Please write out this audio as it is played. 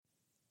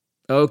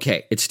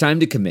Okay, it's time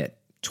to commit.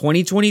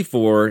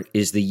 2024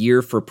 is the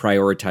year for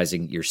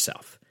prioritizing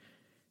yourself.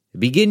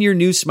 Begin your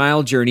new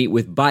smile journey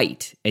with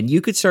Byte, and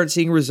you could start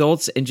seeing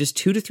results in just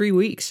 2 to 3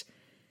 weeks.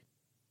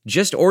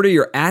 Just order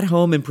your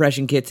at-home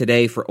impression kit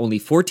today for only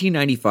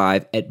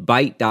 $14.95 at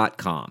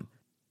Byte.com.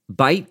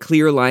 Byte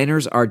clear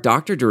liners are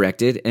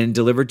doctor-directed and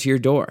delivered to your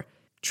door.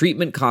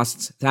 Treatment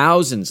costs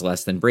thousands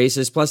less than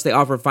braces, plus they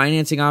offer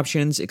financing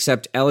options,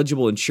 accept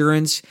eligible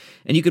insurance,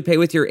 and you could pay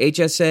with your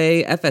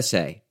HSA,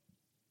 FSA.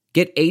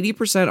 Get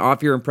 80%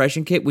 off your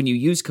impression kit when you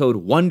use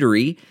code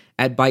WONDERY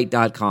at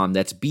Byte.com.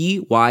 That's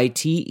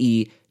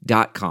BYTE.com.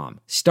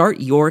 Start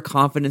your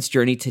confidence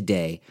journey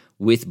today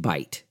with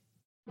Byte.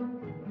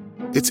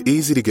 It's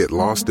easy to get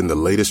lost in the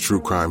latest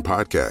true crime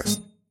podcast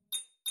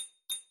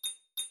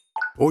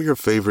or your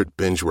favorite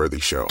binge-worthy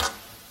show.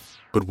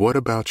 But what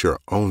about your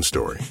own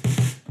story?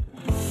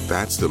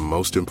 That's the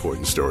most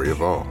important story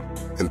of all,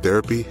 and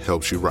therapy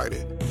helps you write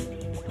it.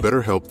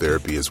 BetterHelp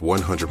Therapy is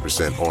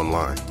 100%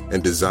 online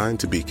and designed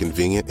to be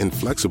convenient and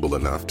flexible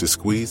enough to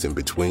squeeze in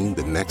between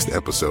the next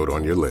episode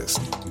on your list.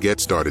 Get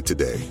started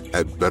today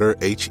at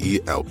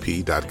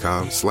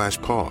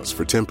betterhelp.com/pause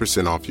for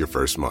 10% off your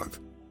first month.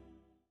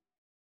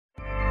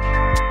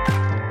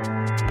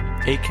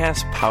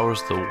 Acast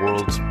powers the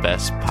world's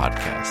best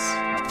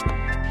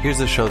podcasts. Here's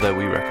a show that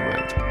we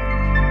recommend.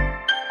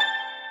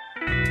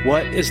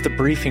 What is The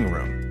Briefing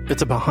Room?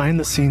 It's a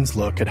behind-the-scenes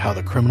look at how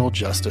the criminal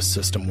justice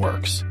system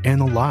works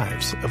and the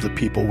lives of the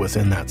people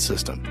within that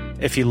system.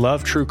 If you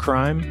love true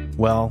crime,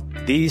 well,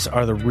 these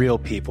are the real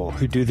people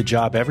who do the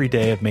job every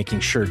day of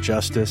making sure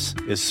justice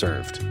is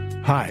served.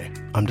 Hi,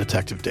 I'm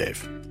Detective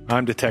Dave.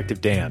 I'm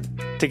Detective Dan.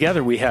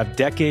 Together we have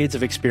decades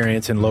of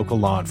experience in local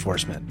law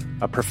enforcement,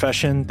 a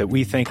profession that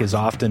we think is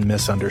often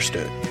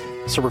misunderstood.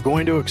 So we're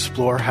going to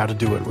explore how to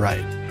do it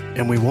right,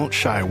 and we won't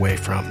shy away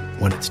from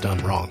when it's done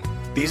wrong.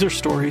 These are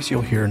stories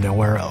you'll hear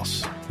nowhere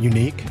else.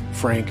 Unique,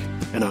 frank,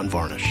 and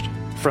unvarnished.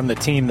 From the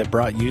team that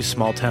brought you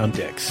Small Town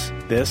Dicks,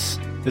 this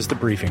is The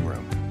Briefing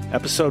Room.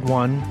 Episode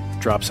 1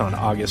 drops on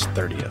August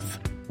 30th.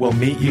 We'll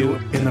meet you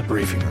in the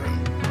briefing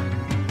room.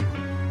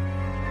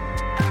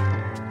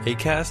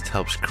 Acast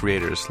helps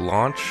creators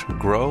launch,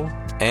 grow,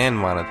 and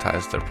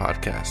monetize their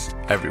podcasts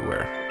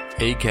everywhere.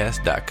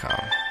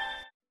 Acast.com.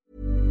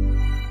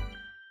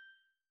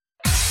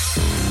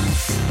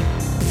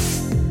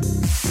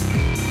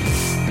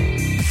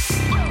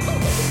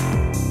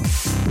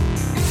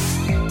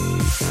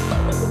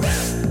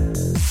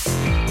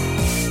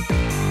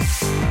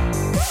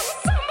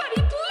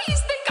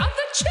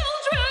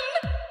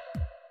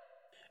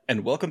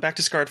 And welcome back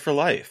to Scarred for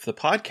Life, the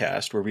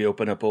podcast where we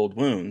open up old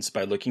wounds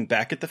by looking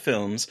back at the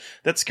films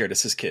that scared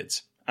us as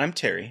kids. I'm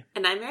Terry.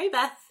 And I'm Mary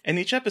Beth. And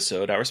each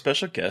episode, our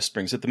special guest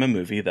brings with them a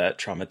movie that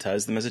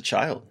traumatized them as a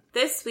child.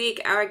 This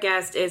week, our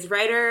guest is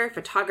writer,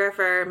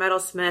 photographer,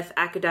 metalsmith,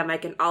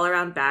 academic, and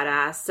all-around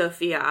badass,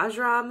 Sofia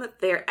Ajram.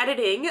 They're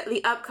editing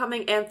the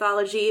upcoming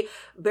anthology,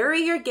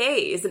 Bury Your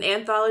Gaze, an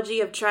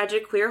anthology of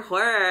tragic queer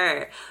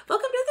horror.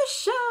 Welcome to the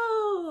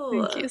show!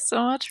 Thank you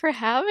so much for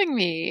having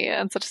me,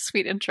 and such a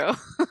sweet intro.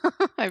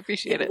 I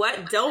appreciate it.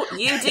 What don't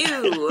you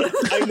do?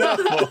 I know!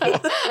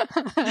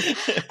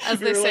 As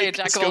they say,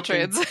 jack of all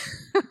trades.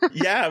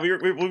 Yeah, we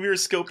were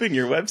scoping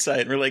your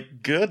website, and we're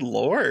like, good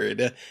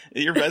lord,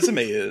 your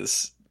resume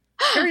is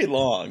very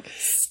long.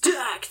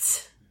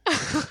 Stacked!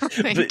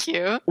 Thank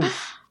you.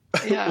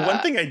 Yeah. One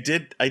thing I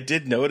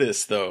did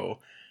notice, though,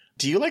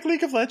 do you like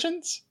League of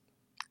Legends?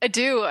 I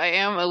do. I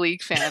am a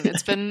League fan.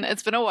 It's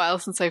been a while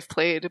since I've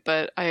played,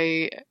 but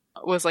I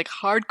was like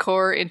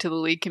hardcore into the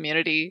League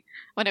community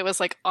when it was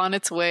like on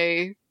its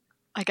way,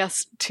 I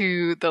guess,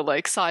 to the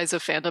like size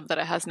of fandom that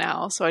it has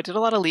now. So I did a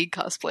lot of League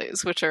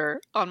cosplays, which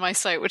are on my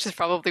site, which is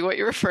probably what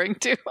you're referring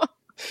to.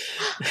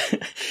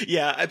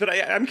 Yeah, but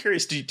I'm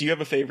curious, do you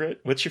have a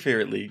favorite? What's your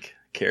favorite League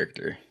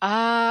character?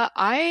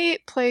 I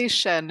play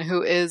Shen,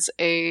 who is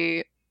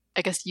a,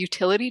 I guess,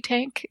 utility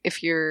tank,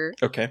 if you're...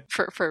 Okay.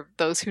 For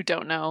those who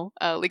don't know,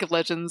 League of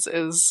Legends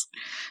is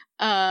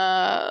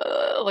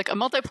like a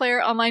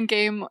multiplayer online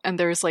game, and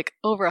there's like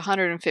over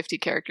 150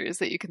 characters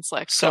that you can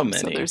select. So many.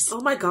 So there's oh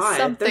my god,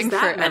 something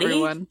there's that for many?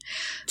 everyone.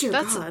 Dear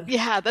That's God.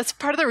 Yeah, that's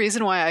part of the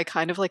reason why I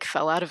kind of like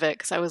fell out of it,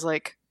 because I was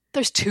like,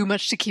 there's too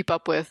much to keep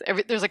up with.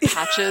 There's like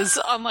patches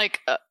on like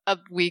a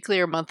weekly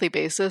or monthly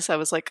basis. I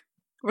was like,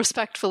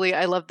 respectfully,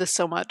 I love this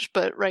so much,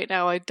 but right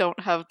now I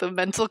don't have the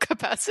mental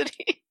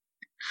capacity.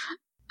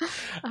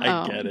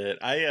 I get it.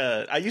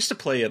 I used to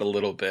play it a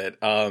little bit.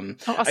 Awesome.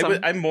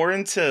 I'm more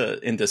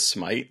into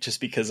Smite just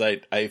because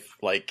I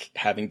like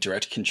having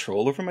direct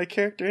control over my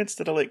character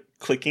instead of like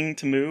clicking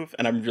to move,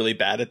 and I'm really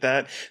bad at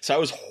that. So I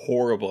was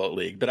horrible at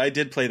League, but I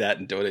did play that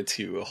in Dota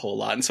 2 a whole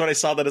lot. And so when I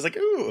saw that, I was like,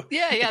 ooh.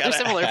 Yeah, they're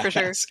similar for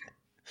sure.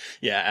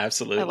 Yeah,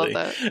 absolutely.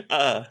 I love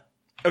that.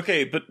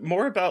 Okay, but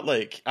more about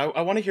like,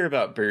 I want to hear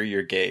about Bury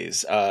Your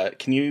Gaze.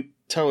 Can you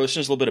tell our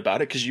listeners a little bit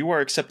about it? Because you are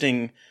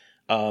accepting...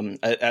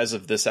 as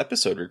of this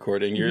episode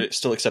recording, you're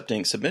still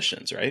accepting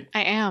submissions, right?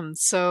 I am.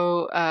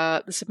 So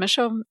the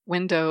submission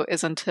window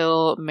is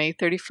until May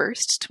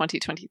 31st,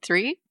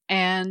 2023.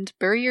 And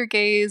Bury Your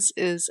Gaze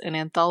is an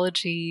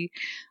anthology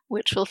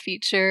which will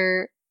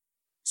feature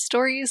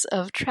stories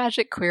of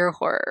tragic queer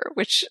horror,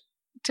 which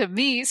to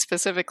me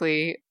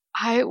specifically,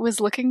 I was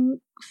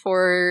looking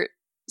for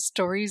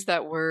stories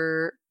that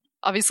were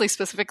obviously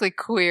specifically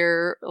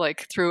queer,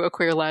 like through a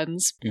queer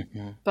lens,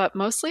 but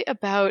mostly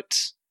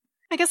about,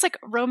 I guess, like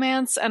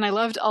romance. And I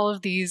loved all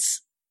of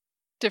these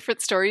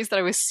different stories that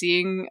I was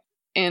seeing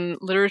in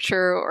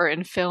literature or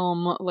in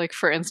film, like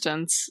for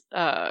instance,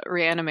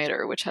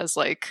 Reanimator, which has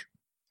like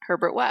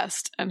Herbert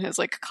West and his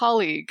like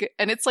colleague,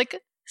 and it's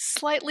like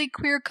slightly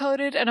queer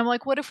coded, and I'm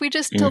like, what if we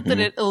just tilted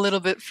it a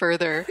little bit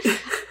further?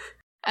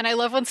 And I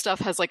love when stuff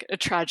has like a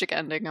tragic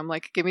ending. I'm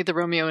like, give me the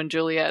Romeo and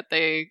Juliet.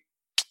 They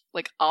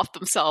like off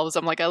themselves.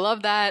 I'm like, I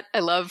love that. I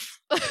love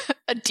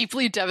a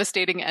deeply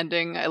devastating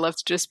ending. I love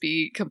to just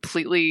be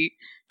completely,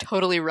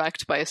 totally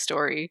wrecked by a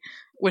story,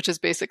 which is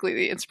basically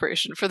the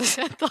inspiration for this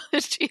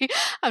anthology.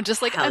 I'm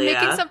just like, I'm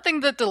making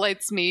something that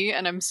delights me,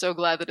 and I'm so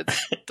glad that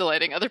it's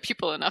delighting other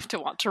people enough to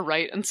want to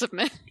write and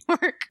submit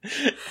work.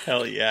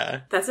 Hell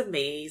yeah. That's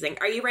amazing.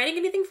 Are you writing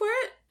anything for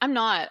it? I'm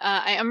not.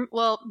 I am,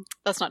 well,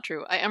 that's not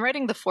true. I am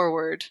writing the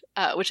foreword,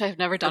 which I've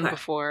never done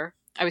before.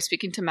 I was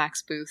speaking to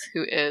Max Booth,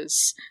 who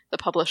is the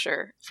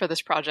publisher for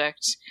this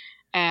project,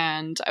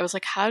 and I was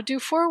like, how do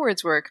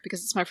forewords work?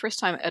 Because it's my first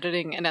time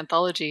editing an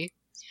anthology.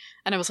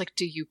 And I was like,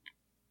 do you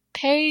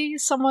pay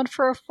someone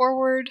for a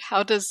foreword?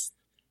 How did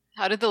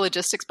the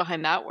logistics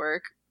behind that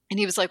work? And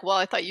he was like, well,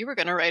 I thought you were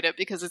going to write it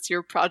because it's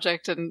your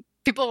project and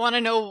people want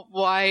to know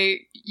why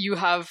you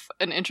have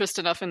an interest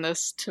enough in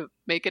this to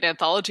make an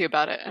anthology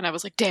about it. And I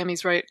was like, damn,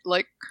 he's right.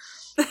 Like,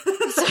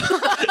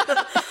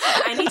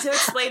 I need to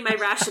explain my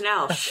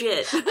rationale.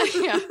 Shit.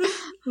 Yeah.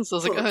 So I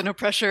was like, oh, no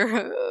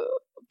pressure.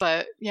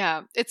 But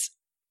yeah, it's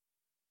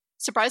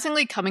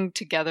surprisingly coming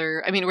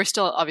together. I mean, we're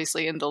still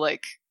obviously in the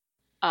like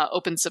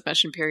open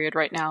submission period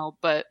right now,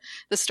 but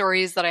the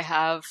stories that I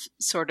have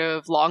sort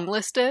of long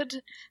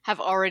listed have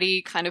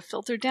already kind of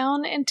filtered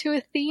down into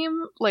a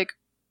theme, like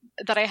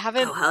that I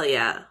haven't. Oh, hell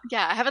yeah.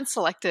 Yeah, I haven't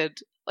selected.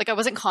 Like, I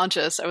wasn't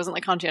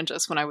like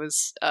conscientious when I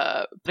was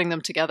putting them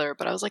together,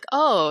 but I was like,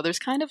 oh, there's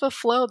kind of a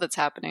flow that's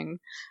happening,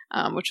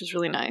 which was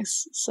really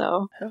nice.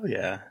 So hell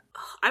yeah.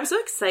 I'm so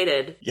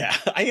excited. Yeah,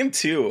 I am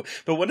too.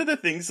 But one of the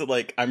things that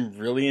like I'm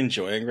really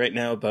enjoying right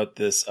now about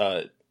this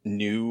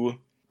new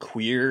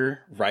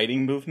queer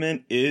writing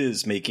movement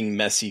is making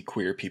messy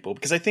queer people,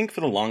 because I think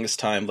for the longest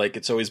time, like,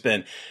 it's always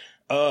been,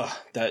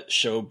 that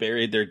show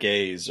buried their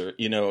gays, or,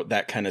 you know,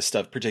 that kind of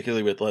stuff,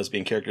 particularly with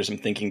lesbian characters. I'm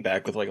thinking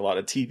back with like a lot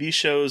of TV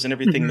shows and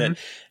everything that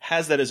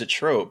has that as a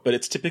trope, but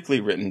it's typically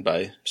written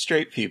by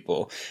straight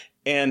people.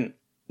 And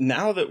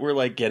now that we're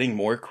like getting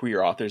more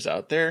queer authors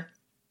out there,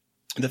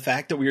 the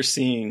fact that we're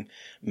seeing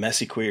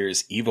messy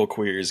queers, evil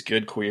queers,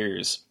 good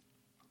queers,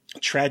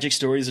 tragic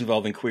stories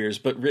involving queers,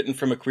 but written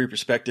from a queer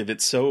perspective,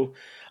 it's so,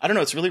 I don't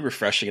know, it's really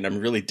refreshing, and I'm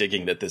really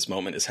digging that this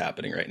moment is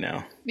happening right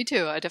now. Me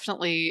too. I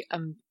definitely,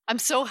 I'm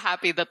so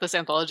happy that this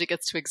anthology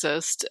gets to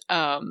exist,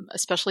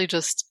 especially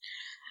just,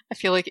 I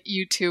feel like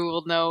you two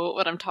will know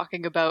what I'm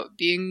talking about,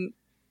 being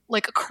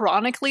like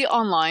chronically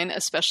online,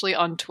 especially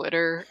on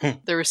Twitter.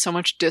 There is so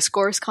much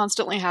discourse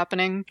constantly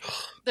happening.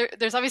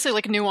 There's obviously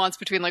like nuance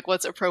between like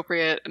what's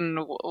appropriate and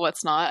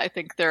what's not. I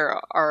think there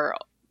are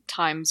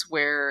times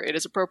where it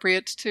is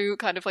appropriate to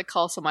kind of like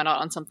call someone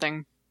out on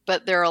something,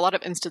 but there are a lot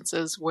of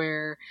instances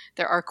where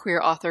there are queer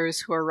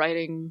authors who are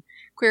writing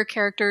queer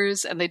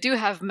characters and they do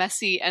have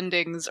messy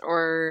endings,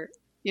 or,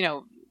 you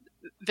know,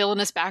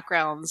 villainous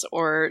backgrounds,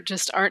 or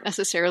just aren't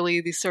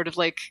necessarily these sort of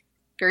like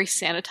very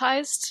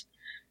sanitized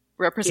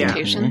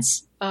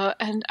representations.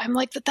 And I'm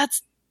like,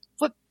 that's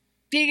what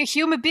being a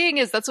human being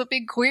is. That's what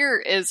being queer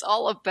is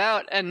all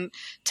about. And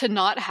to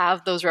not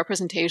have those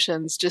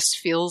representations just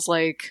feels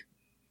like,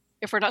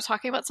 if we're not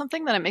talking about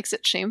something, then it makes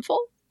it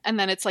shameful. And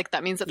then it's like,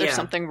 that means that there's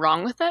something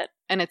wrong with it.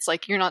 And it's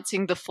like, you're not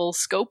seeing the full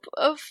scope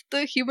of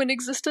the human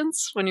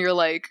existence when you're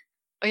like,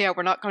 oh yeah,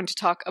 we're not going to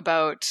talk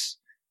about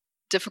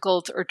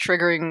difficult or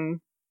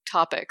triggering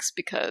topics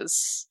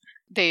because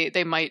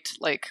they might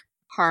like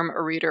harm a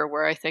reader,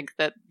 where I think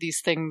that these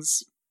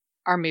things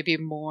are maybe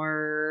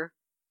more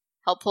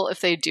helpful if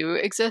they do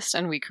exist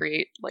and we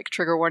create like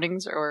trigger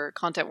warnings or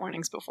content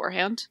warnings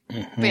beforehand.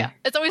 But yeah,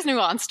 it's always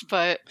nuanced,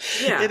 but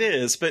it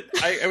is. But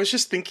I was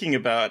just thinking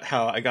about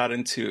how I got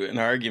into an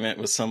argument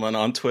with someone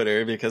on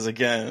Twitter, because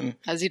again,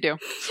 as you do,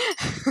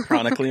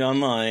 chronically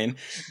online,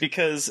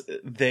 because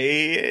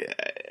they,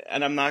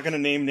 and I'm not going to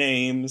name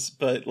names,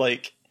 but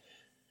like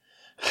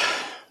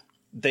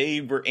they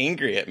were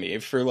angry at me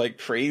for like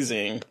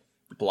praising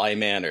Bly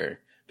Manor,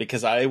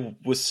 because I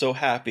was so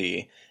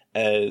happy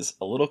as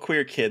a little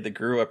queer kid that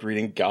grew up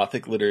reading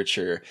Gothic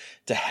literature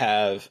to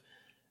have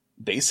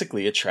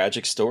basically a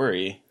tragic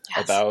story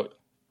about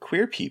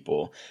queer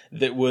people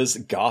that was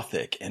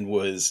Gothic and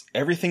was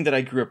everything that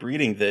I grew up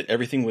reading, that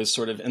everything was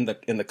sort of in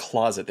the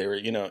closet. They were,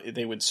 you know,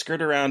 they would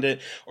skirt around it,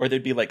 or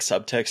there'd be like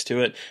subtext to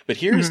it. But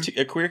here's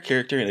a queer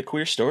character in a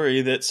queer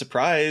story that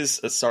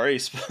sorry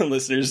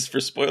listeners for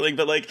spoiling,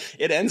 but like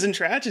it ends in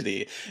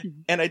tragedy.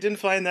 And I didn't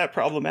find that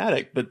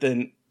problematic. But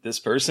then this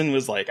person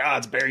was like,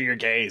 it's bury your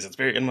gays.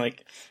 I'm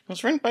like, it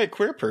was written by a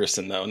queer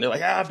person though. And they're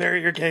like,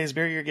 bury your gays,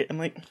 bury your gays. I'm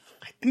like,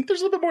 I think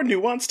there's a little bit more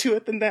nuance to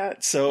it than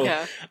that.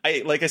 So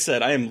like I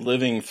said, I am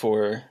living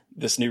for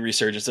this new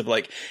resurgence of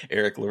like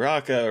Eric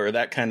LaRocca or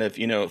that kind of,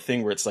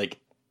 thing where it's like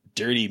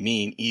dirty,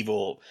 mean,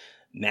 evil,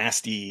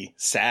 nasty,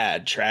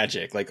 sad,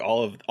 tragic, like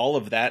all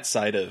of that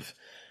side of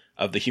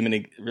the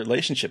human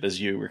relationship, as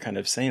you were kind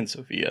of saying,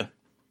 Sophia.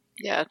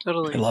 Yeah,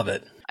 totally. I love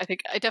it. I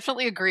think I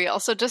definitely agree.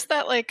 Also, just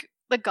that like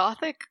the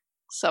gothic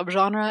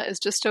subgenre is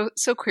just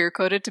so queer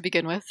coded to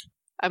begin with.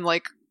 I'm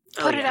like,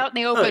 put it out in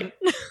the open.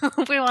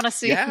 We want to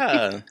see.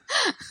 Yeah.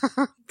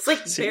 It's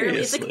like barely.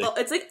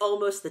 It's like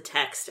almost the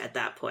text at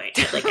that point.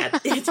 Like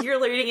if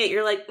you're reading it,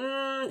 you're like,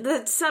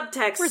 the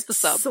subtext. Where's the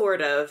sub?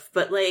 Sort of,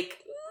 but like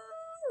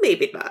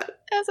maybe not.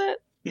 Is it?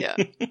 Yeah.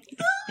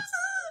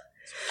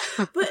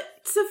 But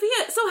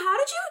Sophia, so how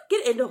did you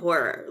get into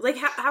horror? Like,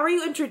 how are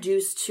you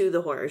introduced to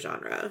the horror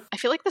genre? I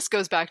feel like this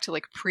goes back to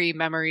like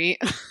pre-memory.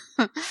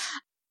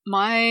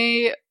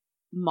 My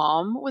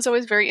mom was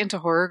always very into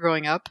horror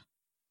growing up.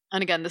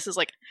 And again, this is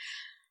like,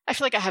 I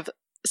feel like I have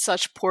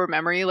such poor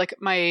memory. Like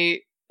my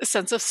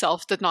sense of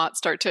self did not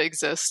start to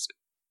exist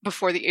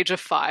before the age of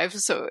 5.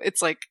 So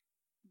it's like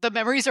the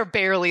memories are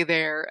barely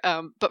there.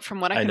 But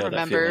from what I can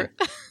remember,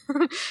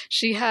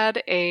 she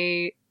had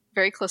a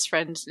very close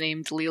friend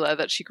named Leela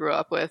that she grew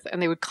up with, and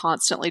they would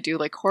constantly do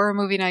like horror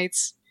movie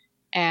nights.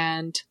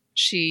 And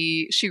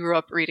she grew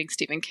up reading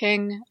Stephen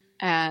King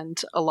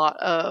and a lot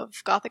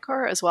of gothic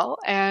horror as well.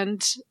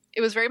 And it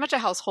was very much a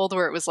household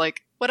where it was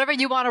like, whatever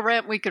you want to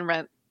rent, we can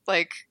rent.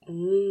 Like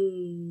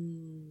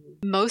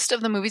most of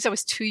the movies I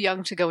was too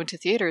young to go into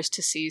theaters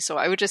to see, so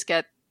I would just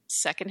get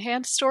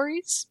secondhand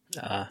stories.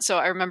 So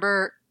I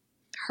remember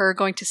her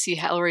going to see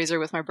Hellraiser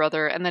with my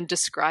brother and then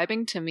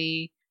describing to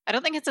me, I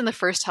don't think it's in the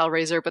first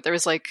Hellraiser, but there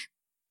was like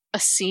a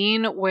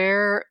scene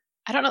where,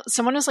 I don't know,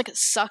 someone was like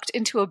sucked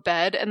into a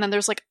bed and then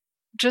there's like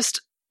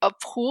just a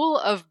pool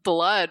of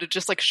blood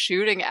just like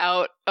shooting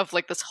out of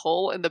like this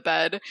hole in the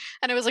bed.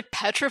 And I was like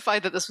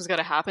petrified that this was going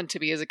to happen to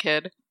me as a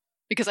kid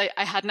because I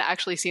hadn't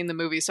actually seen the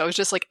movie. So I was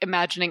just like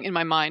imagining in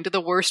my mind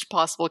the worst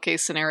possible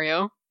case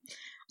scenario.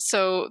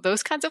 So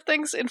those kinds of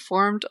things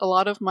informed a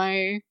lot of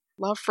my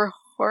love for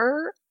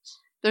horror.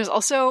 There's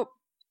also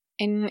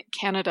in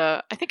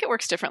Canada, I think it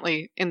works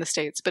differently in the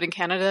States, but in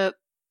Canada,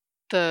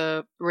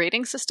 the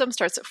rating system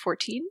starts at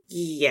 14.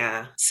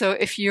 Yeah. So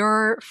if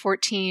you're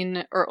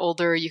 14 or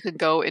older, you can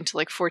go into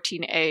like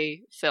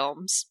 14A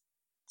films.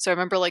 So I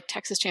remember like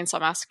Texas Chainsaw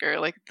Massacre,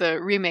 like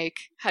the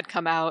remake had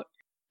come out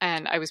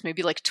and I was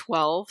maybe like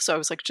 12. So I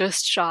was like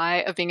just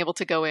shy of being able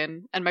to go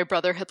in. And my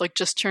brother had like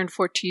just turned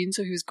 14.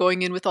 So he was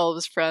going in with all of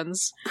his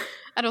friends.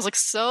 And I was like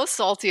so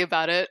salty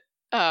about it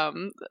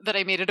that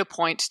I made it a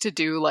point to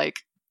do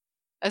like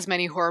as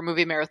many horror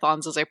movie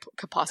marathons as I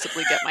could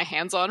possibly get my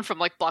hands on from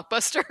like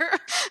Blockbuster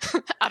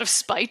out of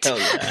spite. Hell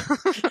yeah.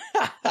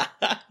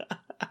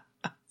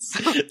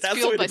 So that's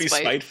the way to be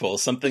spiteful.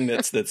 Something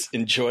that's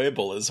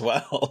enjoyable as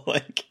well.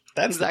 Like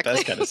that's exactly. The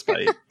best kind of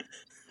spite.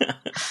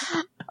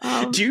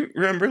 Do you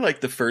remember like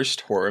the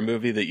first horror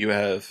movie that you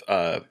have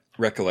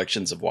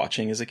recollections of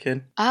watching as a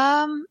kid?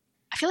 I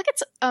feel like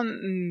it's a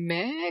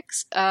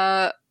mix.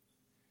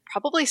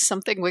 Probably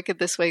Something Wicked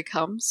This Way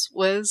Comes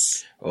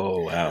was.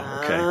 Oh wow!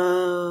 Okay.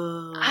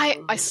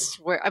 I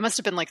swear I must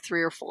have been like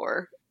 3 or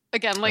 4.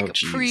 Again, like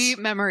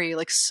pre-memory,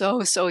 like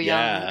so young,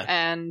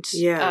 and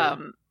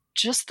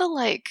just the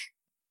like.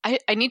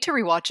 I need to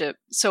rewatch it.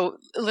 So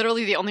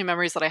literally, the only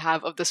memories that I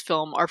have of this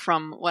film are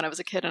from when I was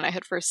a kid and I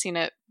had first seen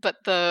it. But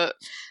the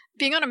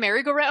being on a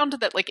merry-go-round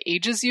that like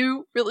ages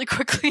you really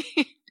quickly.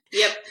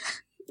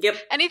 Yep.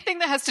 Anything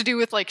that has to do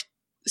with like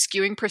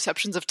skewing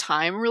perceptions of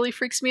time really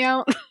freaks me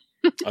out.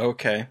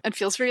 Okay. And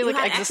feels very like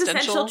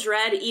existential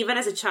dread even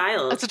as a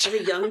child. As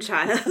a young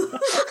child. I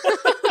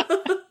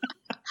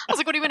was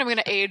like, what do you mean I'm going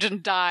to age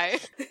and die?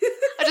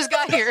 I just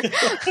got here.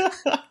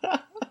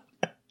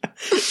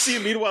 See,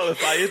 meanwhile,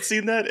 if I had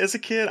seen that as a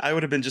kid, I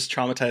would have been just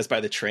traumatized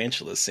by the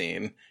tarantula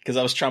scene because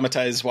I was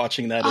traumatized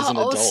watching that as an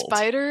adult.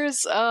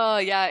 Spiders?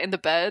 Yeah, in the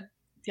bed.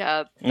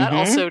 Yeah, that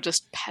also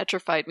just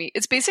petrified me.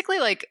 It's basically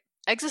like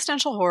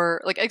existential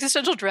horror, like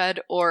existential dread,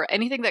 or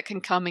anything that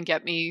can come and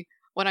get me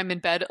when I'm in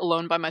bed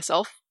alone by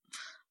myself.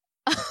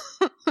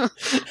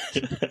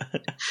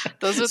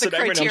 Those are the criteria.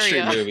 Nightmare on Elm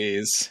Street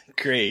movies.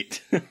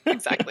 Great.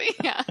 Exactly.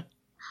 Yeah.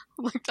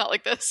 Like not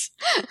like this.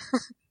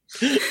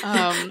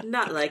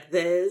 Not like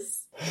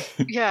this.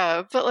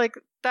 Yeah, but like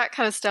that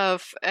kind of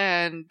stuff,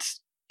 and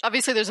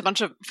obviously there's a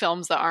bunch of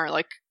films that aren't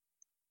like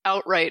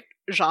outright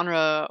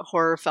genre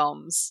horror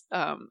films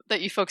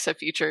that you folks have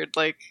featured,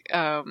 like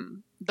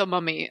The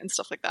Mummy and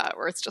stuff like that,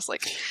 where it's just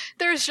like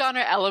there's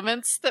genre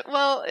elements that,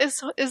 well,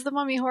 is The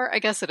Mummy horror? I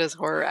guess it is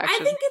horror action.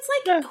 I think it's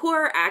like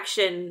horror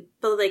action,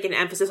 but like an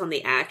emphasis on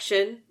the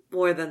action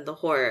more than the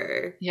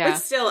horror. Yeah. But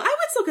still, I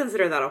would still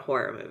consider that a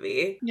horror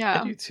movie. Yeah.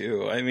 I do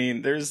too. I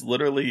mean, there's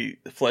literally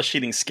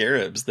flesh-eating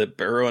scarabs that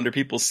burrow under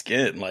people's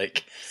skin.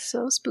 Like,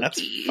 so spooky.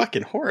 That's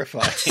fucking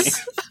horrifying.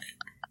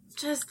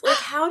 Just like,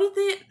 how did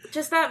they,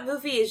 just that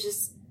movie is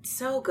just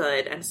so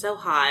good and so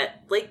hot.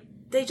 Like,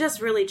 they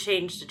just really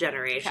changed a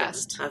generation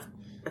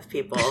of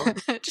people.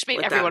 Just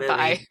made everyone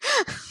buy.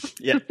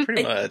 Yeah,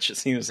 pretty much. It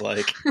seems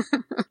like.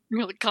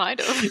 Really, kind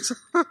of.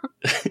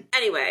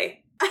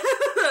 Anyway,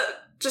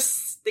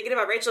 just thinking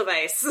about Rachel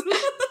Weisz.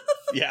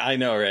 Yeah, I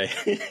know, right?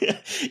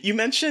 You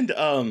mentioned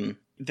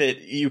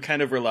that you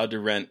kind of were allowed to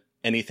rent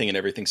anything and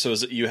everything. So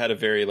you had a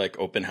very like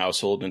open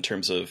household in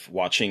terms of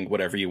watching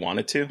whatever you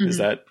wanted to. Mm-hmm. Is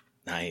that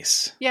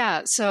nice?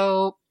 Yeah.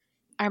 So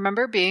I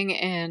remember being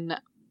in,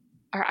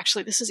 or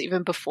actually this is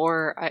even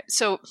before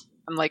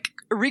I'm like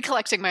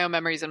recollecting my own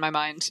memories in my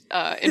mind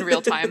in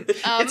real time.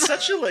 It's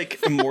such a like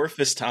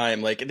amorphous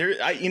time. Like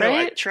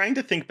I'm trying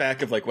to think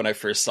back of like when I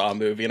first saw a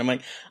movie, and I'm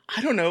like,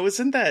 I don't know,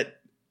 isn't that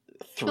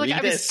 3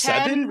 to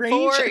 7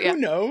 range? Who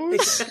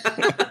knows?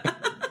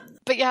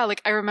 But yeah,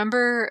 like I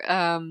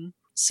remember.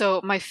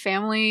 So my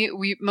family,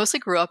 we mostly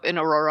grew up in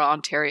Aurora,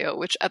 Ontario,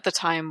 which at the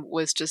time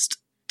was just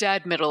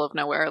dead middle of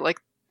nowhere.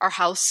 Like our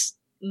house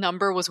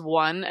number was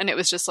 1, and it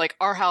was just like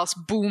our house,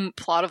 boom,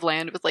 plot of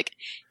land with like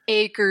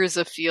acres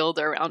of field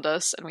around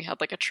us, and we had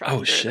like a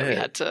tractor that we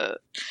had to.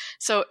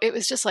 So it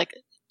was just like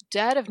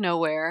dead of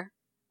nowhere,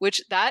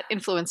 which that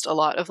influenced a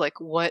lot of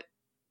like what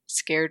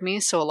scared me.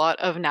 So a lot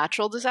of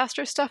natural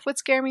disaster stuff would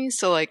scare me.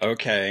 So like,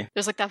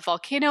 there's like that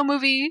volcano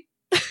movie.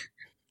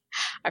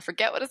 I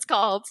forget what it's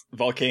called.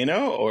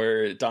 Volcano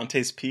or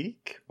Dante's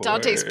Peak?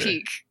 Dante's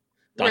Peak.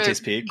 Dante's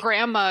Peak.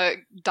 Grandma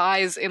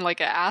dies in like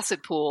an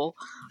acid pool.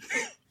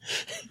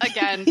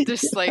 Again,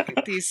 just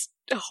like these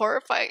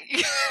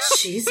horrifying.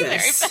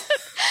 Jesus.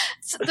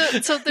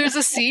 So there's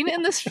a scene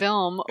in this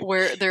film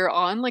where they're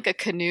on like a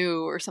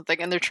canoe or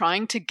something, and they're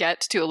trying to get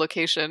to a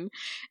location,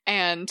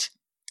 and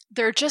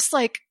they're just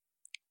like,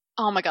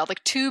 oh my God,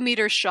 like 2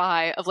 meters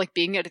shy of like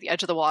being at the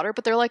edge of the water,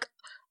 but they're like,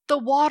 the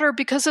water,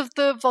 because of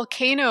the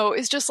volcano,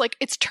 is just like,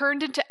 it's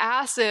turned into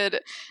acid.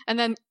 And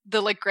then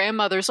the like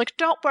grandmother's like,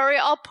 don't worry,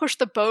 I'll push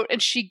the boat.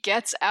 And she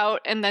gets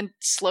out and then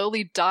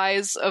slowly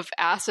dies of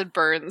acid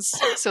burns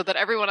so that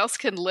everyone else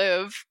can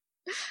live.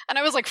 And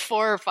I was like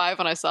 4 or 5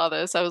 when I saw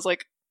this. I was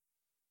like,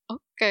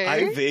 okay.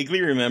 I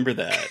vaguely remember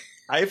that.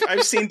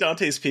 I've seen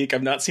Dante's Peak.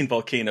 I've not seen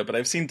Volcano, but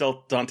I've seen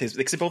Dante's,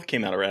 because they both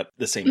came out around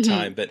the same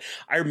time. But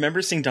I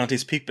remember seeing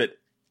Dante's Peak, but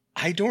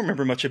I don't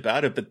remember much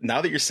about it. But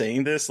now that you're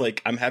saying this,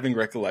 like, I'm having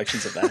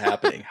recollections of that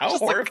happening. How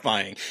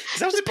horrifying. Because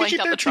that was a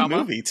PG-13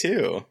 movie,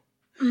 too.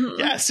 Mm-hmm.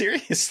 Yeah,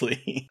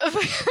 seriously.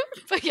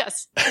 But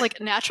yes,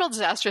 like natural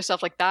disaster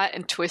stuff like that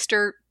and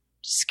Twister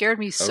scared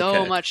me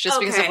so much just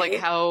because of like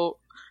how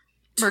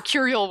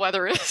mercurial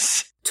weather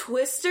is.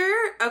 Twister?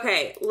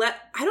 Okay, I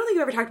don't think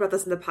I've ever talked about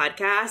this in the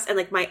podcast, and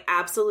like my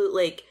absolute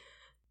like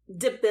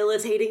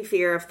debilitating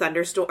fear of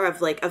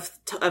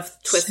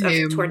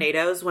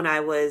tornadoes when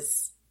I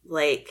was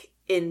like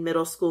in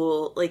middle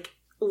school, like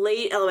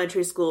late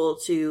elementary school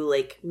to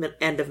like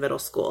end of middle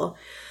school,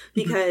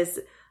 because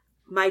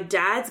my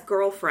dad's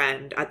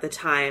girlfriend at the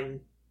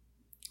time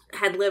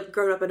had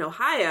grown up in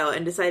Ohio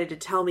and decided to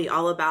tell me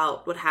all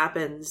about what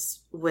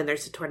happens when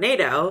there's a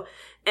tornado.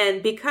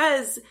 And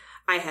because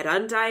I had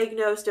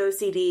undiagnosed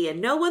OCD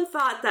and no one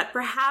thought that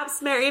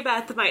perhaps Mary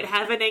Beth might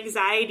have an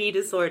anxiety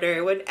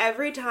disorder, when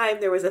every time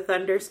there was a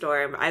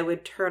thunderstorm, I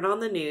would turn on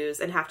the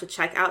news and have to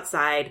check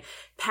outside,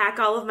 pack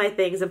all of my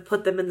things and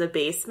put them in the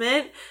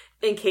basement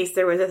in case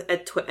there was a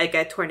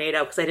tornado,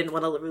 because I didn't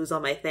want to lose all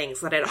my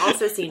things. But I'd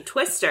also seen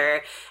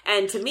Twister,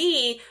 and to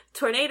me,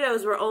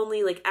 tornadoes were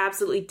only like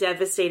absolutely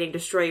devastating,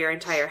 destroy your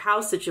entire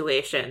house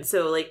situation.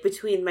 So like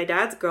between my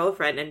dad's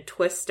girlfriend and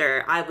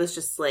Twister, I was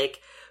just like,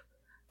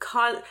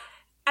 and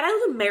I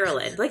live in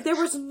Maryland. Like there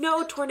was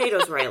no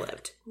tornadoes where I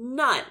lived,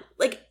 none,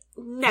 like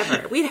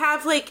never. We'd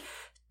have like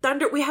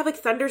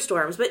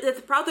thunderstorms, but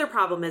the other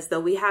problem is though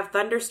we have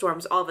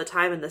thunderstorms all the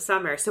time in the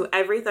summer. So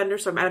every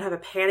thunderstorm I would have a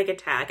panic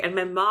attack, and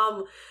my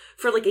mom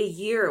for like a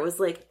year was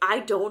like, I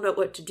don't know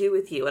what to do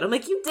with you. And I'm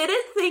like, you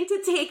didn't think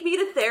to take me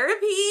to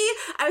therapy?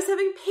 I was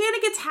having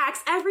panic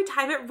attacks every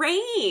time it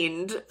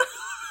rained.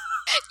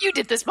 You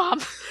did this,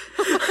 Mom.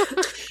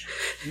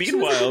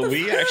 Meanwhile,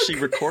 we actually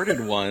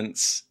recorded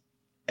once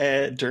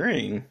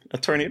during a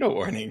tornado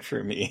warning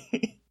for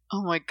me.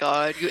 Oh my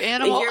God, you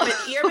animal.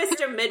 You're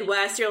Mr.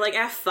 Midwest. You're like,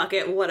 fuck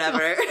it, whatever.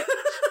 I'm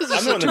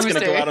the one that's going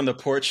to go out on the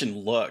porch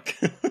and look.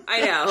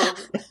 I know.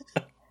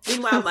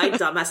 Meanwhile, my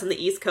dumbass on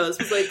the East Coast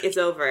was like, it's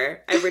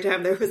over. Every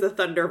time there was a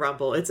thunder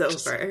rumble, it's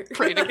over.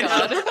 Pray to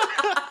God.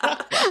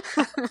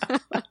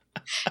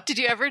 Did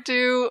you ever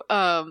do,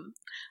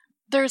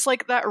 there's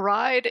like that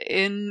ride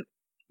in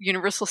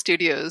Universal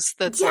Studios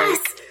that's like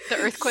the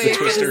earthquake. The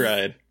Twister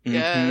ride. Mm-hmm.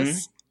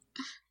 Yes.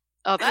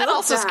 Oh, that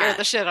also scared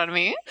the shit out of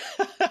me.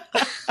 I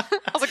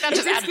was like, that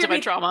just added to my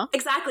trauma.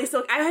 Exactly.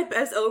 So like, I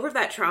was over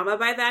that trauma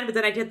by then, but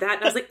then I did that,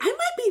 and I was like,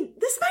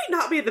 this might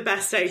not be the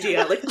best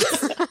idea. Like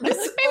this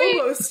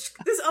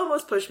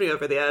almost pushed me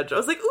over the edge. I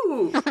was like,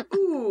 ooh,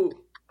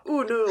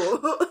 no.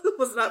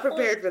 Was not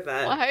prepared for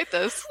that. Well, I hate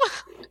this.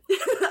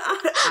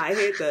 I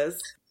hate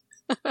this.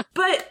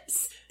 But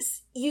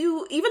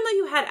even though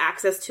you had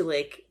access to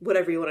like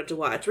whatever you wanted to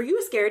watch, were you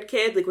a scared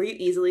kid? Like, were you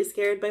easily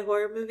scared by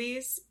horror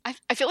movies?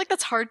 I feel like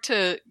that's hard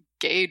to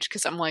gauge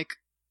because I'm like,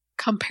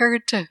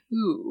 compared to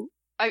who?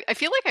 I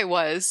feel like I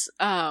was.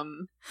 I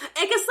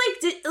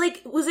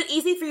guess was it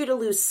easy for you to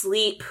lose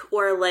sleep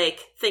or like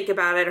think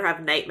about it or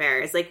have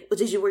nightmares? Like,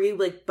 were you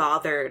like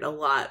bothered a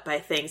lot by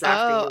things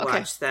after you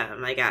watched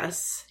them? I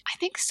guess I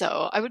think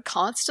so. I would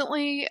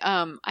constantly.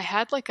 I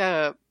had like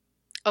a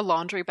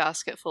laundry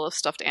basket full of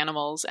stuffed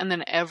animals, and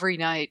then every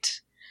night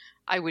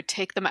I would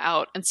take them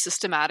out and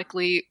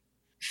systematically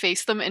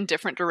face them in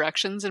different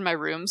directions in my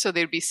room so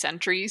they'd be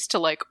sentries to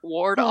like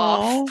ward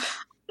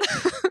off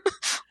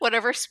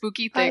whatever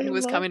spooky thing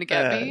was coming to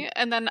get me.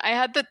 And then I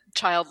had the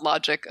child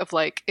logic of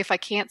like, if I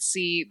can't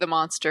see the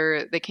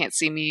monster, they can't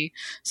see me.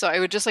 So I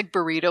would just like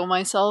burrito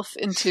myself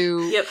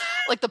into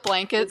like the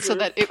blanket so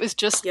that it was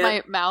just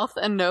my mouth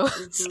and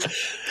nose.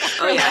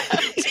 Oh yeah.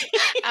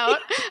 Out.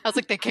 I was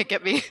like, they can't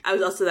get me. I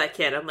was also that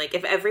kid. I'm like,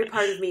 if every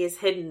part of me is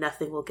hidden,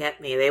 nothing will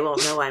get me. They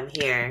won't know I'm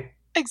here.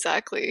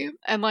 Exactly.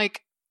 And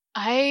like,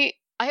 I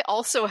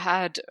also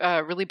had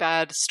really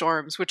bad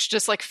storms, which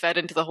just like fed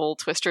into the whole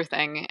Twister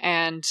thing.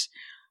 And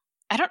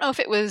I don't know if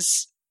it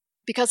was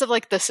because of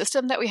like the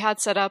system that we had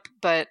set up,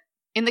 but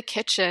in the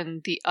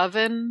kitchen, the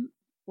oven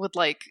would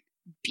like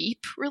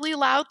beep really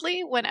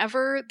loudly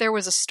whenever there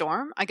was a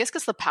storm. I guess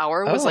because the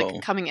power was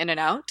like coming in and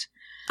out.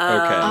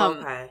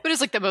 Okay. But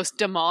it's like the most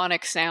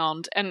demonic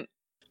sound. And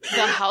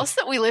the house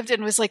that we lived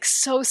in was like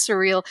so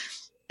surreal.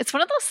 It's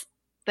one of those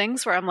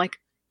things where I'm like,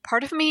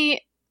 part of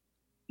me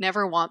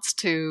never wants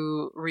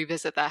to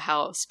revisit that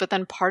house, but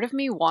then part of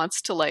me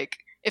wants to like,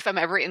 if I'm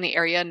ever in the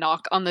area,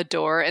 knock on the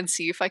door and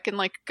see if I can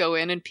like go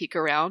in and peek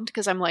around,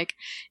 because I'm like,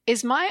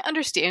 is my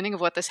understanding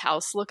of what this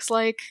house looks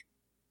like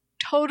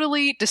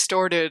totally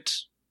distorted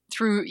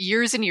through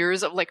years and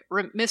years of like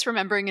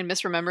misremembering and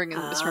misremembering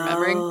and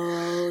misremembering?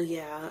 Oh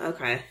yeah,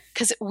 okay.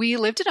 Because we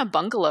lived in a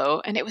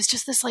bungalow and it was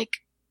just this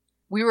like,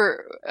 we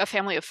were a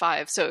family of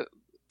 5, so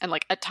and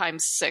like at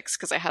times 6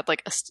 because I had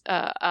like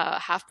a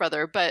half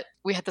brother, but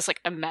we had this like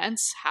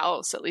immense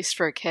house, at least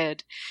for a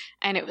kid,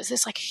 and it was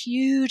this like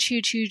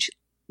huge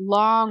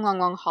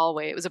long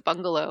hallway. It was a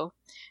bungalow,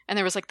 and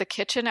there was like the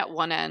kitchen at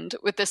one end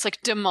with this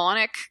like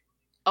demonic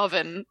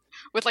oven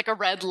with like a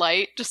red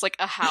light, just like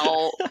a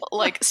Howl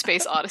like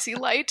Space Odyssey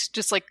light,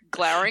 just like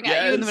glowering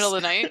at you in the middle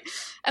of the night,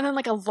 and then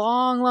like a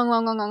long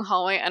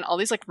hallway and all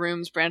these like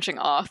rooms branching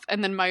off,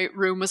 and then my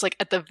room was like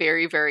at the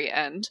very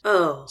end.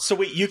 Oh, so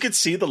wait, you could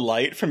see the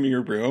light from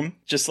your room,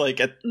 just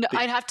like at no,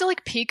 I'd have to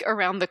like peek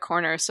around the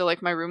corner, so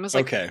like my room was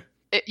like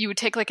you would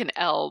take like an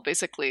L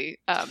basically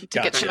to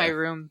get to my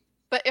room.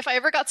 But if I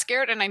ever got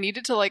scared and I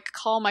needed to like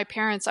call my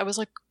parents, I was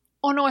like,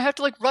 oh no, I have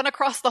to like run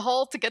across the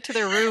hall to get to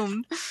their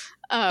room.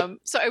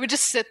 So I would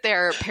just sit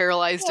there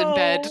paralyzed in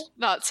bed,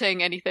 not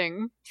saying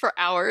anything for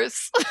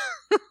hours.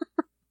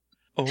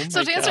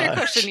 So to answer your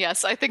question,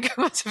 yes, I think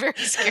I was very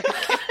scared.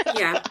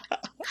 Yeah.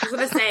 I was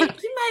going to say,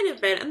 you might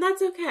have been, and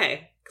that's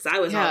okay. Because I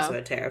was also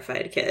a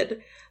terrified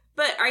kid.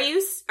 But are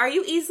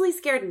you easily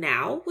scared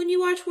now when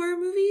you watch horror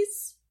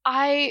movies?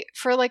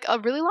 For like a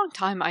really long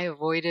time, I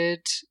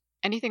avoided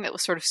anything that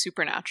was sort of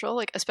supernatural,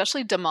 like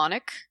especially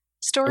demonic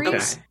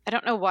stories. Okay. I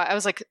don't know why. I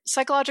was like,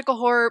 psychological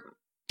horror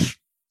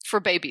for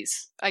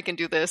babies, I can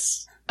do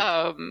this.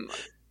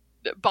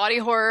 Body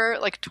horror,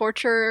 like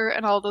torture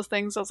and all those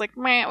things, I was like,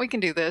 man, we can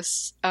do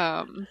this.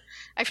 I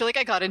feel like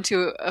I got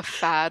into a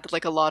fad,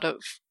 like a lot of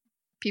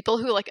people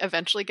who like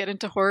eventually get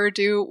into horror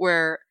do,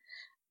 where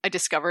I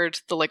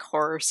discovered the like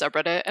horror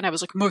subreddit and I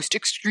was like, most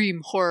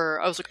extreme horror.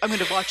 I was like, I'm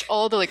going to watch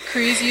all the like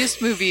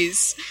craziest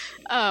movies.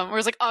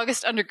 Whereas like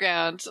August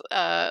Underground,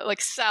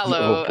 like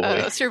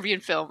Sallow,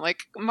 Serbian film,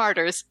 like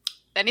Martyrs,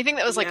 anything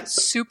that was like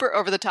super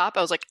over the top.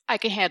 I was like, I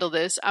can handle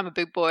this. I'm a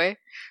big boy.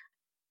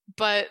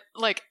 But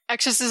like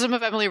Exorcism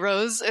of Emily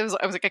Rose, I was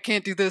like, I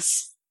can't do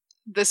this.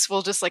 This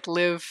will just like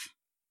live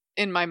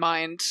in my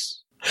mind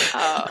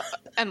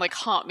and like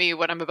haunt me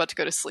when I'm about to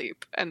go to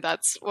sleep, and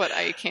that's what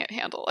I can't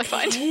handle, I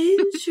find.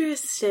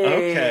 Interesting.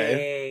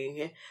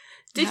 Okay.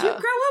 Did you grow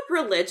up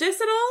religious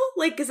at all?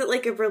 Like, is it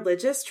like a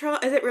religious trauma?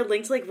 Is it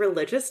linked to like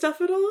religious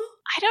stuff at all?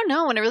 I don't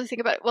know. When I really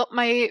think about it, well,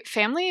 my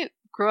family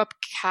grew up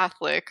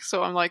Catholic,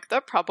 so I'm like,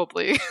 that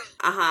probably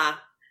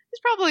it's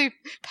probably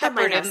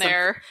peppered in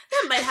there.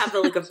 That might have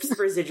like a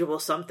residual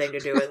something to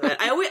do with it.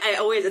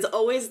 It's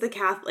always the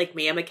Catholic. Like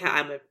me, I'm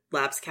a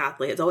lapsed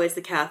Catholic. It's always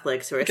the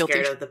Catholics who are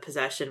scared of the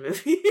possession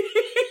movies.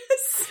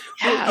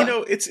 Well, you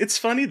know, it's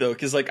funny though,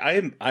 because like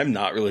I'm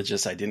not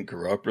religious. I didn't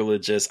grow up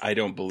religious. I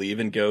don't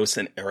believe in ghosts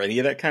or any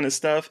of that kind of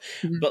stuff.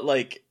 Mm-hmm. But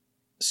like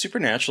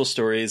supernatural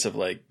stories of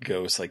like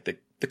ghosts, like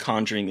the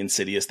Conjuring,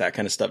 Insidious, that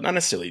kind of stuff. Not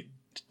necessarily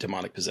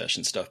demonic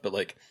possession stuff, but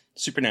like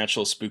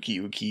supernatural, spooky,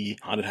 ooky,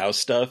 haunted house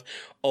stuff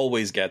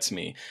always gets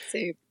me.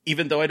 Same.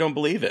 Even though I don't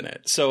believe in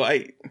it. So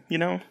it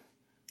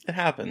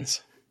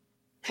happens.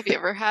 Have you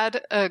ever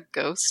had a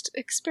ghost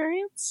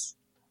experience?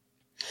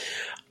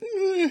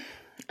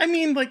 I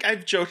mean, like,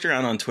 I've joked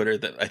around on Twitter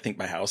that I think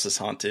my house is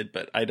haunted,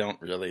 but I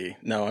don't really.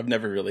 No, I've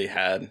never really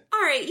had.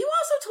 All right, you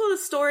also told a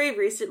story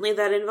recently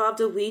that involved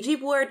a Ouija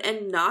board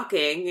and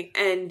knocking,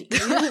 and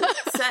you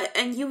said,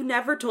 and you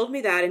never told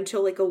me that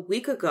until like a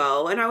week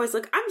ago, and I was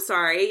like, I'm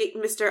sorry,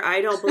 Mr.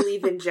 I don't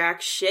believe in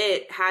jack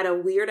shit had a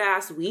weird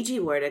ass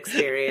Ouija board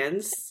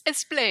experience.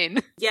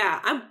 Explain. Yeah,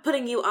 I'm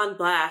putting you on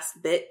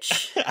blast,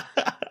 bitch.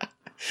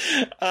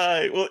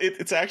 Well,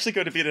 it's actually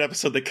going to be an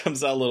episode that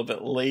comes out a little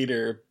bit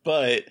later,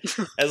 but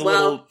as a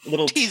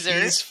little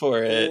tease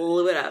for it,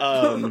 blew it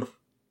up.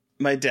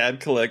 My dad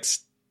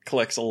collects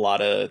a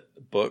lot of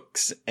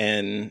books,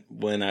 and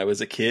when I was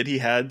a kid, he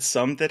had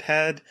some that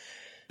had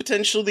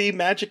potentially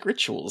magic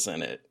rituals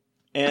in it,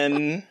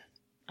 and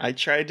I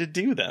tried to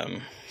do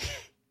them.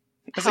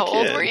 How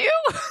old were you?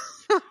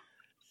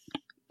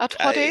 At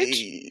what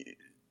age?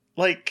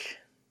 Like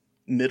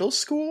middle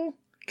school.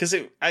 Because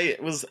it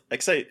was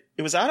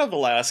out of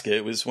Alaska.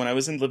 It was when I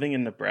was living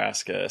in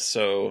Nebraska.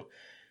 So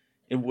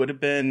it would have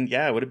been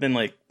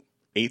like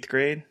 8th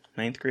grade,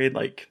 9th grade,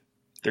 like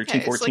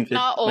 13, 14, 15.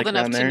 Not old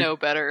enough to know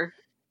better.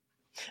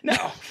 No.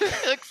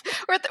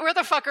 Where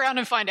the fuck around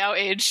and find out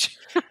age.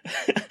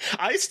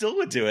 I still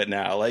would do it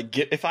now. Like,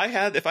 if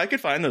I could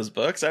find those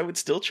books, I would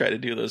still try to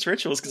do those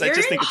rituals because I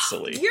just think it's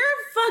silly. You're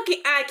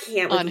fucking. I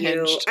can't with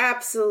Unhinged. you.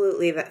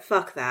 Absolutely,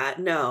 fuck that.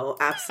 No,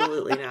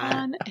 absolutely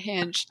not.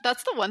 Unhinged.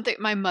 That's the one thing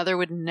my mother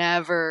would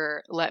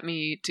never let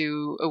me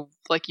do.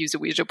 Use a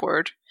Ouija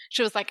board.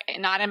 She was like,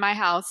 not in my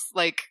house.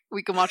 Like,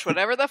 we can watch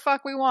whatever the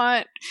fuck we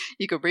want.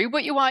 You can read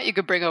what you want. You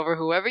can bring over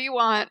whoever you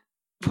want.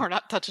 We're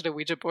not touching a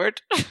Ouija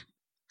board.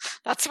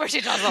 That's where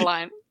she draws the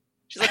line.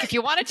 She's like, if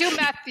you want to do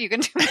meth, you can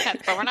do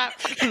meth, but we're not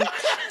fucking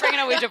bringing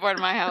a Ouija board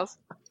in my house.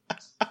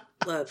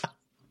 Look.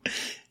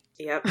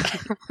 Yep.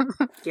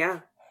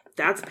 Yeah.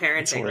 That's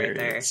parenting right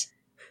there.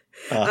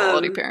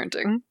 Quality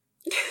parenting.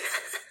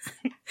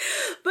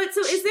 But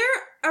so is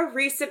there a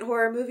recent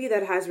horror movie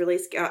that has really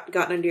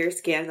gotten under your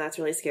skin and that's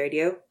really scared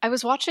you? I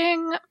was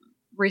watching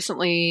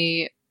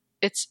recently,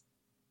 it's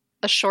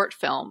a short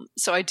film.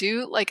 So I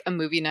do like a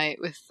movie night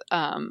with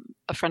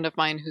a friend of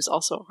mine who's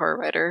also a horror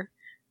writer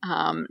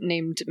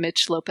named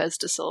Mitch Lopez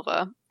da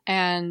Silva.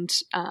 And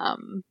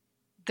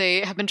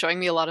they have been showing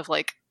me a lot of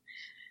like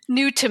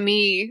new to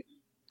me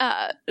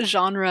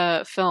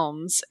genre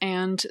films.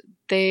 And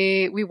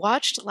we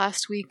watched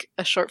last week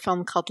a short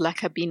film called La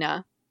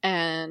Cabina.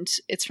 And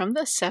it's from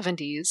the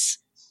 70s.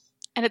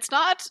 And it's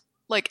not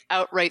like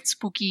outright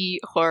spooky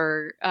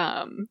horror.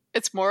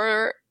 It's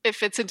more, it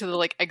fits into the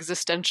like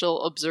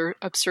existential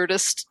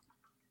absurdist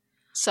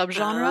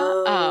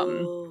subgenre.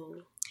 Oh.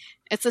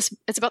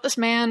 It's about this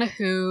man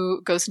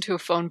who goes into a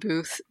phone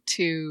booth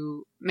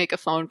to make a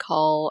phone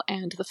call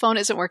and the phone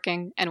isn't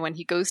working. And when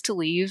he goes to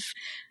leave,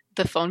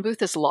 the phone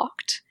booth is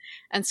locked.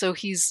 And so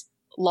he's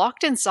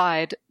locked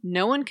inside.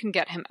 No one can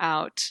get him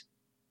out.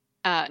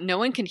 No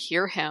one can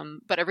hear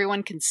him, but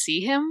everyone can see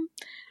him.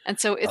 And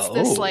so it's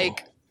this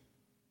like,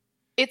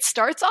 it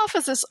starts off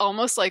as this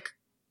almost like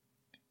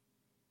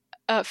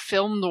a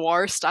film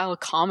noir style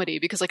comedy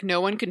because like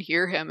no one can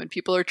hear him and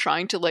people are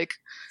trying to like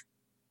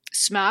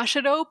smash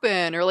it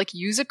open or like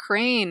use a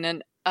crane.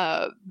 And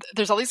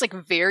there's all these like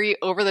very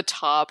over the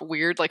top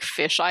weird like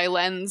fisheye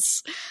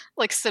lens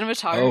like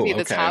cinematography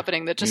that's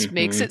happening that just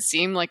makes it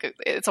seem like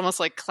it's almost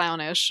like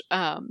clownish.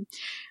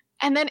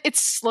 And then it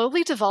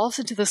slowly devolves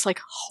into this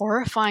like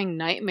horrifying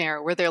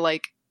nightmare where they're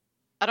like,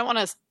 I don't want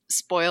to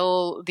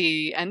spoil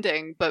the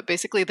ending, but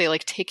basically they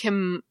like take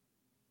him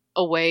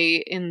away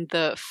in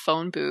the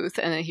phone booth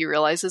and then he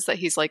realizes that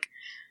he's like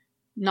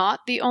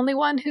not the only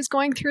one who's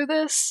going through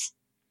this,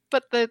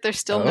 but there's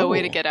still no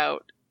way to get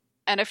out.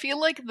 And I feel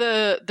like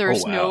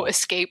there's no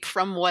escape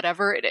from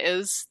whatever it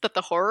is that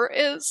the horror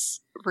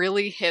is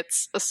really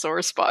hits a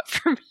sore spot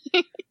for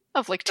me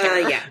of like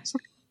terror. Yeah.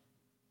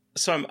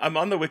 So I'm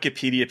on the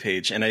Wikipedia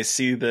page and I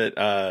see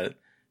that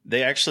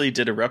they actually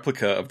did a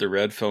replica of the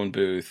red phone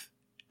booth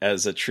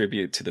as a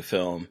tribute to the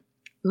film.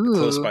 Ooh.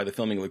 Close by the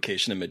filming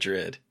location in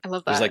Madrid. I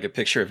love that. There's like a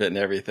picture of it and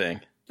everything.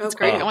 That's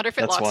great. I wonder if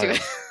it locks you.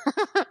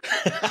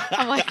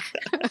 I'm like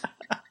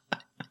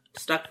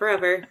stuck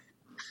forever.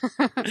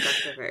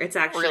 It's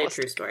actually a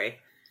true story.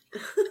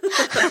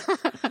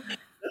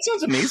 That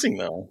sounds amazing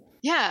though.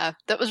 Yeah,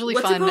 that was really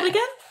What's fun. What's it called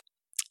again?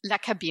 La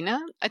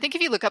Cabina. I think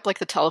if you look up like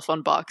the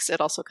telephone box,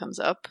 it also comes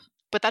up.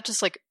 But that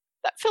just like,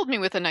 that filled me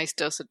with a nice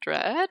dose of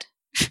dread.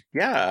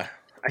 Yeah,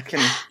 I can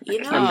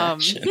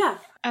imagine. Yeah.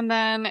 And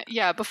then,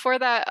 before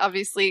that,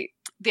 obviously,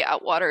 The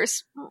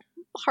Outwaters,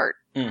 Heart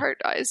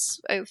Eyes.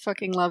 I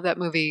fucking love that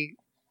movie.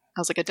 I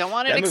was like, I don't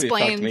want it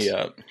explained. That movie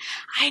fucked me up.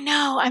 I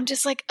know. I'm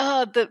just like,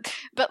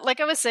 but like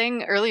I was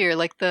saying earlier,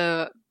 like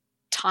the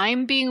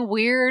time being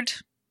weird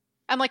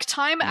and like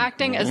time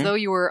acting as though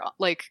you were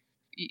like,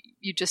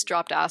 you just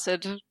dropped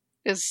acid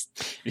is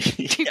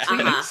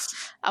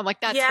I'm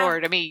like, that's horror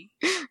to me.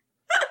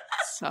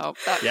 So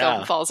that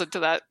film falls into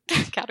that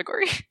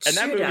category. And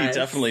that movie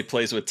definitely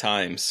plays with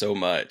time so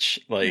much.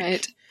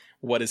 Like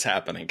what is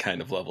happening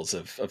kind of levels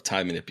of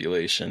time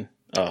manipulation.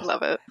 Oh,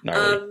 love it.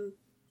 Gnarly.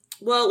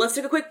 Well, let's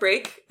take a quick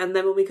break, and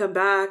then when we come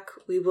back,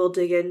 we will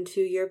dig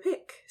into your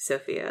pick,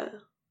 Sophia.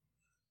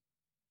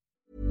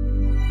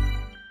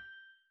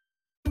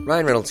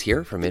 Ryan Reynolds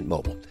here from Mint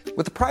Mobile.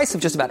 With the price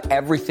of just about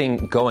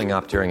everything going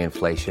up during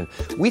inflation,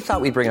 we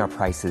thought we'd bring our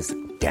prices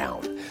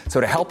down.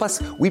 So to help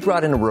us, we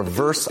brought in a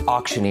reverse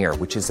auctioneer,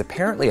 which is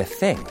apparently a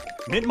thing.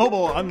 Mint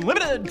Mobile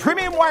Unlimited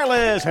Premium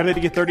Wireless. How to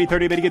get 30,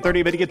 30, bit to get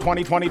 30, bit to get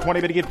 20, 20, 20,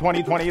 bit to get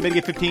 20, 20, bit to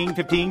get 15,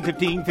 15,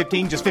 15,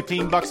 15, just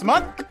 $15 a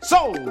month?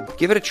 Sold!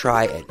 Give it a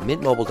try at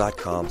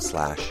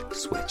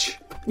mintmobile.com/switch.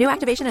 New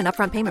activation and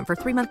upfront payment for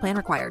 3-month plan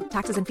required.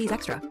 Taxes and fees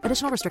extra.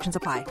 Additional restrictions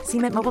apply. See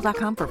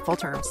mintmobile.com for full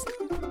terms.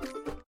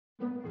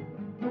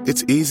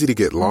 It's easy to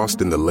get lost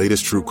in the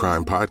latest true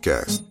crime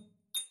podcast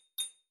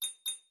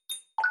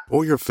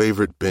or your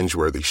favorite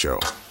binge-worthy show.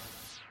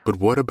 But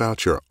what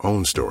about your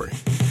own story?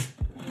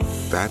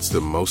 That's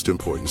the most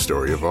important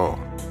story of all,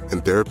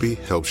 and therapy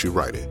helps you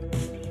write it.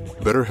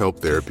 BetterHelp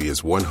Therapy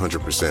is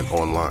 100%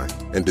 online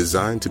and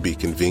designed to be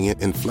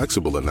convenient and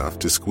flexible enough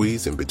to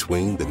squeeze in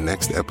between the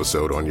next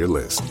episode on your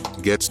list.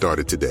 Get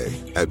started today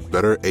at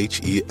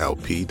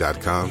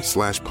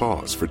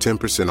betterhelp.com/pause for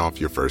 10% off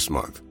your first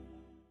month.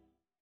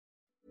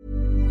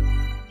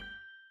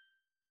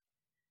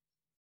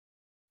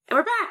 And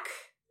we're back!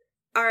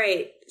 All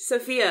right,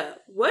 Sophia,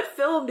 what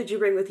film did you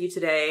bring with you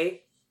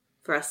today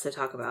for us to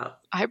talk about?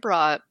 I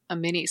brought a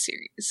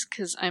mini-series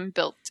because I'm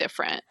built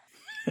different.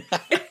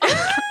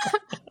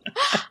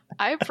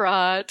 I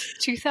brought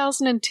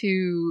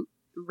 2002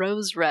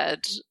 Rose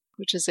Red,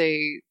 which is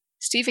a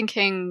Stephen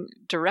King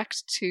he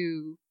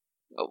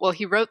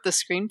wrote the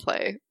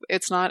screenplay.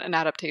 It's not an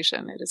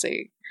adaptation. It is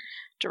a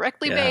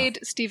directly made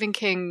Stephen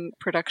King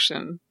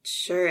production.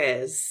 Sure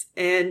is.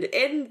 And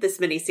in this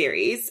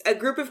miniseries, a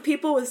group of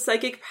people with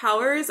psychic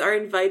powers are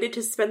invited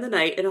to spend the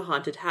night in a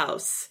haunted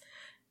house.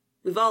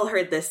 We've all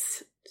heard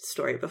this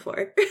story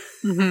before.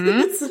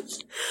 Mm-hmm.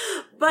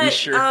 But, we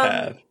sure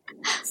have.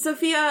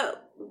 Sophia,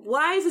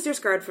 why is this your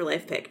Scarred for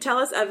Life pick? Tell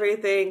us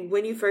everything.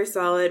 When you first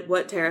saw it,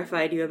 what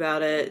terrified you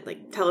about it?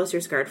 Like, tell us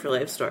your Scarred for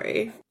Life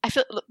story. I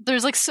feel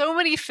there's like so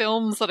many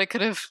films that I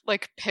could have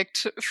like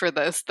picked for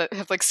this that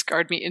have like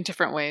scarred me in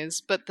different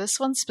ways, but this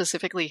one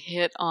specifically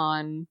hit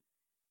on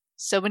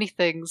so many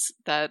things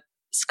that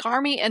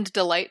scar me and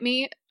delight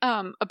me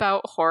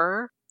about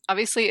horror.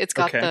 Obviously, it's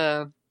got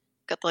the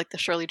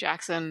Shirley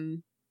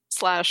Jackson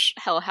 /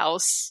 Hell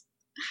House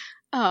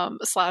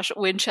 /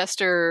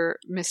 Winchester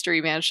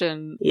Mystery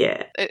Mansion.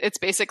 Yeah. It's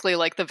basically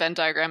like the Venn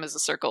diagram is a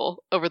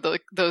circle over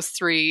those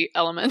three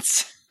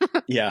elements.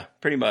 Yeah,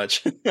 pretty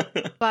much.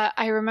 But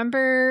I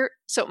remember,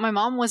 so my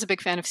mom was a big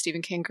fan of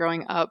Stephen King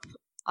growing up.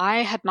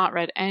 I had not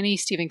read any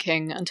Stephen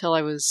King until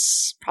I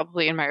was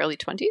probably in my early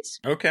 20s.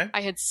 Okay.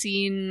 I had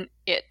seen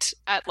it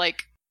at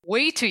like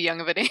way too young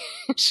of an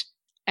age.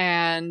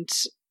 And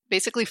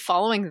basically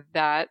following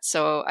that,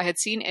 so I had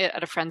seen it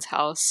at a friend's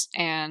house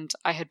and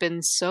I had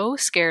been so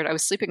scared. I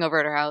was sleeping over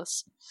at her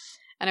house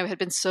and I had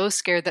been so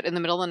scared that in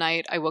the middle of the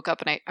night I woke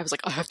up and I was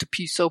like, I have to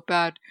pee so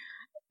bad,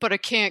 but I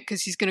can't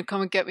because he's going to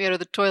come and get me out of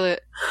the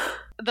toilet.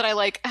 That I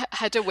like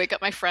had to wake up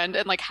my friend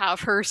and like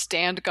have her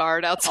stand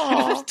guard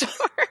outside of the door.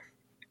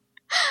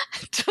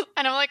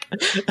 And I'm like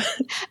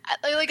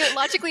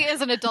logically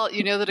as an adult,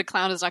 you know that a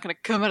clown is not going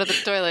to come out of the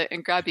toilet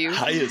and grab you.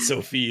 Hiya,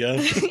 Sophia.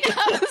 Yeah,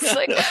 I was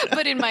like,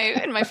 but in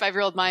my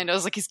 5-year-old mind, I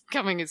was like, he's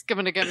coming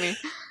to get me.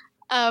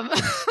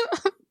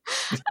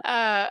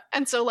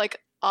 And so like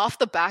off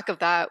the back of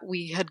that,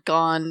 we had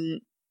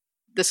gone.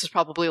 This was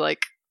probably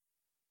like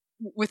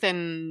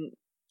within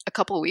a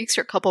couple of weeks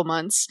or a couple of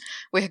months.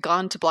 We had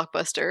gone to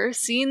Blockbuster,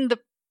 seen the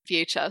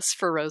VHS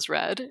for Rose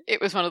Red. It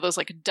was one of those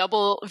like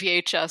double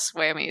VHS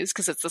whammies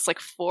because it's this like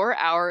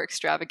 4-hour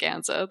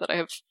extravaganza that I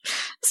have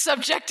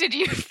subjected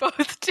you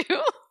both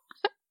to.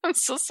 I'm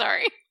so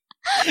sorry.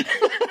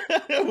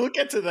 We'll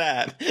get to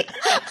that.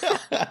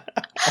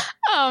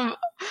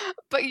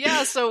 But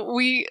yeah, so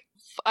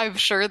I'm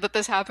sure that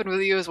this happened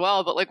with you as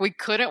well, but like we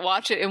couldn't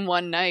watch it in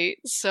one night,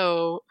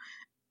 so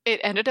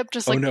it ended up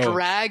just like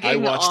dragging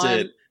on. I watched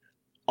it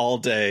all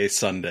day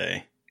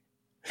Sunday.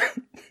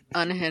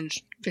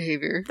 Unhinged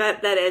behavior.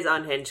 That is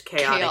unhinged,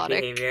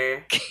 chaotic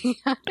behavior. It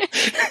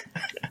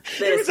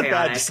was a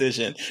bad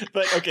decision.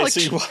 But okay, like, so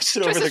you watched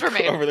it over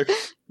the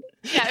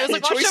yeah, it was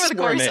like watched over the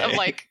course of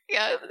like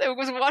it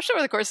was watched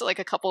over the course of like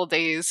a couple of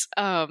days.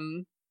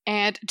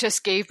 And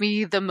just gave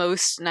me the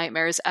most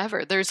nightmares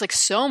ever. There's like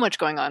so much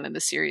going on in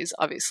the series,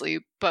 obviously,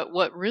 but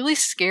what really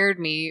scared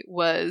me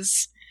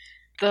was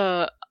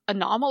the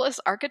anomalous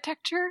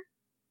architecture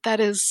that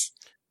is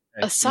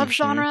a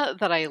subgenre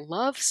that I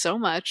love so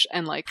much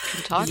and like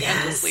can talk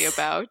endlessly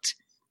about.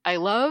 I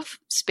love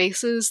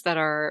spaces that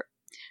are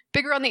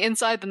bigger on the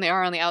inside than they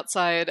are on the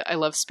outside. I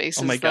love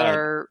spaces that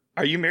are...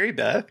 Are you Mary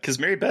Beth? Because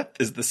Mary Beth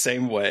is the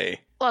same way.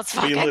 Let's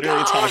fucking We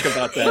literally talk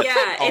about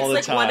that all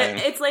the time.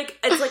 It's like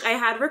I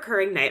had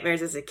recurring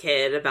nightmares as a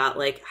kid about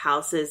like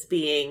houses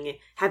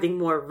having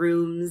more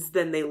rooms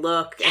than they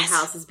look, and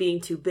houses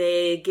being too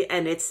big,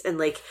 and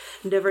like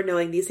never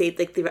knowing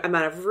the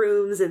amount of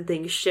rooms and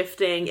things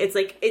shifting. It's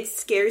like it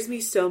scares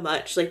me so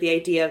much, like the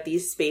idea of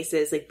these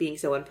spaces like being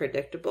so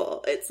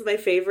unpredictable. It's my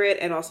favorite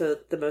and also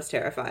the most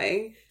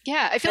terrifying.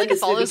 Yeah, I feel like it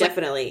follows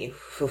definitely.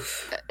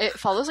 It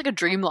follows like a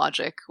dream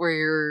logic where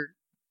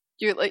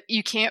you're like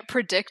you can't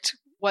predict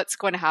what's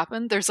going to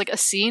happen. There's like a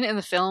scene in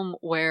the film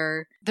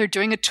where they're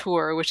doing a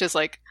tour, which is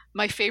like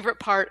my favorite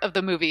part of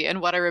the movie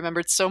and what I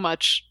remembered so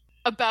much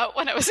about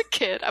when I was a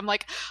kid. I'm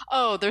like,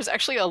 oh, there's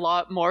actually a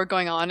lot more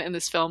going on in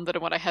this film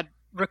than what I had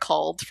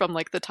recalled from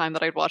like the time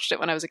that I'd watched it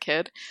when I was a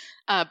kid.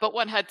 But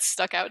what had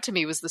stuck out to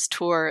me was this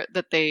tour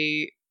that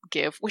they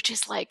give, which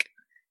is like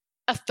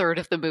a third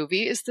of the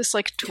movie is this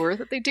like tour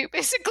that they do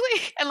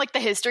basically, and like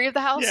the history of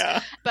the house.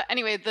 Yeah. But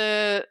anyway,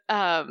 the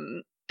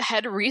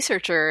head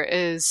researcher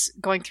is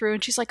going through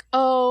and she's like,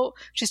 oh,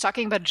 she's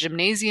talking about a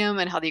gymnasium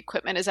and how the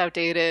equipment is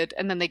outdated,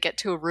 and then they get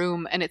to a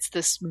room and it's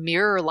this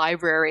mirror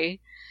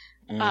library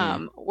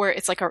where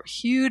it's like a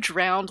huge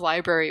round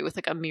library with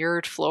like a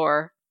mirrored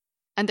floor,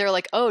 and they're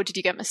like, oh, did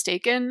you get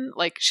mistaken,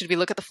 like should we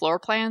look at the floor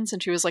plans?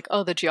 And she was like,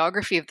 oh, the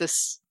geography of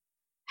this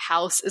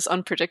house is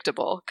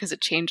unpredictable because it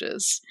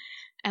changes,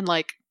 and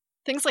like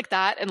things like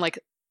that, and like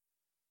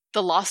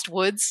the Lost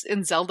Woods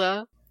in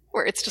Zelda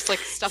where it's just like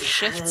stuff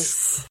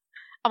shifts.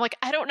 I'm like,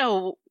 I don't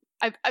know.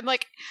 I'm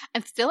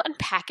still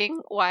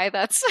unpacking why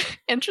that's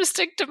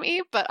interesting to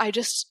me, but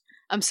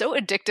I'm so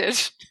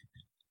addicted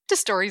to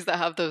stories that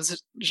have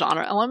those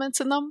genre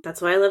elements in them.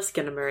 That's why I love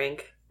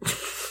Skinamarink.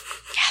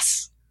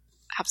 Yes,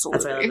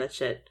 absolutely. That's why I love that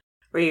shit.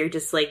 Where you're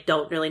just like,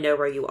 don't really know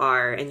where you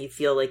are, and you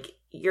feel like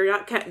you're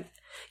not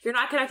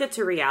connected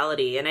to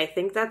reality. And I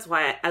think that's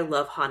why I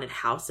love haunted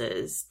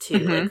houses too,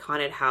 like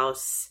haunted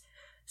house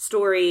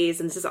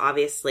stories. And this is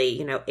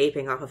obviously,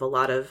 aping off of a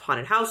lot of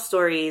haunted house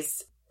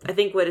stories. I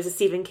think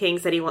Stephen King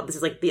said this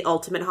is like the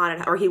ultimate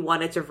haunted, or he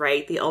wanted to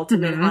write the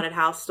ultimate haunted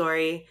house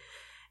story.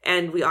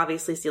 And we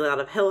obviously see a lot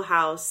of Hill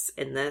House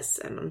in this,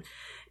 and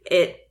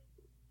it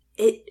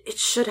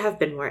should have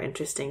been more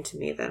interesting to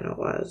me than it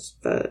was.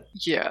 But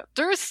yeah,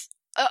 there's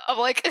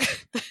like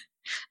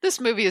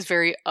this movie is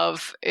very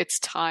of its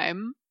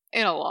time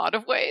in a lot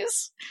of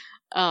ways.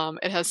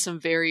 It has some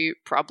very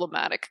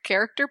problematic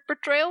character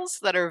portrayals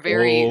that are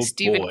very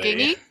Stephen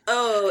King-y.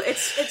 Oh,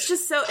 it's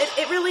just so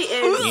it really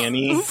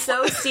is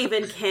so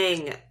Stephen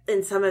King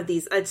in some of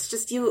these. It's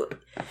just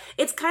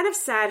it's kind of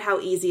sad how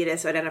easy it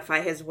is to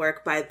identify his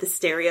work by the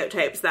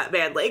stereotypes that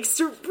man likes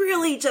to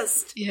really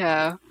just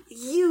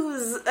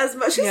use as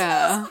much as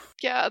possible.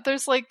 Yeah,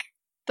 there's like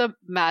the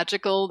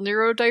magical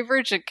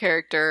neurodivergent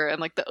character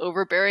and like the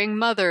overbearing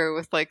mother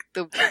with like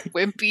the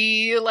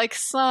wimpy like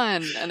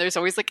son, and there's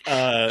always like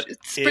a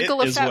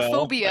sprinkle of fat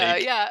phobia.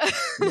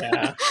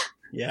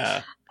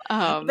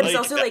 But he's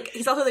also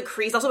he's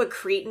also a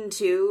cretin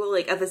too,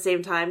 like at the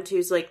same time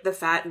too. So like the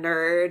fat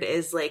nerd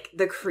is like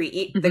the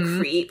creep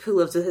who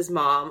lives with his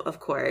mom, of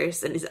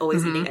course, and is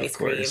always eating ice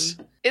cream.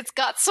 It's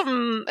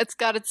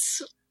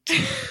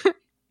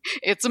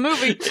it's a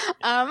movie.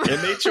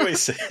 It made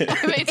choices.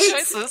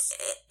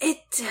 It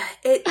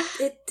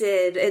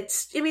did.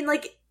 I mean,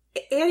 like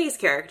Annie's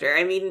character.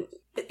 I mean,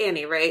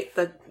 Annie, right?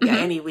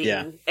 Annie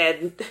Wheaton,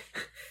 and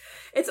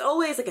it's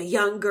always like a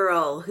young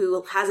girl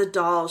who has a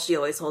doll she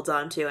always holds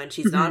on to, and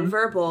she's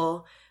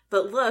nonverbal.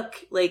 But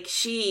look, like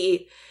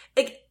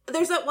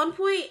there's at one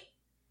point,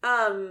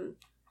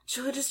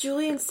 does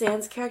Julian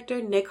Sands'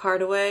 character, Nick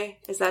Hardaway,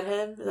 is that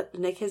him? Is that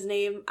Nick his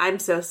name? I'm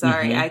so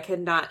sorry. I could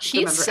not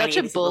remember. He's such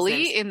a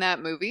bully in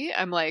that movie.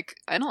 I'm like,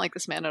 I don't like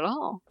this man at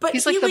all. But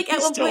he's at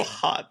one still point,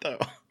 hot though.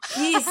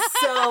 He's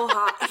so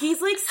hot.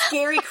 He's like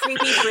scary,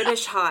 creepy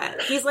British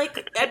hot. He's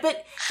like,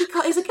 but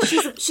he's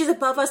like, she's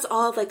above us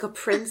all, like a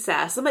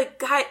princess. I'm like,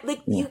 God,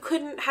 like you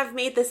couldn't have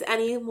made this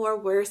any more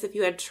worse if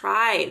you had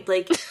tried.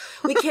 Like,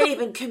 we can't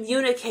even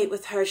communicate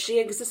with her. She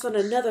exists on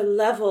another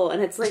level,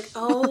 and it's like,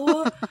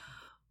 oh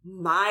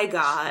my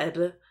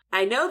God.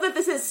 I know that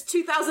this is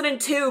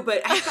 2002,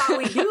 but I thought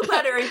we knew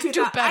better in 2000.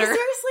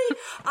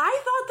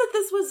 I thought that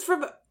this was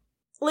from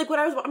like when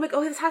I'm like,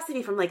 oh, this has to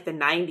be from like the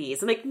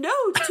 90s. I'm like, no,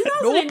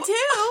 2002.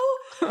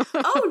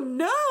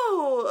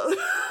 Oh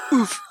no.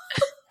 Oof.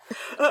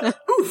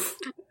 Oof.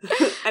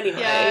 Anyway.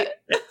 Yeah.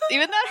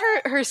 Even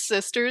that her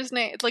sister's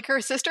name, like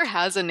her sister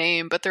has a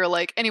name, but they're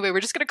like, anyway,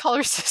 we're just gonna call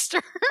her sister.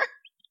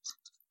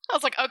 I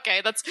was like,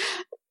 okay, that's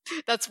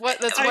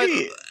what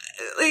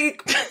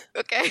like,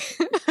 okay.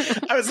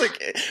 I was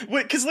like,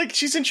 wait, because like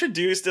she's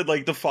introduced and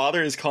like the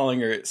father is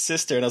calling her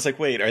sister, and I was like,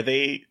 wait, are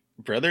they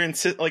brother and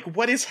sister? Like,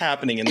 what is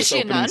happening in this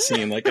opening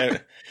scene? Like,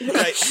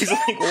 she's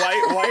like,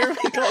 why are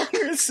we calling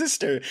her a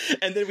sister?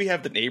 And then we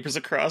have the neighbors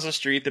across the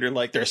street that are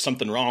like, there's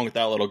something wrong with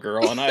that little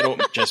girl, and I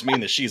don't just mean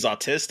that she's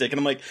autistic. And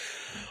I'm like,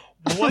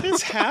 what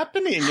is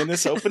happening in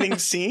this opening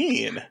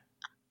scene?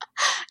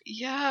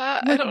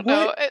 Yeah, Like, I don't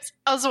know.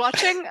 I was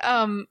watching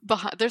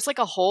there's like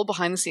a whole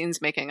behind the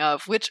scenes making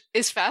of, which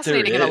is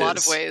fascinating in a lot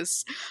of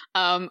ways.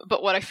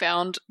 But what I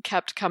found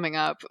kept coming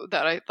up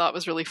that I thought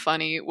was really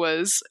funny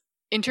was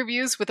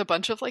interviews with a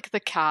bunch of like the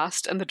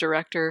cast and the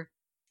director,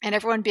 and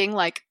everyone being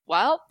like,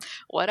 well,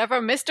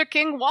 whatever Mr.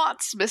 King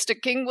wants, Mr.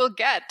 King will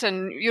get.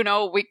 And, you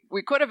know,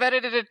 we could have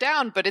edited it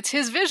down, but it's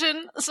his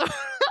vision. So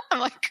I'm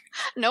like,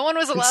 no one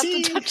was allowed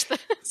to touch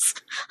this.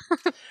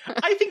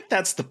 I think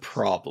that's the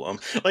problem.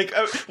 Like,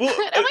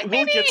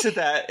 we'll get to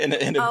that in a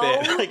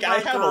bit. Like, I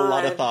have a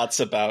lot of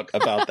thoughts about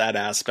that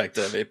aspect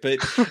of it.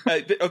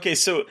 But okay,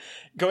 so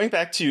going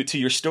back to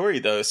your story,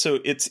 though, so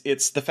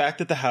it's the fact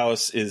that the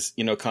house is,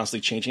 you know,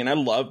 constantly changing. And I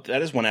love,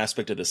 that is one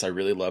aspect of this I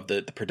really love.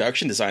 The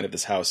production design of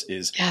this house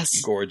is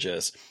gorgeous.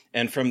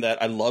 And from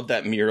that, I love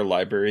that mirror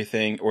library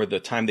thing, or the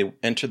time they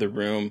enter the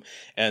room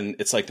and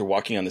it's like they're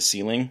walking on the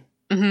ceiling.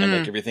 And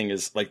like everything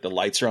is like the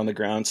lights are on the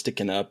ground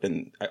sticking up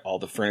and all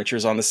the furniture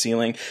is on the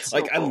ceiling. So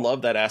like cool. I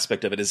love that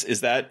aspect of it.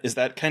 Is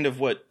that kind of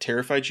what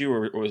terrified you,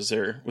 or was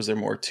there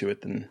more to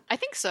it than? I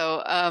think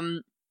so.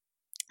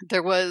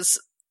 There was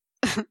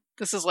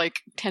this is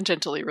like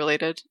tangentially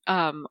related.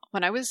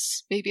 When I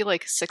was maybe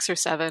like 6 or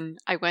 7,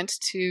 I went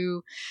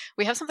to,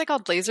 we have something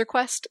called Laser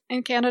Quest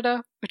in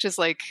Canada, which is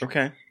like,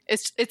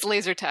 it's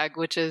laser tag,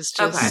 which is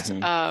just,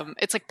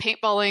 it's like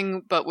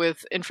paintballing, but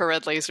with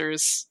infrared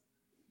lasers.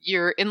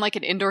 You're in like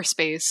an indoor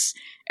space.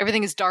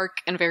 Everything is dark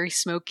and very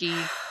smoky,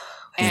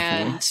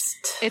 and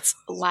it's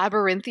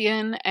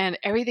labyrinthian, and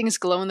everything is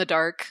glow in the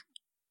dark.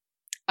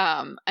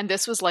 And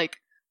this was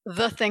like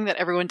the thing that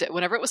everyone did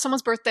whenever it was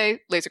someone's birthday.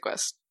 Laser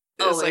Quest.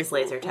 Always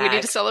laser tag. We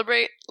need to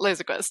celebrate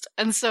Laser Quest.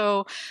 And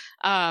so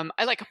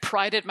I like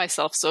prided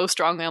myself so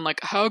strongly on like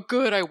how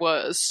good I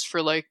was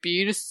for like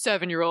being a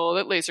 7-year-old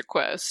at Laser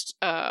Quest.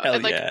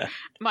 And like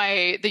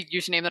the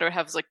username that I would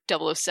have was like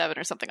 007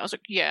 or something. I was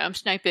like, yeah, I'm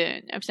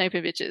sniping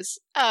bitches.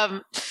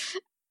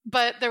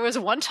 But there was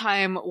one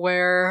time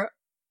where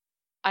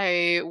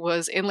I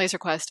was in Laser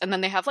Quest, and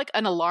then they have like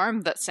an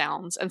alarm that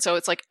sounds, and so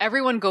it's like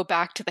everyone go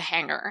back to the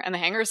hangar, and the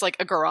hangar is like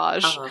a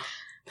garage.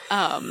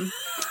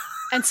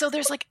 And so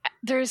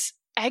there's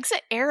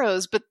exit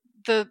arrows, but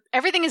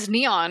everything is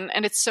neon,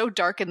 and it's so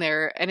dark in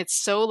there, and it's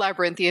so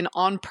labyrinthian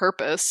on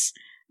purpose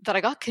that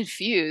I got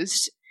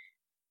confused.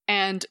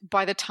 And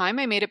by the time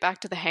I made it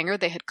back to the hangar,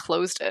 they had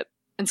closed it.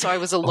 And so I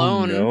was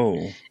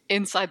alone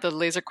inside the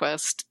Laser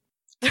Quest,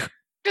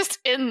 just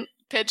in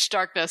pitch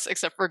darkness,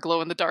 except for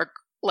glow in the dark,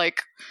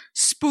 like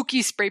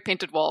spooky spray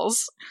painted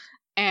walls.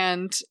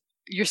 And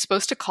you're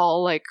supposed to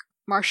call like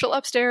Marshall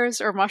upstairs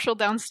or Marshall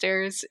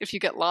downstairs if you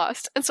get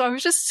lost. And so I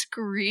was just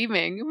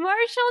screaming,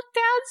 Marshall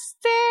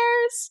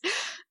downstairs!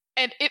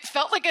 And it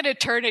felt like an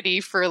eternity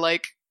for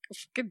like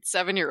a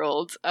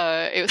 7-year-old.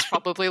 It was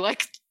probably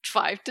like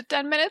 5 to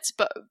 10 minutes,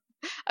 but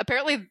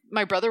apparently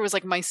my brother was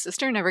like, my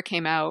sister never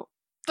came out.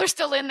 They're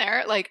still in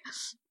there. Like,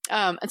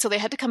 and so they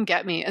had to come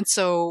get me. And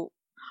so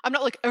I'm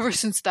not like ever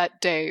since that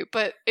day,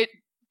 but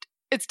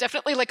it's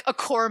definitely like a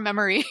core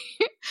memory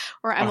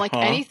where I'm like,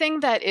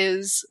 anything that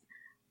is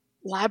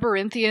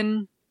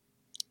labyrinthian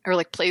or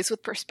like plays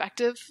with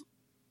perspective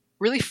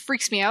really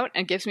freaks me out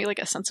and gives me like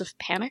a sense of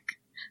panic.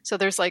 So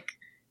there's like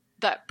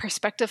that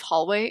perspective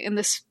hallway in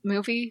this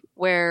movie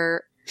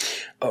where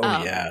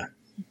the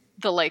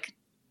like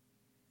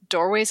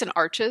doorways and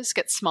arches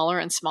get smaller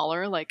and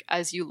smaller like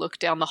as you look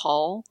down the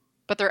hall,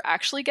 but they're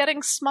actually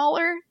getting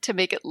smaller to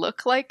make it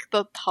look like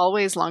the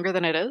hallway is longer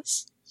than it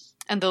is.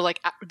 And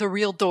the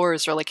real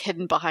doors are like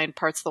hidden behind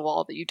parts of the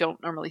wall that you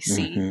don't normally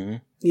see.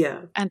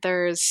 Yeah. And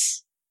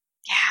there's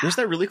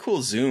that really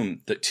cool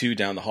zoom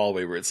down the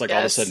hallway where it's like all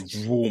of a sudden,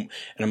 boom,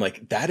 and I'm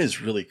like, that is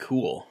really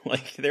cool.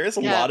 Like there is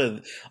a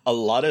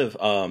lot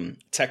of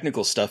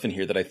technical stuff in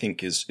here that I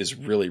think is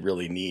really,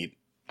 really neat.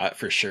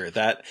 For sure.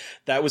 That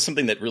was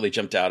something that really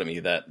jumped out at me,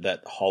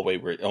 that hallway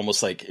where it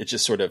almost like it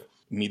just sort of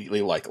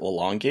immediately like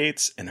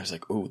elongates, and I was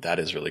like, ooh, that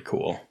is really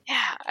cool.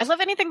 Yeah. I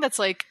love anything that's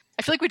like,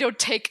 I feel like we don't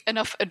take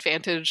enough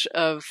advantage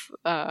of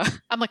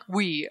I'm like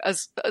we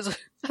as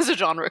a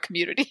genre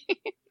community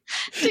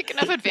take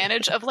enough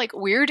advantage of like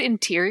weird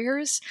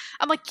interiors.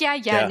 I'm like,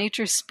 yeah,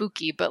 nature's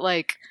spooky, but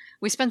like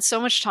we spend so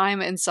much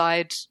time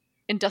inside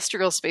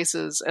industrial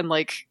spaces and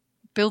like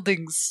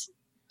buildings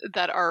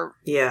that are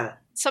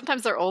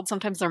sometimes they're old,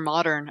 sometimes they're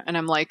modern, and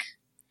I'm like,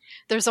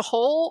 there's a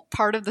whole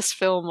part of this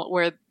film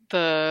where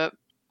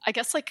I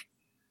guess like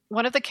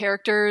one of the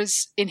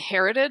characters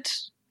inherited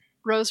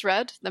Rose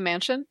Red, the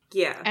mansion.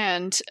 Yeah.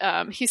 And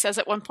he says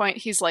at one point,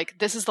 he's like,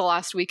 this is the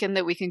last weekend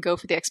that we can go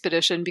for the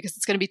expedition because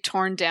it's going to be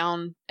torn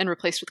down and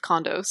replaced with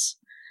condos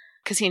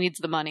because he needs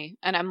the money.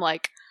 And I'm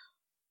like,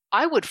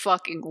 I would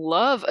fucking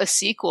love a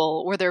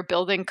sequel where they're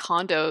building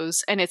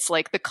condos and it's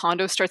like the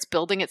condo starts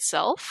building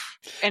itself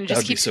and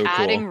just keeps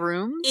adding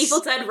rooms. Evil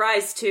Dead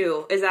Rise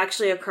 2 is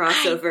actually a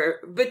crossover.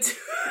 But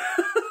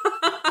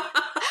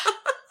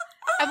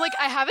I'm like,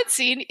 I haven't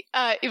seen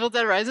Evil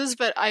Dead Rises,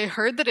 but I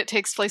heard that it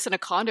takes place in a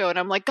condo, and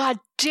I'm like, God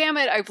damn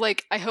it!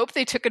 I hope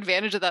they took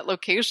advantage of that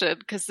location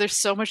because there's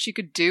so much you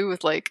could do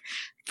with like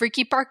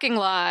freaky parking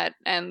lot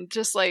and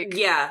just like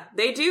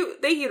they do.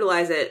 They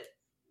utilize it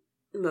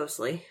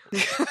mostly.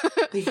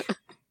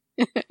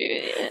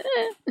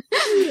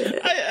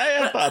 I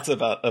have thoughts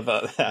about that.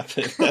 But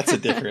that's a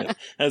different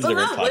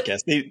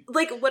podcast.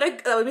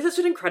 That would be such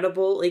an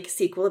incredible like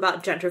sequel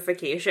about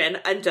gentrification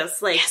and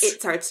just like it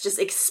starts just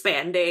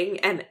expanding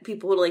and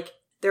people like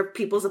their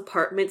people's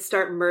apartments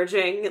start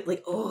merging.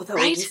 Like, oh, that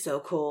would be so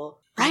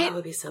cool. Right? That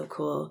would be so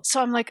cool.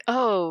 So I'm like,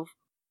 oh.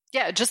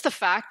 Yeah, just the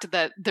fact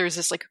that there's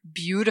this like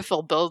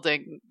beautiful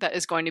building that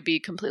is going to be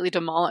completely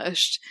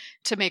demolished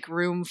to make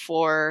room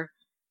for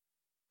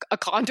a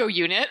condo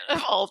unit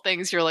of all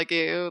things. You're like,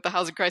 ew, the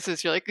housing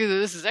crisis. You're like,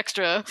 this is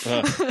extra.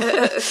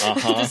 This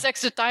is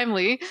extra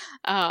timely.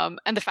 And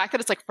the fact that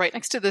it's like right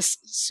next to this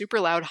super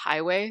loud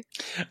highway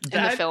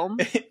in the film.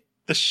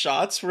 The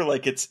shots were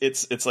like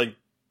it's like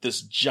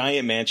this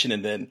giant mansion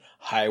and then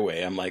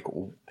highway. I'm like,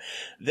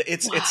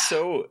 it's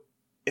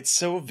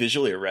so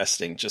visually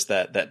arresting. Just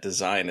that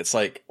design. It's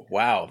like,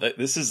 wow,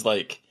 this is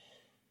like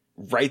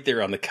right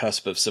there on the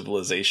cusp of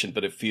civilization,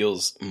 but it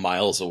feels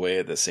miles away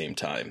at the same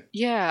time.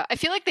 Yeah, I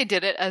feel like they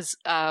did it as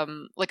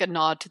like a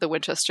nod to the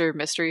Winchester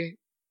Mystery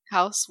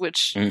House,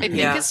 which I think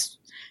is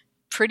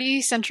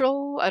pretty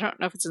central. I don't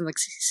know if it's in like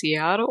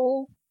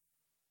Seattle.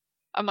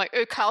 I'm like,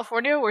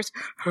 California? Where's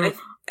I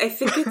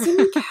think it's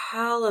in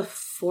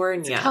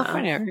California. It's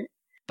California, right?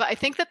 But I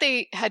think that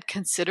they had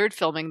considered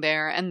filming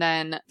there, and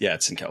then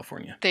it's in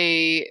California.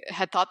 They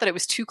had thought that it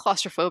was too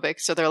claustrophobic,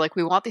 so they're like,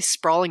 we want these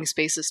sprawling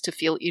spaces to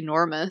feel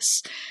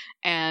enormous.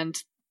 And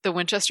the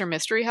Winchester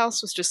Mystery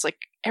House was just like,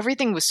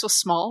 everything was so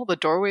small, the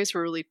doorways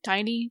were really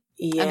tiny,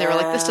 and they were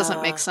like, this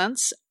doesn't make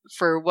sense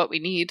for what we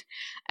need.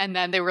 And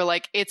then they were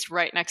like, it's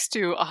right next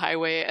to a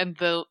highway, and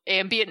the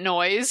ambient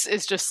noise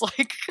is just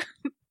like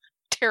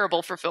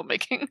terrible for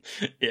filmmaking.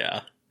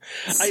 Yeah.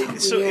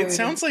 So it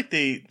sounds like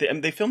they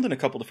filmed in a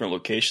couple different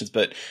locations,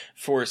 but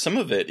for some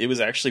of it was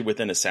actually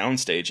within a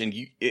soundstage. And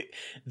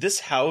this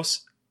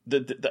house,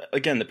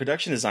 again, the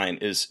production design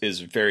is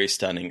very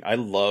stunning. I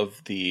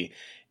love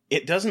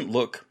it doesn't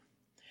look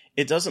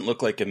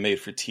like a made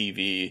for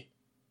TV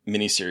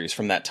miniseries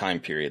from that time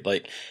period.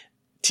 Like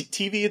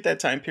TV at that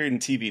time period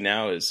and TV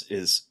now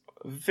is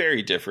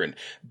very different.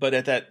 But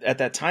at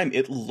that time,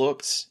 it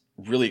looked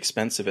really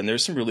expensive, and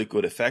there's some really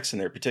good effects in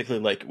there,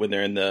 particularly like when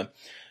they're in the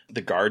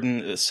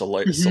garden, the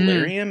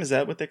solarium, is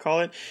that what they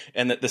call it?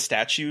 And that the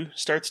statue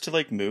starts to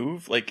like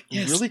move, like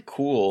really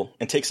cool,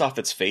 and takes off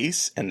its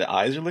face, and the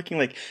eyes are looking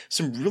like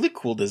some really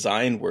cool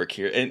design work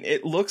here. And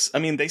it looks, I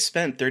mean,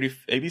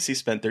 ABC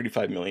spent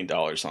 $35 million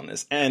on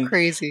this, and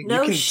crazy. You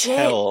can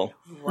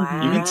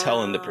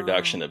tell in the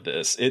production of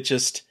this.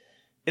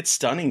 It's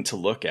stunning to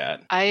look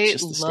at. I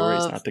the love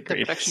story's not the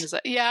production greatest.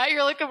 design. Yeah,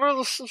 you're like,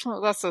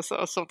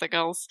 that's something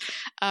else.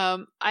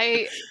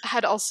 I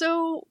had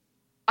also.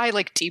 I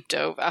like deep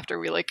dove after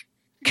we like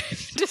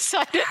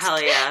decided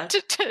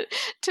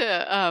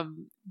to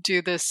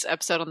do this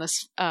episode on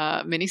this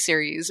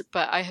miniseries,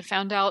 but I had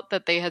found out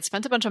that they had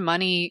spent a bunch of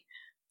money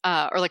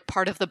or like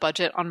part of the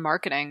budget on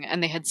marketing,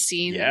 and they had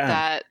seen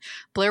that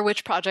Blair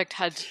Witch Project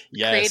had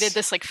created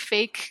this like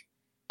fake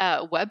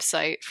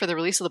website for the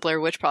release of the Blair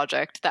Witch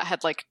Project that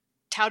had like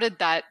touted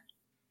that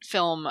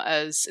film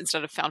as,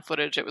 instead of found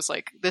footage, it was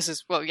like,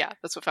 that's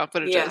what found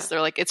footage is. They're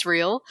like, it's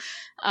real.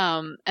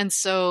 And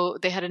so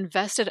they had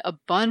invested a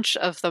bunch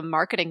of the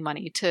marketing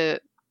money to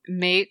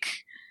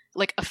make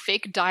like a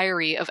fake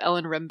diary of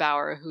Ellen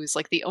Rimbauer, who's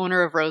like the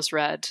owner of Rose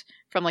Red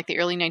from like the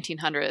early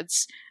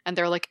 1900s. And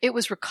they're like, it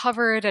was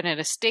recovered at an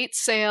estate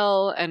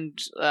sale, and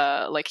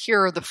like,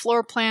 here are the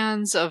floor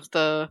plans of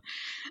the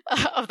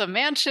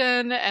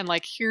mansion, and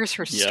like, here's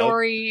her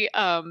story.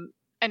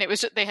 And it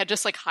was they had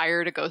just like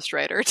hired a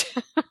ghostwriter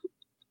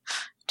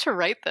to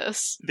write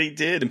this. They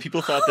did, and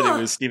people thought that it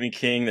was Stephen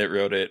King that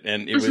wrote it,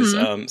 and it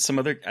was some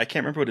other, I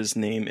can't remember what his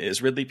name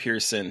is. Ridley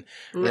Pearson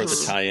wrote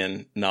the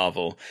tie-in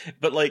novel.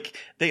 But like,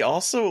 they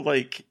also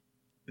like,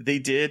 they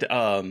did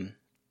a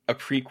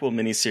prequel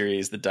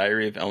miniseries, The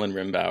Diary of Ellen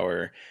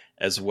Rimbauer,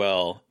 as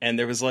well. And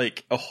there was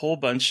like a whole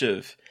bunch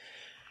of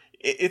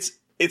it's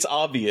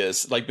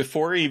obvious, like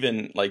before I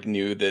even like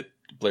knew that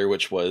Blair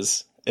Witch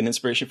was an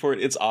inspiration for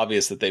it, it's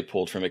obvious that they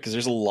pulled from it, because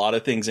there's a lot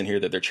of things in here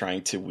that they're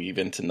trying to weave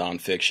into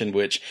nonfiction,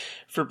 which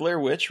for Blair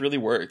Witch really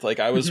worked. Like,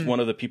 I was one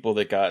of the people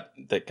that got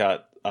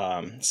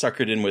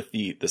suckered in with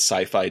the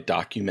sci-fi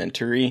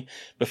documentary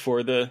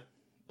before the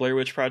Blair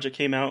Witch Project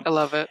came out. I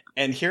love it.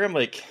 And here I'm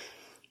like,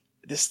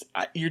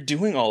 you're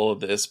doing all of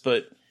this,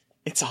 but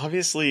it's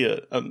obviously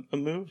a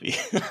movie.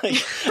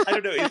 Like, I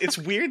don't know. It's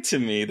weird to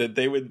me that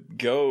they would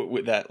go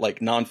with that like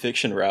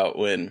nonfiction route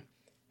when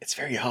it's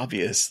very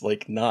obvious,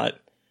 like, not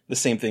the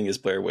same thing as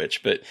Blair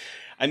Witch. But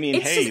I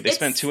mean, they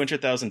spent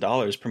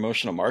 $200,000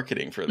 promotional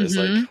marketing for this.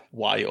 Like,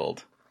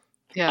 wild.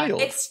 Yeah.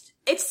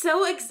 It's so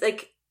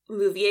like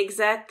movie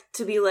exec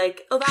to be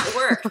like, oh, that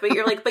worked, but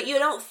you're like, but you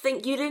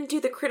didn't do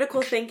the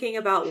critical thinking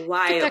about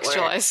why it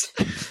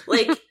worked.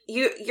 Like,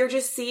 you're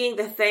just seeing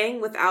the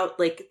thing without,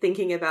 like,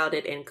 thinking about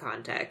it in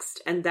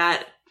context, and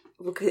that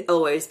could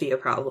always be a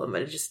problem.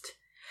 And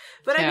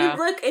but I mean,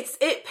 look,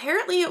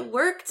 apparently it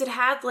worked. It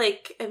had,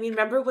 like, I mean,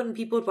 remember when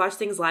people would watch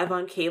things live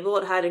on cable?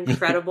 It had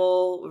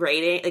incredible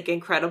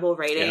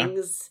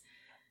ratings.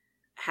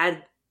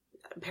 Had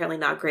apparently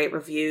not great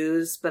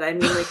reviews, but I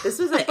mean, like, this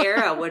was an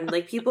era when,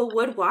 like, people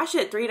would watch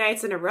it 3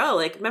 nights in a row.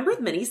 Like, remember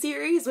the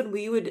miniseries when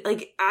we would,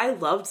 like, I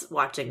loved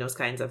watching those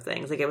kinds of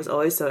things. Like, it was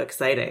always so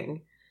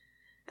exciting.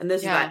 And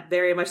this is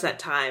very much that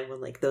time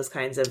when, like, those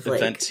kinds of, like,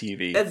 event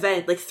TV,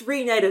 like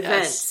 3-night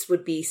events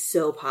would be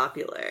so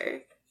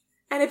popular.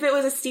 And if it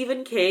was a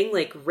Stephen King,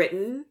 like,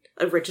 written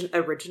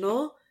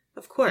original,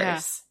 of course.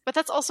 Yeah. But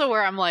that's also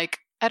where I'm like,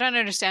 I don't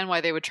understand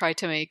why they would try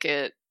to make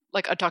it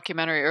like a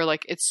documentary, or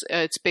like it's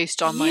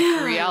based on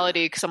like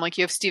reality, because I'm like,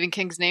 you have Stephen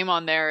King's name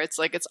on there. It's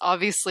like, it's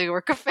obviously a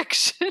work of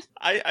fiction.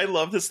 I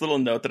love this little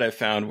note that I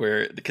found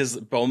because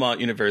Beaumont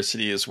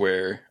University is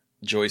where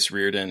Joyce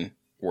Reardon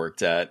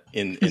worked at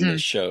in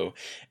this show,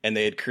 and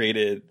they had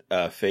created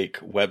a fake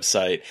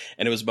website,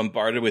 and it was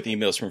bombarded with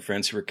emails from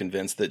friends who were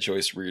convinced that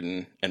Joyce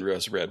Reardon and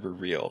Rose Red were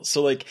real.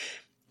 So, like,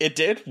 it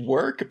did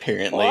work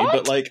apparently,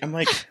 but, like, I'm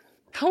like,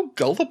 how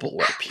gullible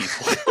are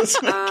people?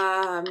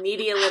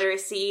 Media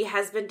literacy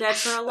has been dead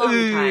for a long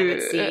time,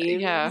 it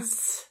seems. Yeah.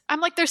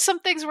 I'm like, there's some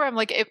things where I'm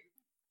like,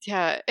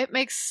 it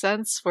makes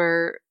sense,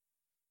 where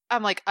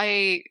I'm like,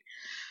 I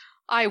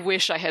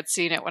wish I had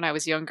seen it when I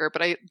was younger,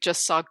 but I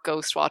just saw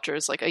Ghost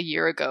Watchers like a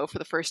year ago for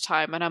the first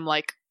time, and I'm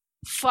like,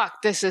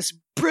 fuck, this is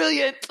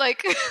brilliant.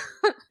 Like,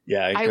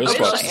 Ghost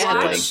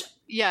Watch.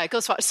 Yeah,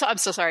 Ghost Watch. So, I'm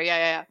so sorry.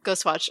 Yeah.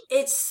 Ghost Watch.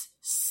 It's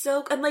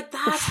so, and like,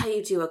 that's how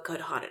you do a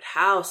good haunted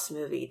house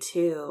movie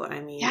too. I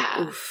mean,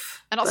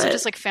 oof. And also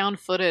just like found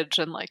footage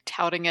and like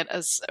touting it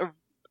as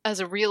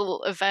a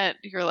real event.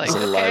 You're like, a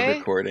live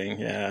recording.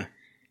 Yeah.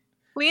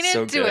 Lean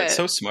into it.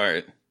 So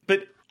smart.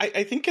 But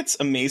I think it's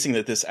amazing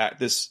that this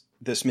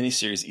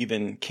miniseries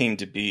even came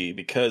to be,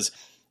 because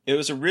it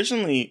was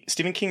originally,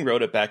 Stephen King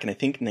wrote it back in, I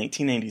think,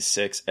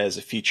 1996 as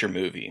a feature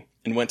movie,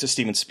 and went to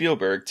Steven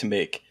Spielberg to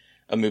make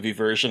a movie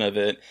version of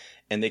it.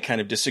 And they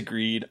kind of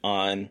disagreed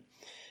on,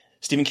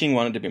 Stephen King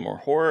wanted to be more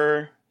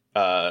horror.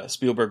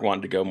 Spielberg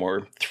wanted to go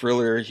more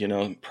thriller,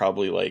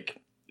 probably like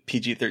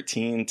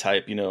PG-13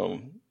 type,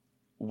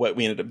 what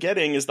we ended up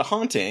getting is The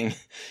Haunting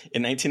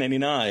in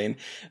 1999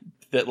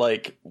 that,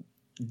 like,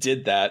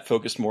 did that,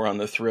 focused more on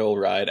the thrill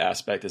ride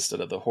aspect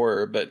instead of the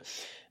horror. But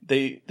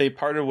they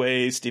parted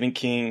ways. Stephen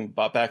King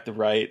bought back the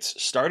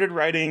rights, started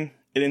writing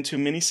it into a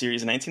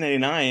miniseries in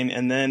 1999,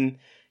 and then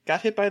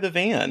got hit by the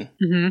van.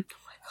 Mm-hmm.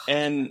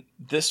 And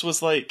this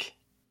was like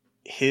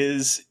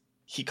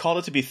he called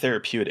it to be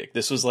therapeutic.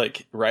 This was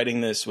like,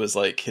 writing this was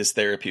like his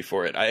therapy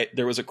for it.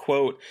 There was a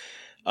quote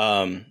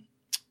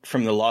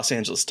from the Los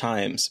Angeles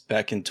Times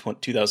back in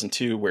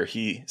 2002 where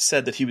he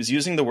said that he was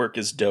using the work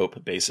as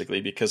dope, basically,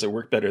 because it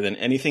worked better than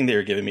anything they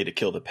were giving me to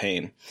kill the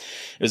pain.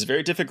 It was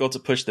very difficult to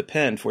push the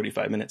pen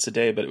 45 minutes a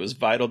day, but it was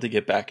vital to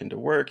get back into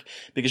work,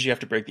 because you have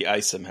to break the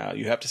ice somehow.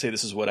 You have to say,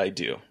 this is what I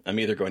do. I'm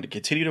either going to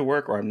continue to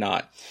work or I'm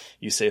not.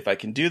 You say, if I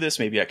can do this,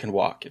 maybe I can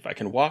walk. If I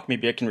can walk,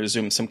 maybe I can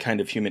resume some kind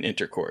of human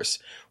intercourse.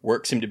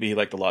 Work seemed to be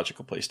like the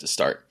logical place to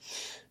start.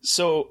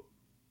 So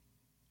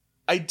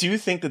I do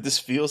think that this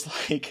feels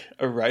like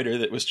a writer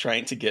that was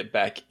trying to get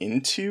back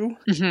into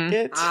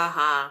it.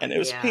 And it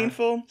was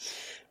painful,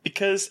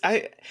 because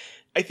I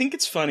think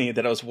it's funny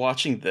that I was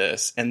watching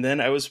this, and then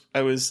I was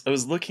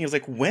looking, I was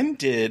like, when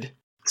did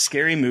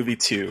Scary Movie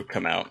 2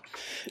 come out?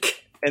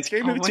 And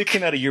Scary Movie 2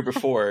 came out a year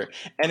before.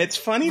 And it's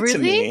funny to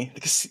me,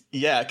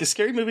 because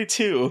Scary Movie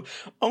 2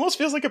 almost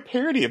feels like a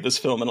parody of this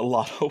film in a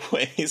lot of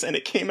ways. And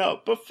it came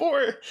out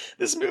before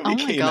this movie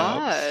came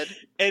out.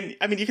 And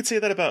I mean, you could say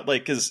that about,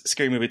 like, because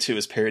Scary Movie 2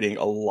 is parodying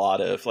a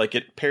lot of, like,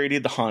 it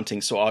parodied The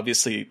Haunting. So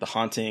obviously The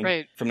Haunting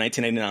from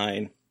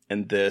 1999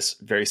 and this,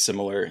 very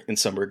similar in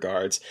some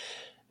regards.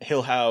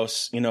 Hill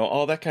House,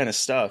 all that kind of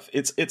stuff.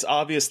 It's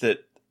obvious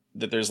that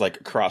there's like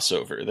a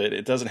crossover, that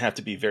it doesn't have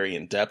to be very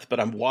in depth, but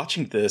I'm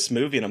watching this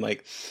movie and I'm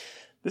like,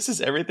 this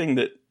is everything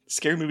that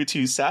Scary Movie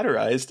 2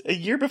 satirized a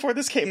year before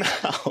this came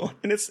out.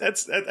 And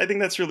I think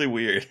that's really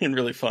weird and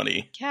really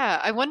funny. Yeah.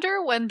 I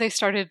wonder when they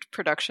started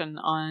production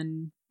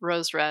on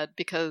Rose Red,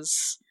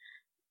 because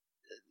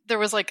there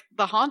was like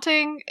The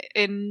Haunting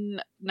in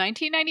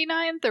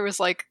 1999. There was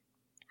like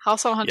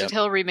House on Haunted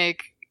Hill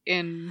remake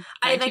in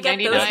 1999.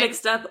 I get those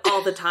mixed up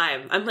all the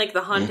time. I'm like,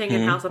 The Haunting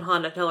and House on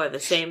Haunted Hill are the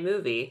same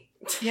movie.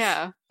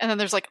 Yeah. And then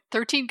there's like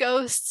 13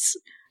 Ghosts.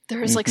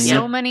 There's like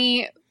so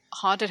many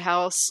haunted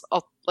house,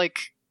 like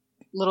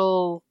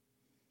little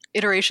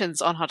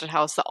iterations on haunted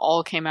house that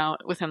all came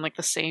out within like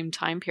the same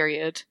time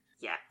period.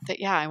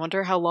 Yeah. I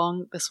wonder how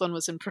long this one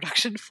was in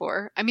production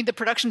for. I mean, the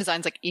production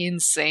design's like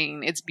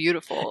insane. It's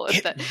beautiful.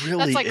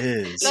 Really that's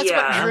is. That's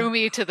what drew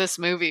me to this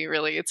movie,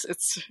 really.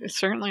 It's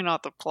certainly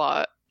not the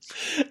plot.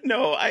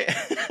 No, when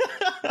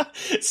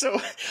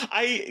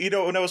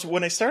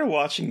I started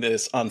watching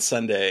this on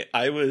Sunday,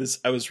 I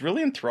was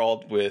really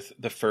enthralled with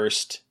the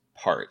first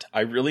part.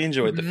 I really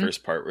enjoyed the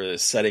first part where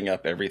it's setting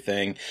up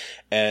everything,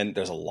 and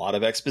there's a lot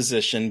of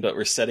exposition, but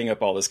we're setting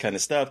up all this kind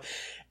of stuff.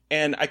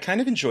 And I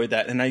kind of enjoyed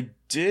that. And I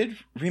did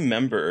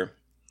remember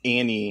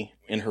Annie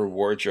in her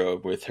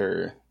wardrobe with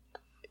her,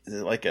 is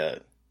it like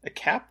a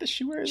cap that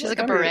she wears? She's like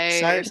a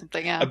beret or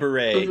something, yeah. A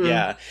beret,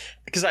 yeah.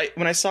 Because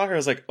when I saw her, I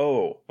was like,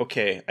 oh,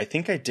 okay. I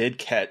think I did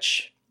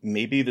catch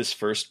maybe this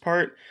first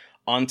part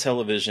on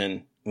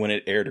television when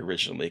it aired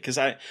originally. Because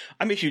I'm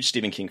a huge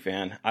Stephen King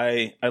fan.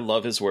 I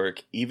love his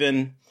work.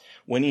 Even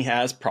when he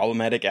has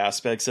problematic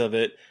aspects of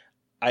it,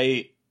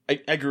 I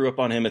grew up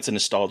on him. It's a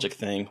nostalgic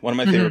thing. One of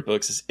my favorite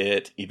books is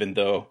It, even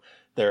though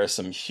there are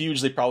some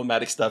hugely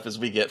problematic stuff as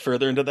we get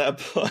further into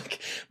that book,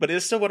 but it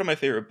is still one of my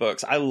favorite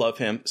books. I love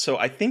him. So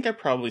I think I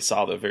probably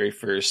saw the very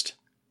first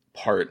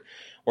part,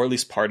 or at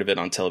least part of it,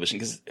 on television,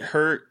 because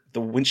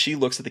when she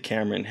looks at the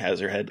camera and has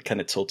her head kind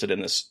of tilted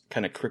in this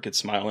kind of crooked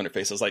smile on her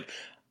face, I was like,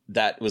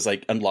 that was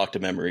like unlocked a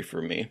memory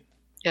for me.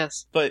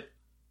 Yes. But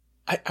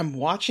I'm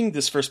watching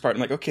this first part.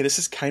 I'm like, okay, this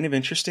is kind of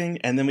interesting.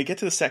 And then we get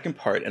to the second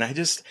part, and I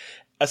just,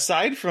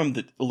 aside from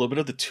a little bit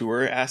of the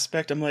tour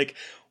aspect, I'm like,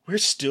 we're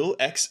still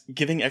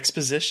giving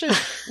exposition.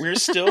 We're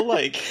still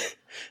like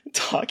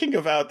talking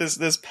about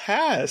this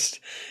past,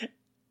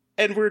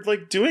 and we're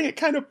like doing it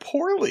kind of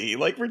poorly.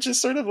 Like, we're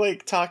just sort of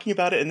like talking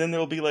about it, and then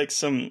there'll be like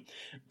some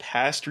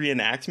past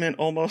reenactment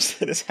almost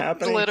that is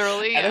happening.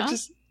 Literally, yeah. And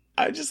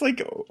I'm just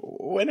like,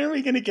 when are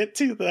we going to get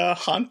to the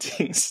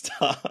haunting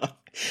stuff?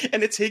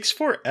 And it takes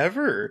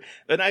forever.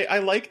 And I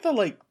like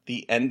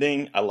the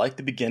ending. I like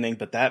the beginning,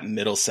 but that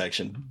middle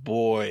section,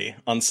 boy,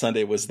 on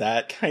Sunday was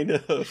that kind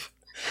of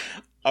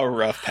a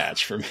rough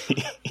patch for me.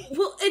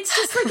 Well, it's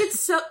just like,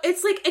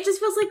 it just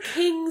feels like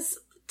King's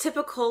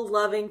typical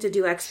loving to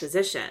do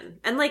exposition.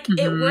 And like,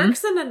 it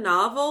works in a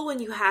novel when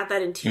you have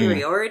that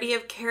interiority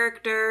of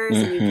characters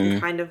and you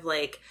can kind of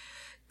like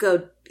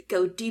go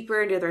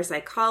deeper into their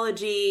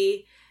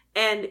psychology.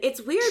 And it's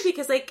weird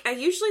because like, I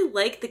usually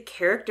like the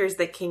characters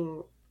that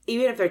King,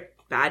 even if they're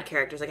bad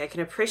characters, like I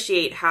can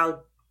appreciate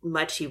how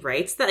much he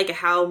writes that, like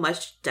how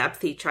much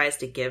depth he tries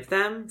to give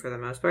them for the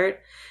most part.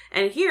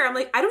 And here I'm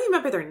like, I don't even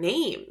remember their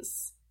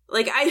names.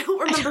 Like, I don't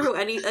remember who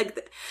any,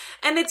 like,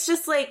 and it's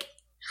just like,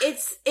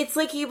 it's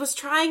like he was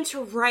trying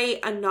to write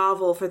a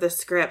novel for the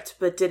script,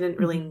 but didn't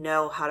really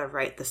know how to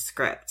write the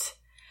script.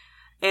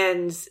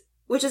 And,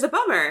 which is a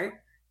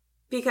bummer,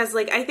 because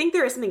like, I think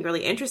there is something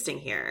really interesting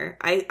here.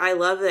 I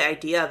love the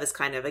idea of this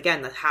kind of,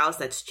 again, the house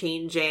that's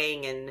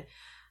changing and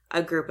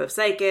a group of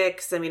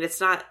psychics. I mean,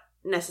 it's not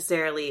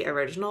necessarily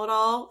original at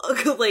all.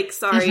 Like,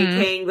 sorry,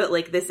 King, but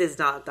like, this is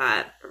not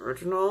that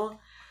original.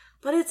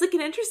 But it's like an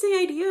interesting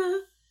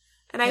idea.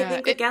 And I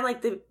think, again,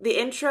 like the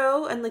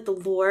intro and like the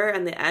lore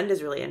and the end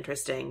is really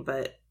interesting,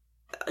 but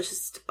it's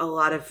just a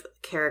lot of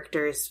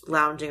characters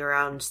lounging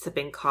around,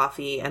 sipping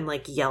coffee and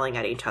like yelling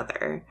at each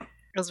other.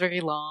 It was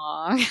very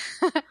long.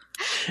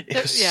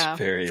 It was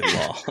very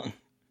long.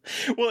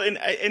 Well,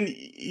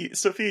 and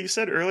Sophia, you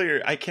said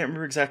earlier, I can't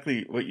remember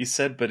exactly what you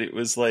said, but it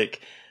was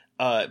like,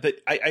 but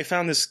I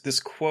found this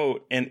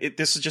quote, and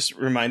this just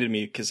reminded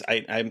me, because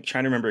I'm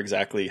trying to remember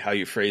exactly how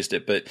you phrased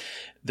it, but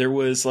there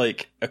was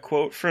like a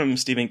quote from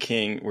Stephen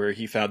King where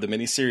he found the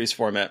miniseries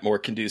format more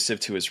conducive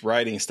to his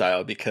writing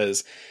style,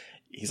 because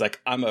he's like,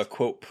 I'm a,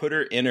 quote,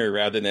 putter inner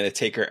rather than a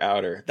taker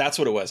outer. That's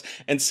what it was.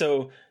 And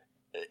so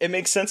it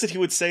makes sense that he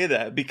would say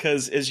that,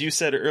 because as you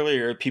said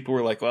earlier, people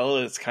were like, well,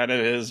 it's kind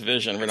of his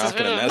vision. We're not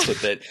going to mess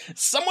with it.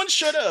 Someone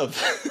should have.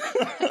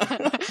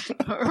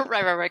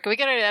 Right. Can we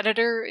get an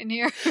editor in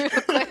here real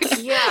quick?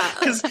 Yeah.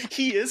 Because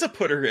he is a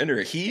putter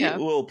inner. He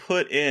will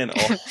put in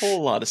a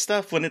whole lot of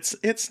stuff when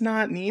it's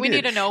not needed. We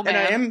need a no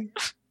man.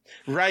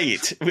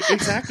 Right.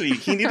 Exactly.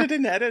 He needed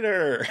an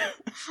editor.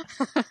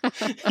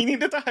 He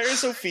needed to hire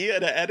Sophia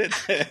to edit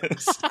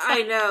this.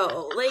 I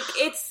know. Like,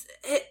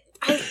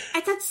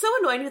 that's so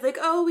annoying. You're like,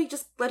 oh, we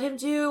just let him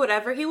do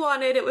whatever he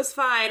wanted. It was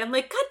fine. I'm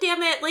like, God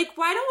damn it. Like,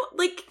 why don't,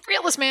 like...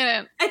 Realist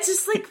man. It's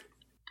just, like,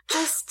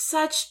 just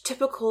such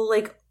typical,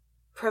 like,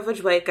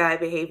 privileged white guy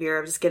behavior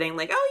of just getting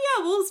like, oh,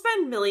 yeah, we'll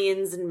spend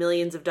millions and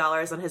millions of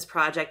dollars on his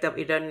project that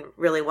we didn't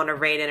really want to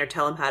rein in or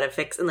tell him how to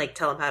fix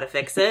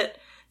it.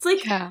 It's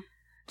like,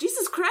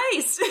 Jesus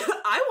Christ.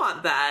 I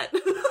want that.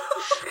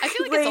 I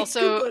feel like it's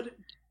also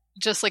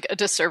just, like, a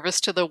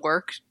disservice to the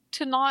work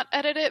to not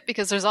edit it,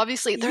 because there's like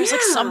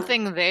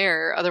something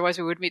there, otherwise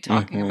we wouldn't be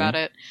talking about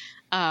it,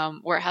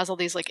 where it has all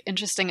these like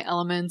interesting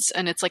elements,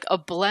 and it's like a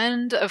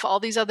blend of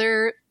all these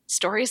other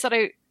stories that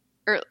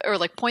or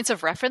like points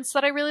of reference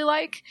that I really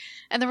like.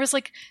 And there was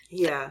like,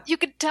 you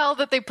could tell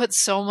that they put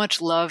so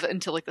much love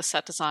into like the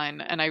set design,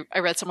 and I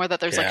read somewhere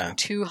that there's like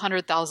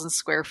 200,000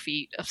 square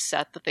feet of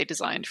set that they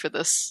designed for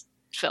this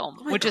film,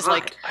 which is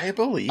like, I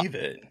believe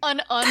it,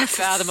 an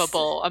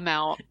unfathomable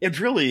amount. It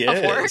really of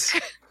is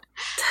work.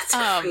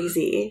 That's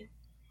crazy.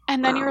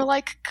 And then you're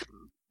like,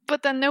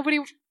 but then nobody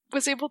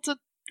was able to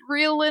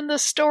reel in the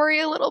story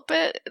a little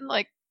bit and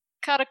like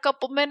cut a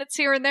couple minutes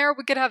here and there.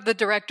 We could have the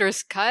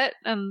director's cut.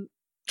 And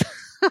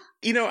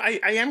I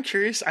am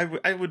curious.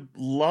 I would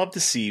love to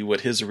see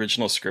what his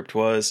original script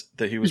was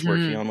that he was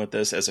working on with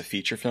this as a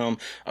feature film.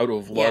 I would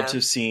have loved to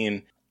have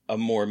seen a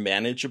more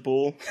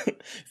manageable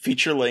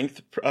feature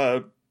length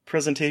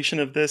presentation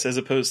of this as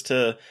opposed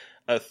to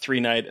a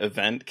 3-night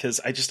event.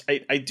 Because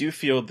I do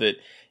feel that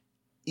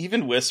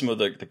even with some of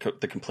the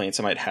complaints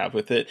I might have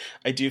with it,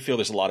 I do feel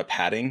there's a lot of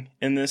padding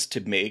in this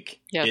to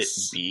make it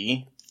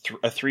be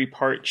a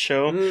 3-part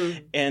show.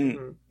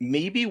 And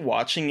maybe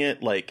watching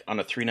it like on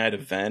a 3-night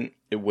event,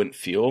 it wouldn't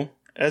feel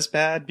as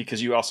bad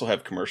because you also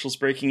have commercials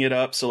breaking it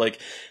up. So like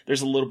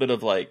there's a little bit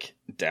of like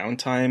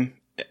downtime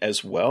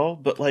as well,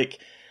 but like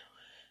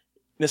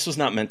this was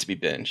not meant to be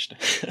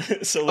binged.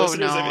 So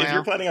listeners, if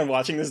you're planning on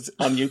watching this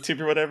on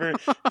YouTube or whatever,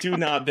 do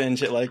not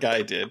binge it like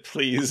I did,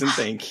 please and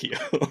thank you.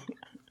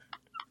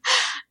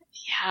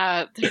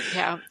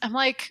 Yeah. I'm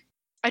like,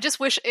 I just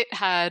wish it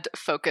had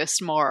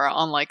focused more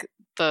on like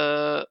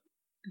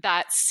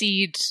that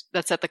seed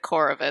that's at the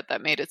core of it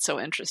that made it so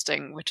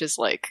interesting, which is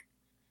like,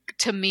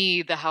 to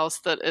me, the house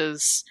that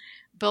is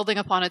building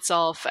upon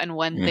itself, and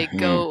when they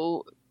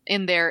go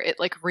in there, it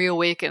like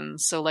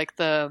reawakens. So like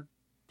the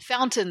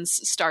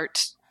fountains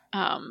start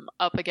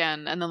up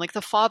again, and then like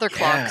the father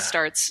clock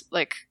starts,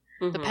 like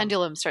the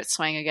pendulum starts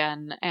swaying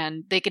again,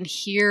 and they can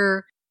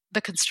hear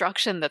the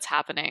construction that's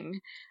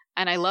happening.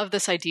 And I love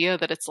this idea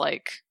that it's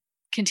like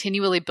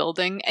continually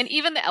building, and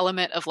even the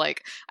element of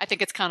like, I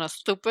think it's kind of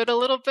stupid a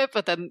little bit,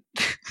 but then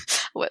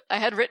what I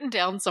had written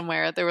down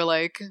somewhere, they were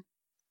like,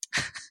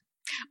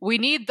 we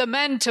need the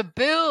men to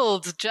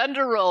build,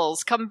 gender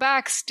roles, come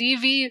back,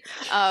 Stevie,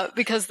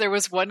 because there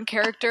was one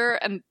character,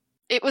 and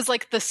it was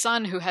like the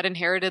son who had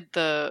inherited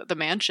the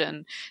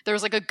mansion. There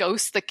was like a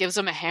ghost that gives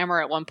him a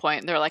hammer at one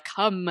point, and they're like,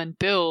 come and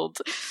build.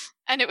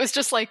 And it was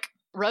just like,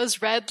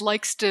 Rose Red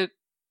likes to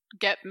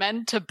get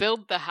men to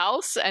build the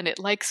house, and it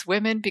likes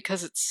women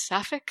because it's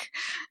sapphic.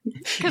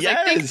 Because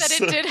I think that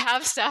it did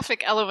have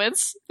sapphic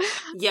elements,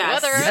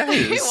 whether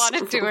they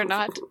wanted to or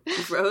not.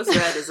 Rose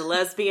Red is a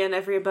lesbian,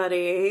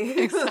 everybody.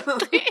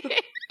 Exactly.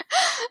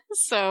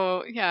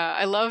 So yeah,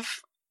 I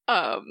love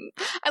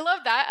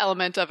that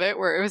element of it,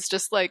 where it was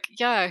just like,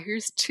 yeah,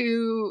 here's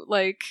 2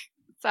 like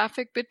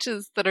sapphic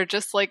bitches that are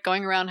just like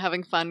going around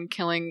having fun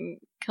killing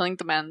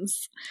the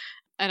men's.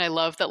 And I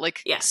love that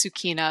like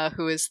Sukina,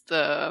 who is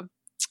the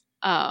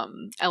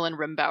Ellen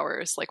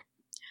Rimbauer's like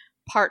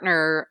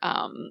partner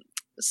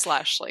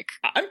slash like,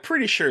 I'm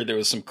pretty sure there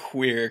was some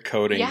queer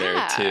coding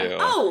there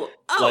too.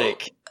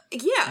 Like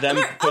them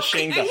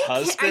pushing the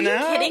husband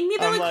out. Are you kidding me?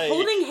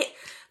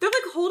 They're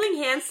like holding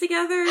hands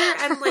together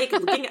and like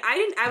looking.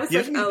 I was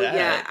like, oh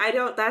yeah, I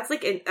don't. That's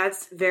like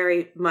that's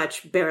very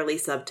much barely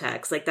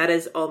subtext. Like that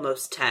is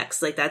almost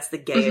text. Like that's the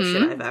gayest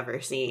shit I've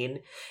ever seen.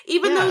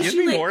 Even though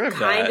she like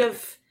kind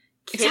of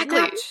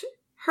kidnapped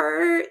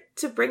her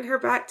to bring her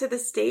back to the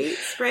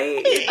States,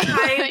 right?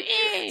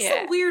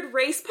 Some weird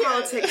race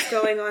politics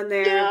going on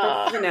there.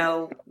 But, you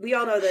know, we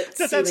all know that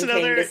that's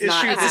another issue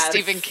that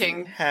Stephen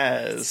King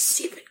has.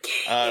 Stephen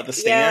King. The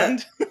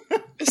Stand.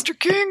 Mr.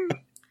 King.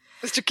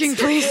 Mr. King,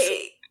 please.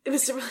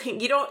 Mr. King,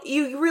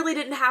 you really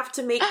didn't have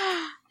to make...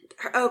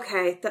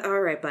 Okay.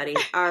 All right, buddy.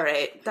 All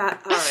right. All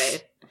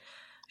right.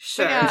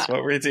 Sure. That's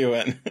what we're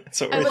doing.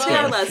 They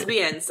are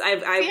lesbians.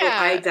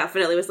 I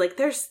definitely was like,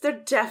 they're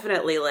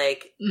definitely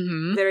like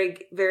very,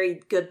 very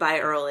goodbye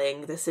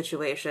Earling the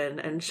situation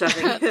and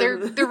shoving him.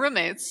 They're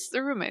roommates.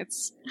 They're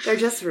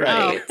just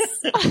roommates.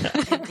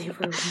 And they were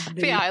roommates.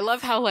 But yeah, I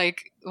love how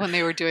like when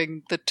they were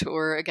doing the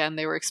tour again,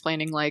 they were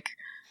explaining like,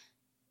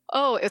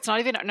 oh, it's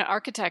not even an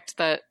architect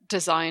that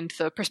designed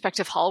the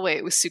perspective hallway.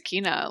 It was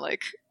Sukina,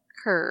 like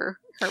her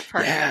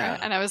partner. Yeah.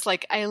 And I was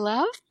like, I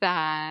love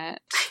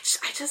that.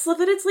 I just love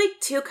that it's like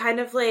 2 kind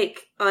of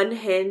like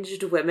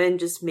unhinged women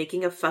just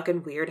making a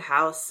fucking weird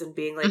house and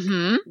being like,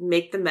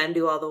 make the men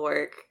do all the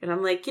work. And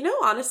I'm like,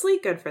 honestly,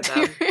 good for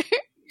them.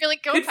 You're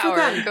like, go good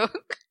power. Go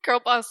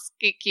girl boss,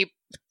 gatekeep.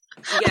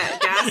 Yeah,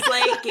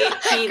 gaslight,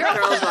 gatekeep,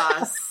 girl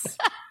boss.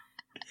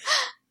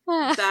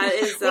 That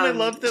is. I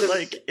love that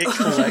like it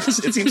collects.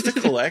 It seems to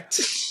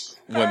collect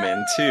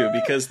women too,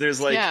 because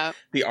there's like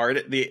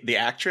the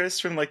actress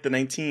from like the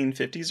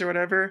 1950s or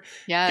whatever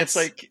gets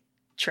like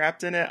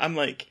trapped in it. I'm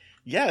like,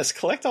 yes,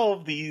 collect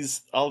all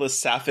this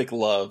sapphic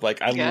love.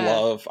 Like I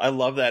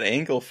love that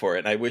angle for it,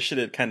 and I wish it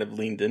had kind of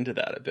leaned into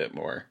that a bit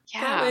more.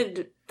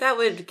 That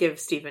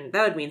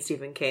would mean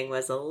Stephen King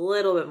was a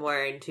little bit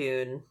more in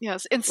tune.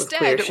 Yes.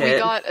 Instead, we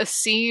got a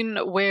scene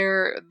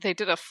where they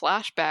did a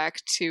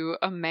flashback to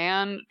a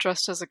man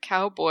dressed as a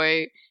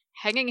cowboy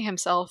hanging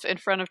himself in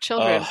front of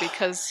children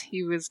because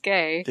he was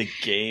gay. The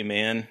gay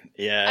man.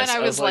 Yes. And I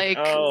was like,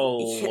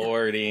 oh,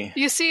 lordy.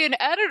 You see, an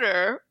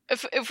editor,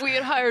 if we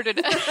had hired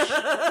an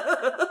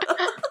editor,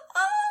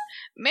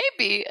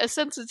 maybe a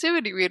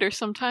sensitivity reader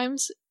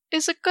sometimes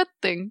is a good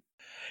thing.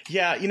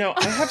 Yeah, and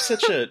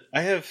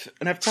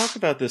I've talked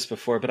about this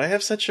before, but I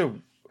have such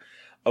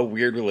a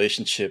weird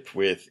relationship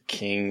with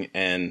King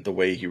and the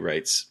way he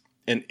writes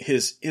and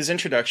his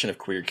introduction of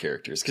queer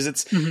characters, because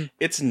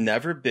it's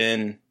never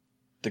been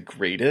the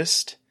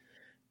greatest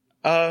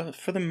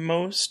for the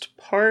most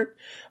part.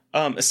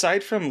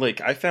 Aside from,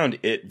 like, I found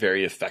it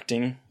very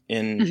affecting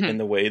in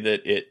the way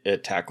that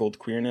it tackled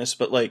queerness.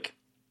 But, like,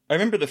 I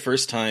remember the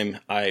first time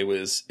I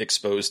was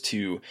exposed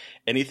to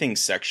anything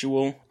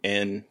sexual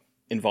and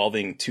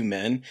involving two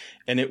men,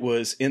 and it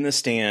was in The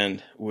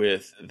Stand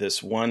with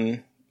this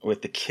one,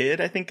 with the kid,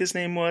 I think his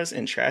name was,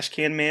 in Trash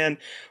Can Man,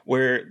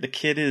 where the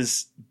kid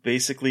is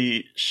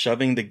basically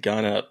shoving the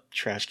gun up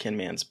Trash Can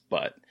Man's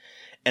butt.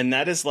 And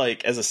that is,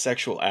 like, as a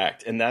sexual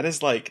act. And that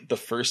is, like, the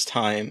first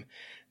time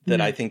that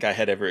I think I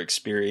had ever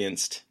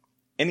experienced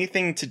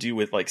anything to do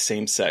with, like,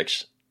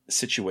 same-sex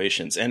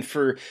situations. And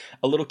for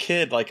a little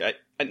kid, like, I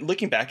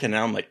looking back and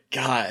now I'm like,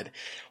 God,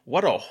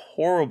 what a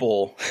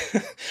horrible,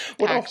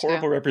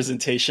 horrible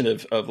representation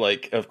of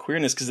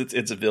queerness, because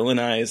it's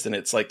villainized, and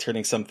it's like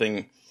turning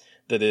something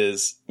that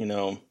is, you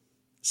know,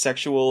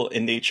 sexual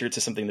in nature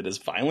to something that is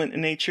violent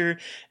in nature.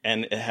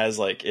 And it has,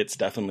 like, it's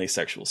definitely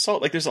sexual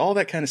assault. Like, there's all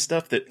that kind of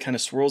stuff that kind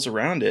of swirls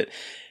around it.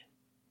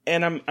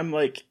 And I'm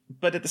like,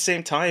 but at the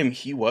same time,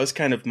 he was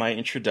kind of my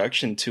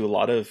introduction to a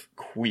lot of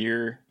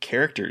queer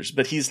characters,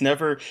 but he's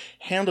never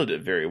handled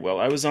it very well.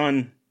 I was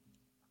on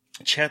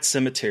Chat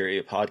Cemetery,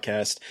 a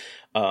podcast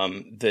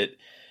that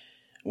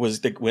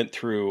went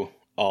through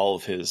all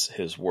of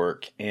his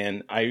work,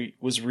 and I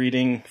was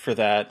reading for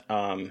that.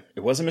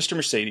 It wasn't Mr.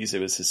 Mercedes; it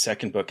was his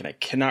second book, and I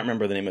cannot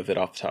remember the name of it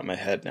off the top of my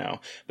head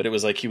now. But it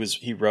was like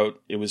he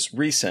wrote. It was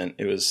recent.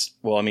 It was,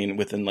 well, I mean,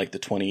 within like the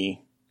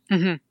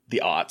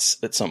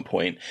aughts at some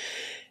point.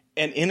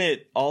 And in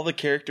it, all the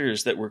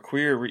characters that were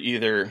queer were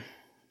either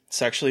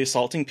sexually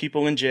assaulting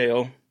people in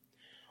jail,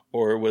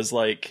 or was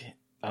like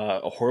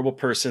a horrible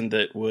person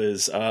that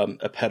was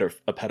a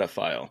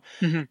pedophile.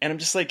 And I'm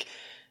just like,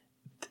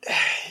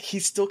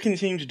 he's still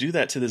continuing to do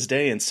that to this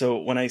day. And so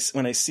when I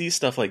see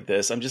stuff like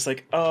this, I'm just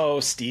like, oh,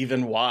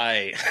 Stephen,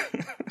 why?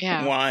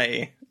 Yeah.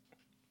 Why?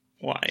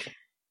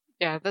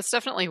 Yeah, that's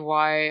definitely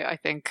why I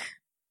think,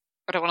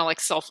 I don't want to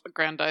like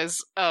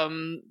self-aggrandize,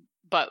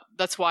 but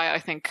that's why I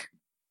think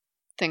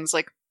things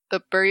like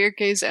the Bury Your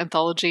Gays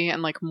anthology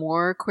and like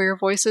more queer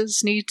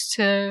voices need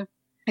to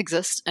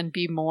exist and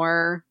be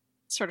more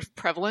sort of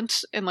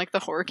prevalent in like the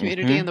horror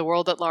community and the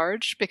world at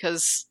large,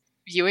 because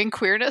viewing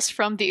queerness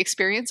from the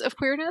experience of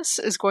queerness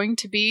is going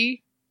to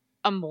be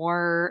a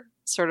more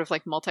sort of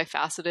like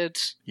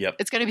multifaceted. Yep.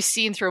 It's going to be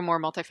seen through a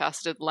more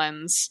multifaceted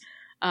lens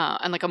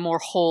and like a more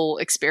whole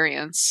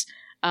experience.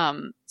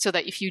 So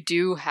that if you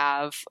do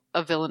have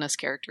a villainous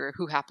character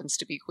who happens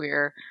to be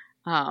queer,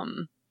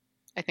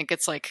 I think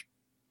it's like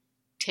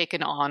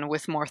taken on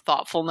with more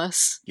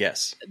thoughtfulness.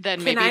 Yes.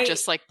 Than maybe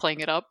just like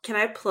playing it up. Can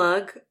I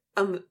plug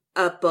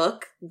a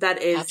book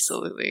that is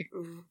absolutely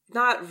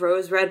not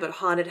rose red but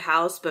haunted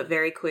house but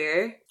very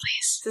queer?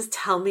 Please. This is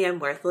Tell Me I'm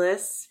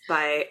Worthless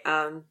by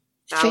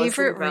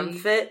Favorite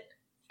Rumfit.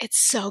 It's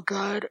so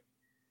good.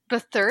 The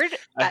third,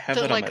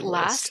 the like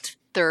last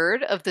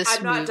third of this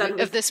I'm not done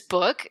with this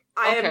book.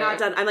 I am not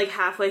done. I'm like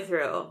halfway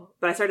through,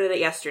 but I started it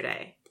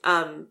yesterday.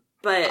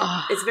 But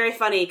it's very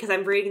funny because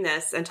I'm reading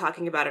this and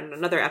talking about it in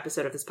another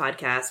episode of this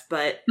podcast.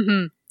 But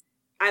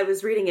I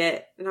was reading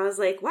it and I was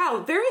like,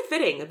 wow, very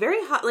fitting,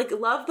 very hot. Like,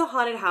 love the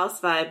haunted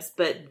house vibes.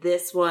 But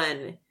this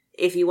one,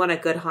 if you want a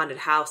good haunted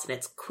house and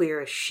it's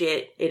queer as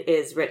shit, it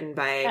is written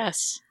by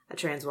a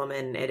trans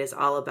woman. It is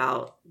all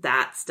about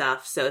that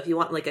stuff. So if you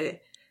want like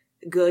a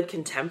good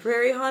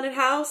contemporary haunted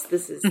house,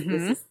 this is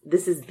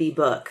the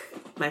book,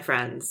 my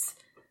friends.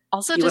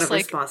 Also, you just want a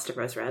like response to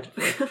Rose Red.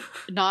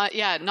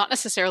 not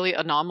necessarily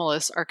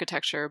anomalous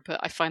architecture, but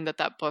I find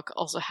that book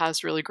also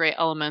has really great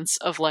elements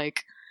of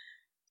like,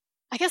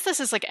 I guess this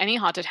is like any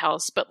haunted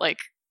house, but like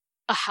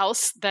a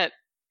house that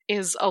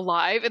is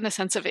alive in the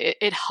sense of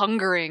it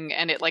hungering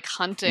and it like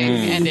hunting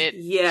and it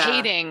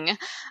hating,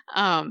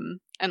 and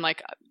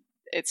like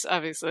it's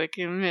obviously like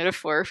a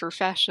metaphor for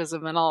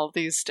fascism and all of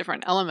these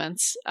different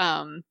elements.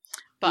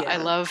 But I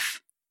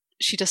love,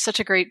 she does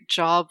such a great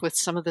job with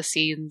some of the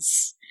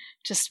scenes,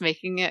 just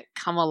making it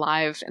come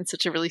alive in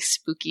such a really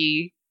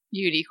spooky,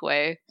 unique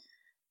way.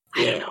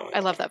 I don't know.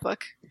 I love that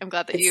book. I'm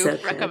glad that you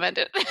recommend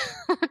it.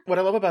 What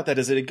I love about that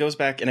is that it goes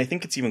back, and I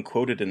think it's even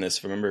quoted in this,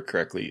 if I remember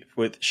correctly,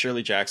 with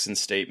Shirley Jackson's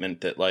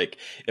statement that like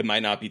it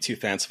might not be too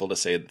fanciful to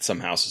say that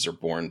some houses are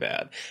born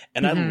bad.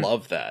 And I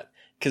love that.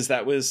 Because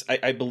that was,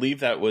 I believe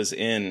that was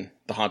in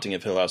The Haunting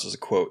of Hill House, was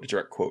a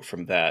direct quote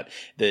from that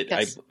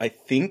I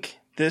think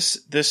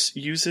this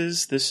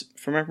uses, this,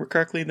 if I remember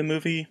correctly, the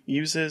movie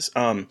uses.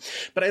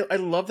 But I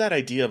love that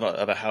idea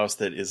of a house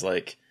that is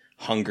like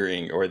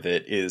hungering, or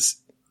that is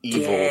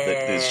evil,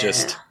 that is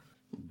just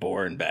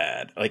born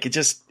bad. Like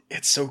it's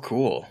so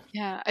cool.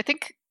 Yeah, I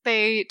think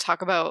they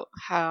talk about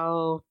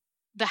how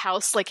the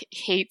house like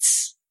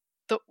hates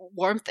the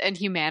warmth and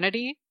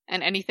humanity,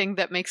 and anything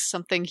that makes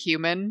something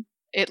human,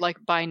 it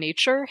like by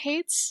nature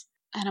hates.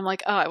 And I'm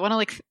like, oh, I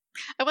want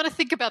to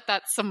think about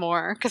that some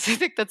more, because I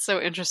think that's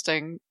so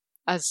interesting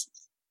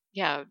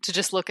to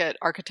just look at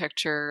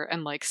architecture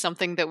and like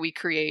something that we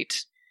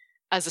create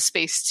as a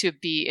space to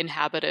be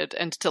inhabited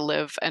and to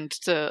live and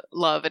to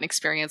love and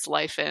experience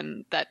life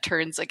in that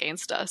turns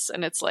against us.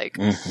 And it's like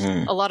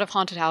a lot of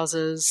haunted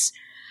houses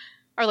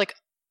are like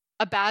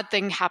a bad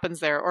thing happens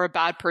there, or a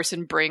bad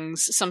person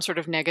brings some sort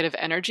of negative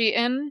energy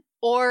in,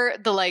 or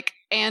the like,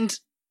 and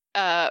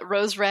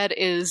Rose Red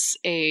is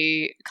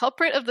a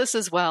culprit of this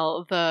as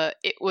well.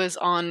 It was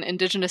on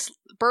indigenous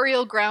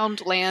burial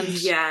ground land.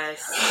 Yes.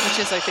 Which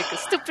is, I think, a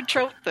stupid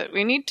trope that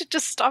we need to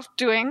just stop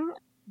doing.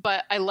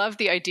 But I love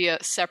the idea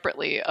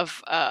separately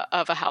of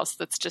a house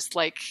that's just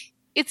like,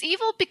 it's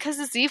evil because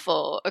it's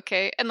evil,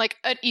 okay? And like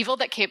an evil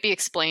that can't be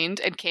explained,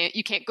 and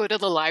you can't go to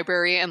the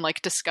library and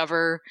like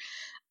discover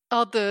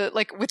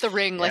like with the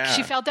ring, like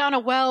she fell down a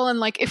well, and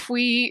like if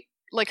we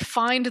like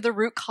find the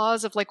root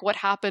cause of like what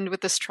happened with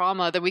this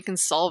trauma, then we can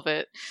solve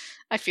it.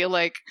 I feel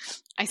like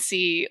I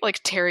see like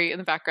Terry in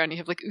the background, you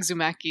have like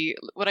Uzumaki.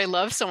 What I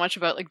love so much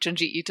about like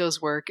Junji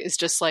Ito's work is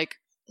just like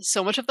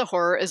so much of the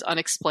horror is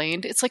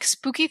unexplained. It's like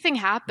spooky thing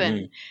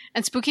happened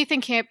and spooky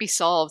thing can't be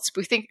solved.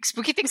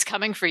 Spooky thing's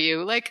coming for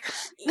you. Like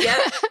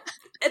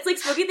it's like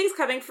spooky things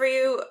coming for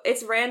you.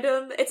 It's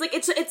random. It's like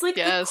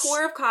the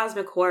core of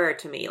cosmic horror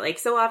to me. Like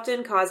so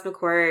often cosmic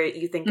horror,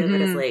 you think of it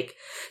as like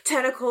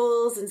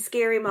tentacles and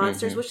scary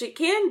monsters, which it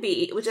can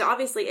be, which it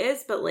obviously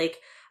is. But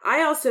like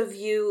I also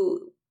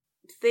view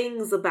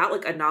things about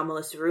like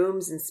anomalous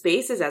rooms and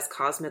spaces as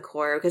cosmic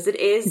horror, because it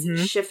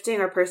is shifting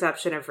our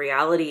perception of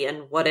reality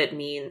and what it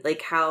means,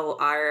 like how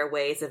our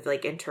ways of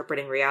like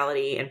interpreting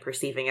reality and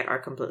perceiving it are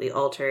completely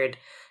altered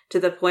to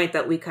the point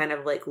that we kind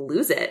of like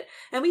lose it.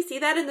 And we see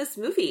that in this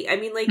movie. I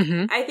mean, like,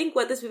 I think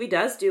what this movie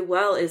does do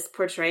well is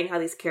portraying how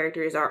these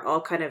characters are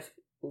all kind of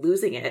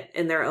losing it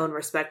in their own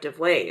respective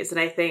ways. And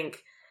I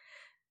think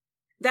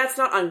that's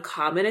not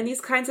uncommon in these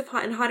kinds of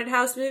haunted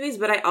house movies,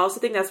 but I also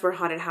think that's where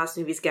haunted house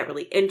movies get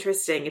really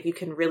interesting, if you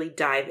can really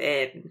dive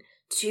in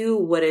to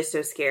what is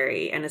so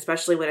scary. And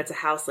especially when it's a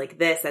house like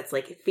this that's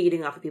like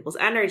feeding off of people's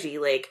energy,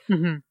 like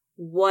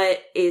what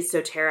is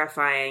so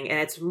terrifying. And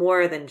it's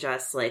more than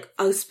just like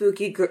a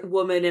spooky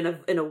woman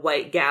in a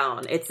white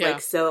gown. It's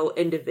like so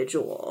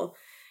individual.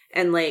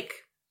 And like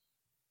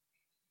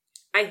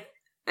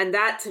and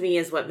that to me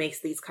is what makes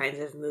these kinds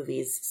of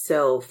movies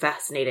so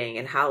fascinating,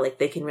 and how like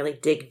they can really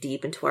dig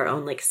deep into our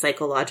own like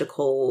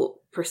psychological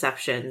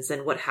perceptions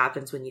and what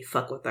happens when you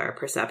fuck with our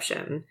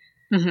perception,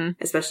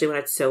 especially when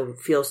it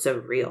feels so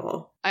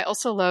real. I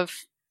also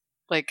love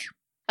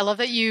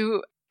that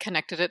you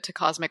connected it to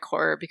cosmic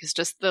horror, because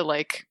just the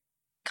like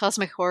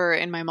cosmic horror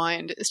in my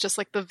mind is just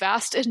like the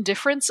vast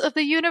indifference of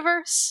the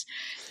universe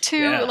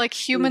to like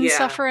human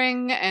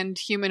suffering and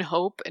human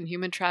hope and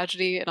human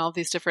tragedy and all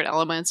these different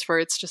elements, where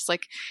it's just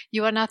like,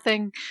 you are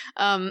nothing.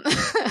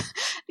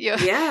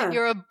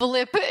 You're a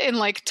blip in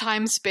like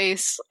time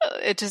space.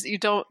 It just, you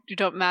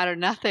don't matter,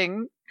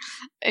 nothing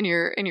in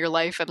your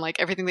life, and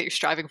like everything that you're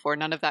striving for,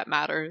 none of that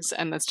matters.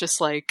 And that's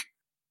just like,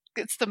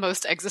 it's the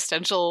most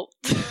existential.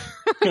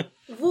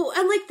 Well,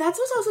 and like that's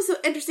what's also so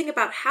interesting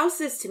about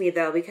houses to me,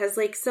 though, because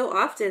like so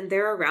often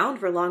they're around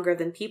for longer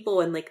than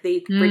people, and like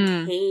they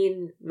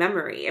retain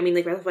memory. I mean,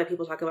 like that's why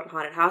people talk about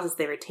haunted houses,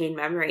 they retain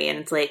memory, and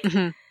it's like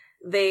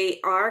they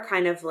are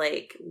kind of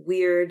like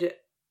weird.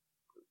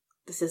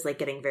 This is like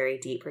getting very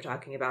deep. We're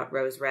talking about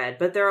Rose Red,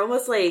 but they're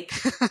almost like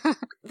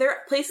they're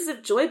places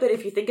of joy. But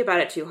if you think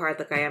about it too hard,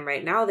 like I am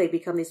right now, they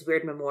become these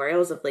weird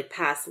memorials of like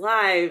past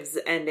lives,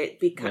 and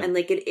and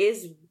like it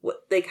is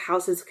like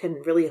houses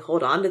can really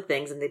hold on to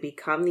things, and they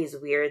become these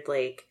weird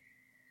like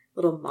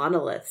little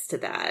monoliths to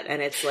that.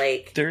 And it's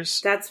like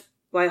that's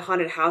why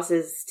haunted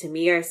houses to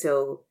me are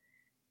so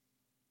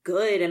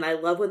good, and I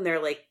love when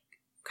they're like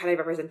kind of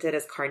represented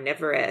as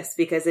carnivorous,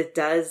 because it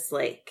does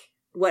like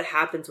what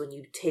happens when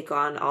you take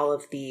on all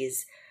of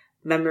these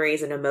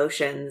memories and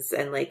emotions,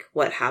 and like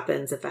what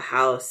happens if a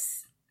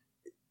house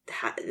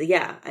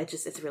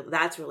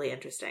that's really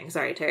interesting.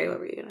 Sorry, Terry, what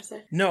were you gonna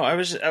say? No, I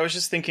was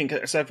just thinking,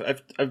 because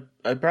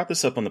I brought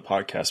this up on the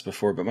podcast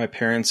before, but my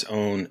parents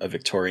own a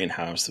Victorian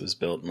house that was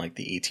built in like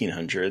the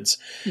 1800s,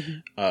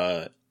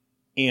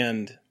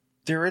 and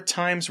there are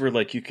times where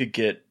like you could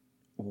get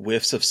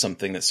whiffs of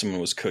something that someone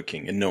was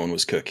cooking and no one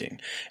was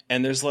cooking,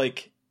 and there's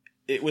like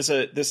it was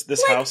this like,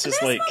 house is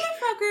like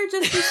motherfucker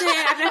just to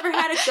say I've never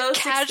had a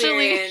ghost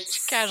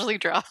experience. Casually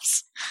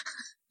drops.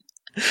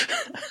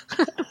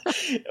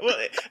 Well,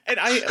 and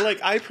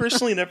I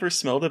personally never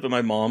smelled it, but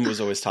my mom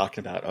was always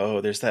talking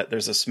about,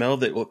 there's a smell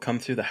that will come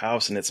through the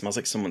house and it smells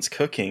like someone's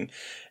cooking.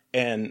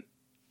 And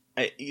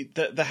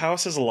the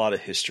house has a lot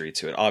of history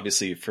to it,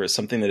 obviously, for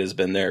something that has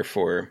been there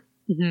for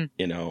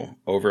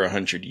over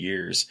 100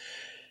 years.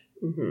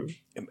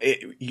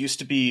 It used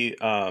to be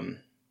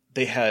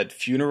they had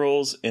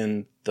funerals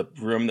in the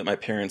room that my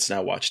parents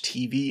now watch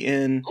TV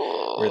in,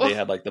 where they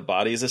had like the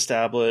bodies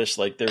established.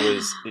 Like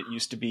it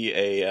used to be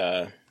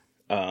a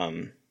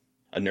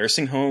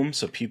nursing home.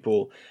 So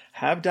people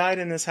have died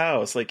in this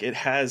house. Like it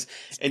has,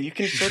 and you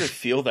can sort of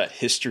feel that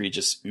history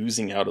just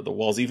oozing out of the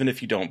walls, even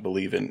if you don't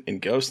believe in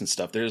ghosts and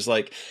stuff. There's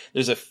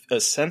a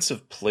sense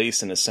of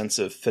place and a sense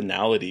of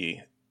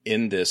finality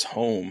in this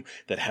home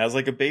that has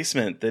like a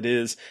basement that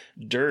is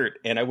dirt,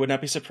 and I would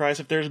not be surprised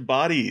if there's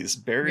bodies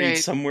buried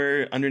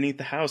somewhere underneath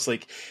the house.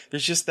 Like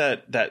there's just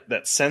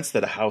that sense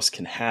that a house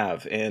can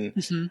have,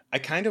 and I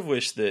kind of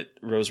wish that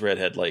Rose Red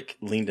had like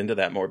leaned into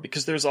that more,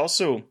 because there's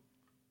also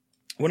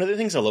one of the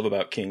things I love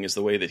about King is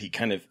the way that he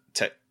kind of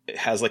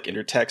has like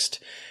intertext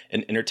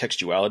and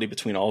intertextuality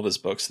between all of his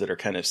books that are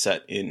kind of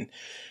set in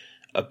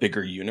a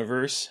bigger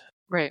universe.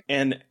 Right.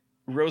 And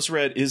Rose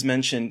Red is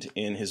mentioned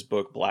in his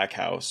book Black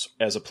House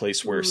as a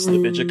place where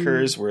slippage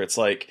occurs, where it's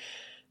like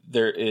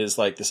there is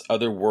like this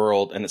other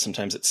world, and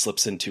sometimes it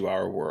slips into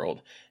our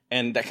world.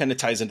 And that kind of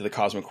ties into the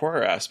cosmic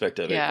horror aspect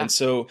of it. Yeah. And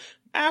so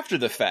after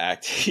the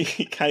fact,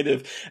 he kind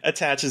of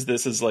attaches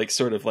this as like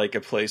sort of like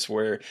a place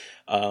where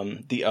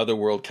the other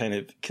world kind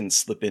of can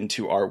slip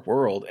into our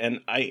world.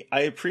 And I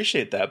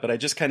appreciate that, but I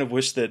just kind of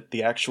wish that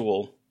the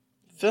actual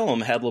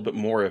film had a little bit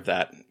more of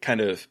that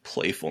kind of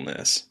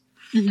playfulness,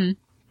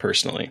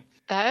 personally.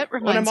 That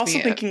reminds me. And I'm also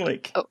thinking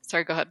like... Oh,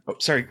 sorry, go ahead. Oh,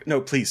 sorry. No,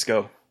 please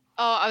go.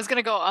 Oh, I was going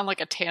to go on like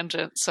a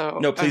tangent, so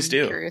no, please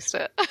do. Curious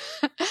to...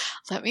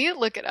 Let me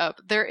look it up.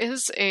 There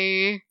is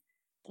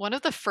one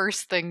of the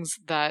first things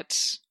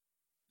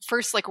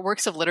like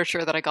works of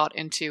literature that I got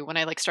into when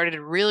I like started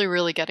really,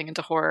 really getting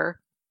into horror,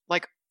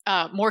 like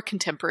more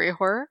contemporary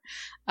horror,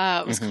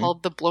 was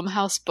called the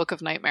Blumhouse Book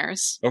of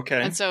Nightmares.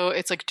 Okay. And so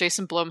it's like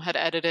Jason Blum had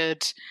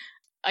edited,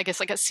 I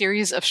guess, like a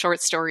series of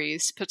short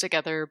stories put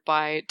together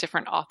by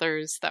different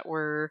authors that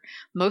were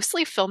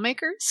mostly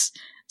filmmakers.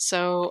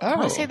 So I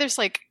want to say there's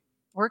like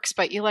works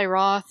by Eli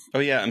Roth. Oh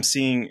yeah, I'm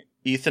seeing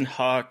Ethan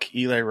Hawke,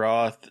 Eli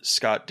Roth,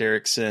 Scott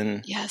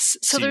Derrickson. Yes.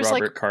 So C. there's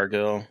Robert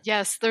Cargill.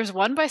 Yes, there's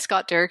one by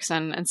Scott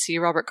Derrickson and C.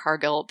 Robert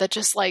Cargill that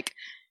just like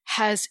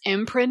has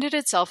imprinted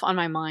itself on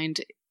my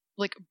mind.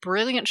 Like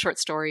brilliant short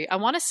story. I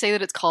want to say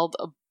that it's called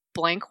A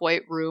Blank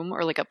White Room,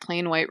 or like A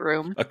Plain White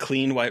Room. A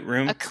Clean White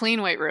Room? A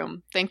Clean White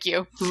Room. Thank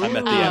you. I'm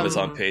at the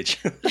Amazon page.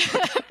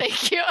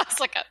 Thank you. I was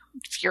like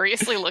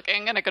furiously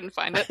looking and I couldn't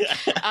find it.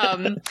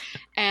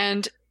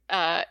 And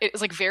it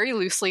was like very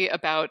loosely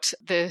about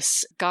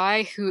this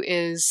guy who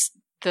is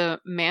the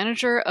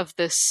manager of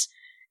this.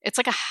 It's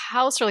like a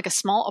house or like a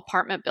small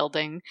apartment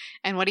building.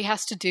 And what he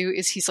has to do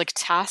is he's like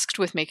tasked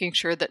with making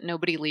sure that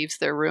nobody leaves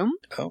their room.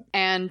 Oh.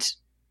 And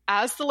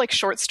as the like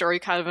short story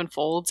kind of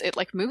unfolds, it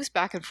like moves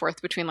back and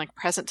forth between like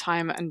present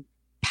time and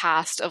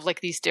past of like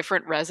these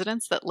different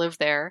residents that live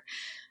there.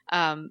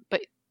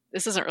 But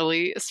this isn't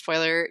really a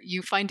spoiler.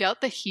 You find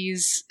out that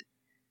he's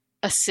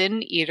a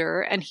sin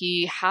eater, and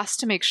he has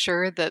to make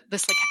sure that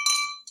this like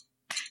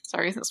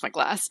sorry, that's my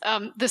glass.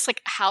 This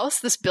like house,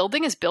 this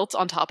building is built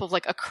on top of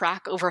like a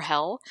crack over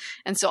hell.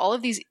 And so all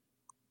of these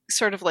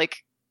sort of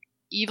like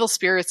evil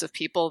spirits of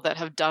people that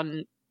have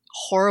done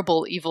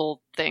horrible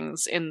evil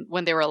things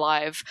when they were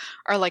alive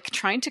are like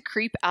trying to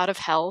creep out of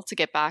hell to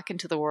get back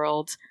into the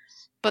world.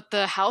 But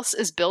the house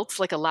is built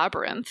like a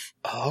labyrinth.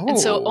 Oh. And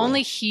so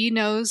only he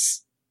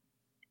knows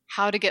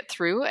how to get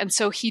through. And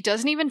so he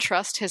doesn't even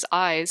trust his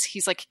eyes.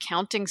 He's like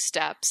counting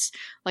steps.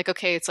 Like,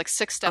 okay, it's like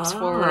 6 steps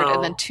forward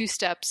and then 2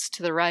 steps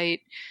to the right.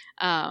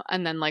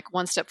 And then like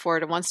 1 step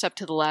forward and 1 step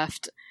to the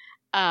left.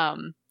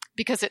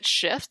 Because it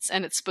shifts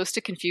and it's supposed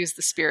to confuse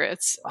the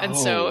spirits. And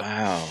so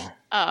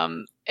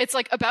wow. It's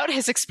like about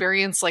his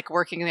experience like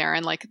working there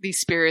and like these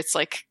spirits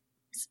like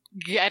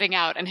getting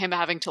out and him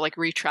having to like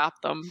retrap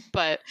them.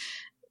 But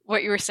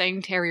what you were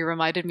saying, Terry,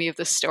 reminded me of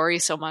this story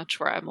so much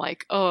where I'm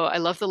like, oh, I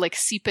love the like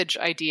seepage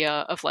idea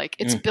of like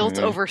it's built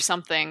over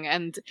something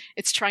and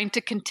it's trying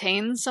to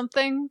contain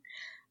something.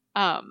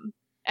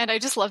 And I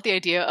just love the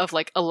idea of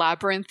like a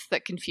labyrinth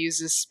that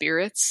confuses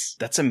spirits.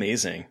 That's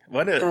amazing.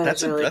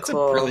 That's really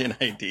cool. A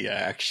brilliant idea,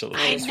 actually.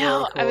 I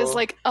know. Really cool. I was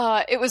like,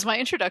 it was my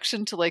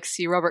introduction to like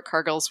C. Robert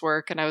Cargill's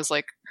work, and I was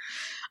like,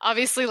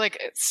 obviously like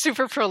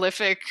super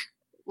prolific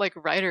like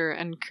writer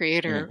and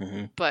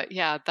creator, but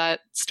yeah,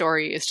 that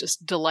story is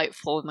just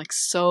delightful and like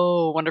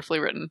so wonderfully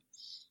written.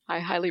 I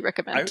highly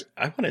recommend.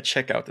 I want to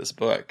check out this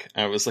book.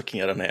 I was looking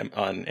at it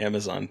on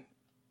Amazon,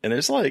 and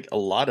there's like a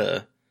lot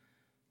of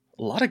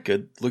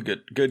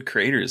good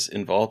creators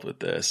involved with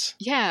this.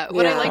 Yeah,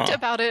 what I liked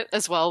about it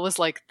as well was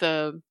like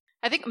I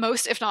think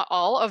most, if not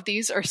all, of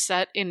these are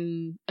set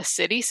in a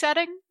city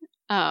setting,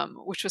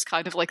 which was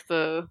kind of like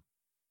the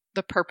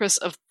purpose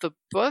of the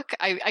book.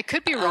 I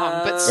could be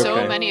wrong, but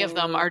so many of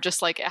them are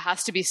just like it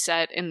has to be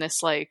set in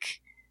this like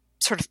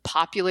sort of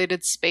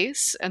populated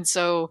space, and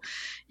so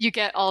you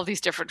get all these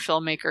different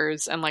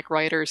filmmakers and like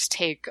writers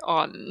take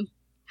on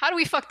how do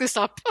we fuck this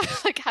up?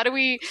 like how do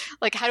we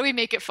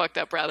make it fucked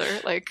up rather?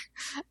 Like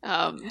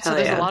so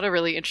there's a lot of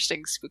really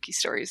interesting spooky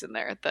stories in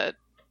there that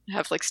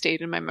have like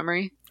stayed in my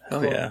memory.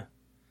 Oh yeah.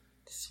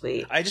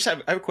 Sweet. I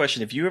have a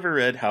question. Have you ever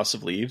read House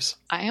of Leaves?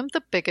 I am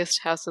the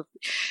biggest House of...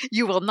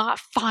 You will not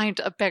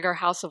find a bigger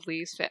House of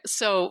Leaves fan.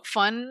 So,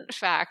 fun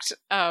fact,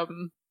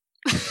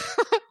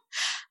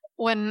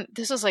 when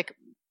this was like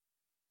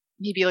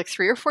maybe like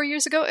 3 or 4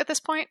 years ago at this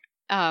point,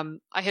 I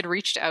had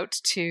reached out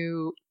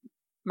to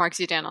Mark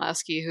Z.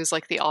 Danilowski, who's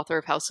like the author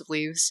of House of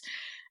Leaves.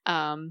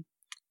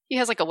 he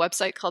has like a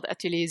website called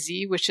Atelier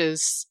Z, which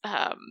is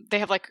they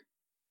have like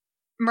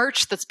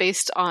merch that's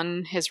based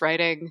on his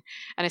writing.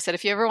 And I said,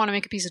 if you ever want to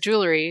make a piece of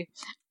jewelry,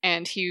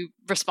 and he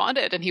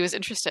responded and he was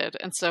interested.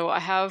 And so I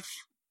have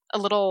a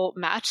little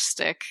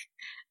matchstick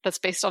that's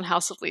based on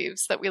House of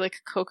Leaves that we like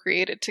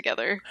co-created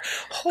together.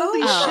 Holy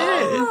shit!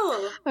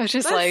 Wow. I was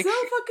just That's like, so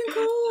fucking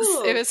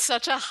cool. it was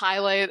such a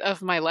highlight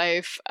of my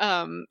life.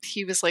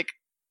 He was like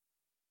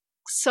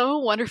so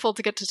wonderful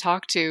to get to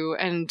talk to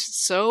and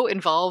so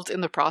involved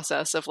in the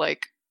process of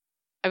like,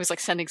 I was like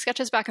sending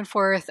sketches back and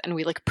forth and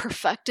we like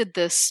perfected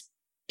this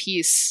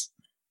piece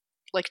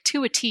like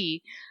to a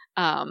T.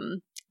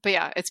 But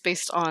yeah, it's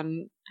based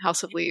on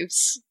House of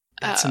Leaves.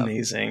 That's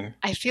amazing.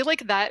 I feel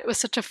like that was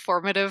such a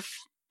formative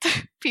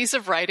piece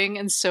of writing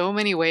in so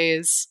many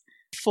ways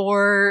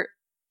for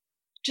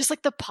just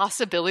like the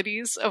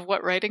possibilities of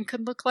what writing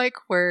could look like,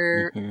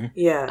 where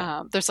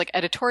there's like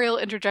editorial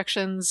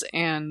interjections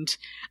and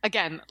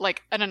again,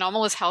 like an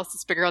anomalous house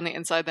that's bigger on the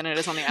inside than it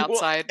is on the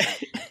outside.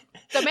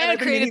 The man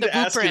created the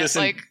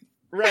blueprint.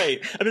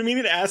 Right. I've been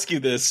meaning to ask you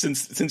this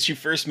since you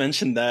first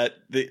mentioned that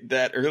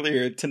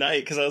earlier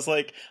tonight, because I was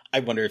like, I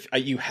wonder if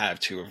you have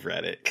to have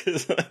read it,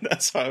 because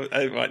that's why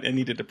I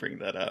needed to bring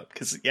that up.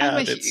 Because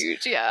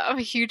I'm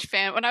a huge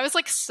fan. When I was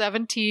like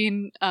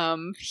 17,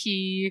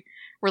 he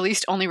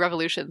released Only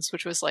Revolutions,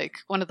 which was like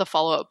one of the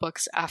follow-up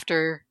books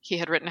after he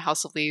had written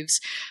House of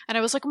Leaves, and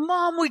I was like,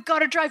 Mom, we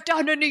gotta drive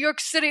down to New York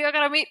City. I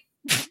gotta meet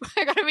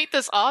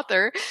this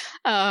author.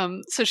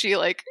 So she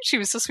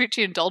was so sweet.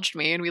 She indulged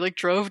me and we like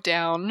drove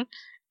down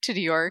to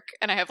New York,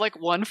 and I have like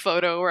one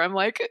photo where I'm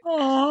like,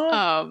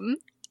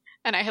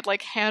 and I had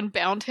like hand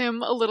bound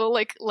him a little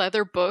like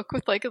leather book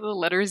with like the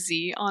letter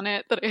Z on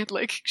it that I had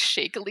like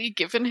shakily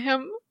given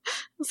him. I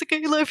was like,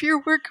 I love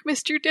your work,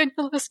 Mr.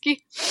 Danielewski.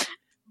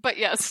 But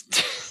yes,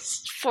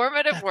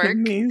 formative work.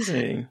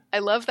 Amazing. I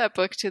love that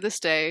book to this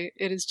day.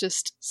 It is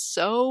just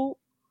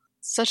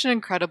such an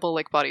incredible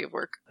like body of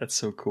work. That's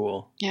so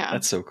cool. Yeah,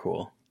 that's so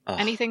cool.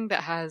 Anything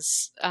that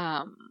has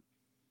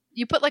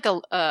you put like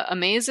a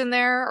maze in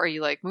there, or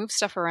you like move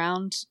stuff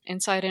around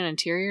inside and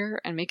interior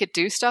and make it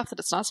do stuff that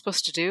it's not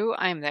supposed to do,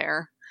 I'm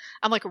there.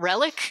 I'm like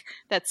Relic,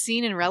 that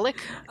scene in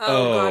Relic.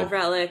 Oh god,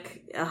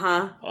 Relic.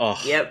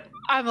 Yep.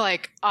 I'm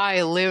like,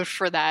 I lived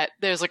for that.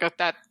 There's like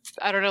that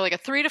I don't know, like a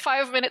 3 to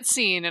 5 minute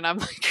scene, and I'm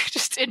like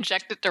just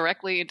inject it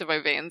directly into my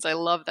veins. I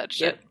love that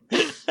shit.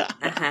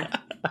 Yep.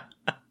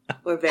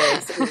 We're very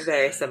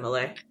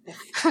similar.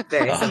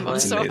 Very similar. I'm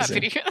so happy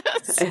to hear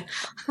this.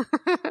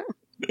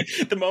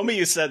 The moment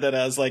you said that,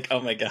 I was like,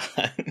 oh my god.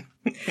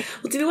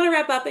 Well, do we want to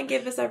wrap up and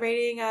give us our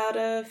rating out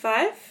of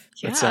 5?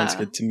 Yeah. That sounds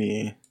good to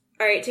me.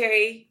 All right,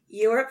 Terry,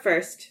 you're up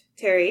first.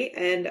 Terry,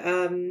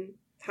 and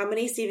how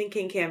many Stephen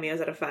King cameos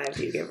out of 5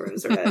 do you give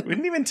Rose Red? We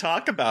didn't even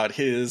talk about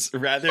his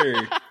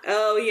rather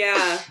oh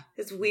yeah,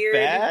 his weird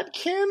bad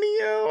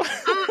cameo.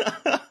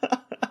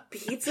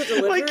 Pizza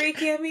delivery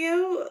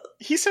cameo.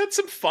 He's had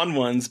some fun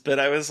ones, but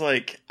I was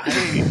like,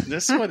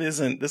 this one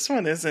isn't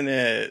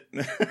it.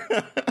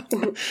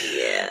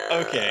 Yeah.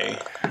 Okay.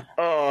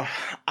 Oh,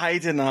 I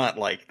did not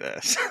like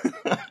this.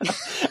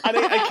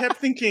 I kept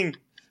thinking,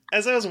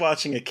 as I was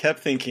watching, I kept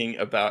thinking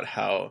about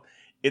how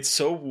it's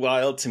so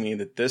wild to me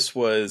that this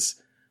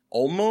was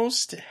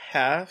almost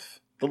half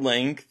the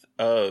length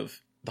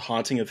of The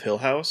Haunting of Hill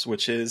House,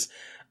 which is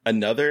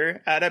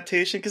another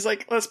adaptation. Because,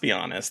 like, let's be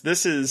honest,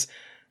 this is...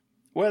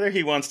 Whether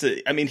he wants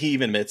to, I mean, he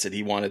even admits it.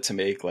 He wanted to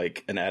make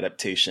like an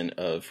adaptation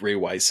of Ray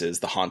Weiss's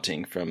The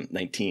Haunting from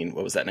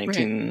 1960,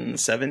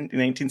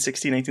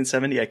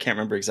 1970. I can't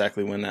remember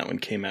exactly when that one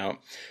came out.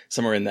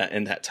 Somewhere in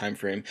that time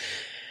frame.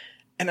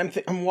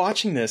 And I'm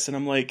watching this and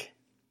I'm like,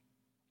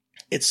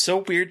 it's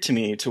so weird to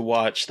me to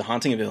watch The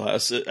Haunting of Hill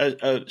House,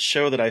 a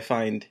show that I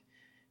find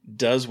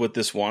does what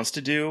this wants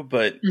to do,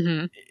 but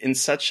in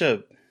such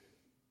a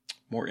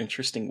more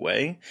interesting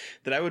way,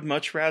 that I would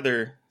much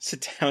rather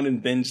sit down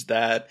and binge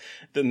that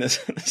than this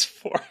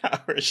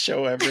 4-hour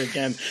show ever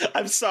again.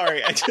 I'm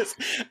sorry.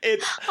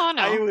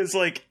 I was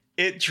like,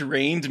 it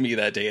drained me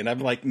that day. And I'm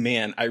like,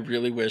 man, I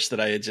really wish that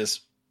I had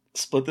just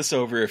split this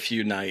over a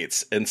few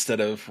nights instead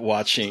of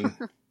watching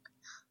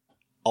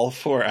all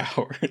 4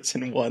 hours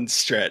in one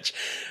stretch.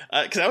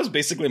 Cause that was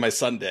basically my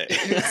Sunday.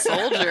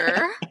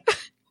 Soldier.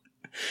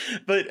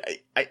 But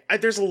I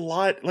there's a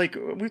lot, like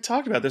we've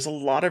talked about, there's a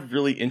lot of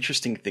really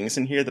interesting things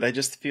in here that I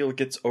just feel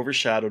gets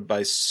overshadowed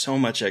by so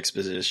much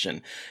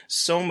exposition,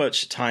 so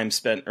much time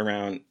spent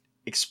around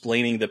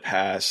explaining the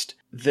past,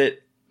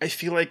 that I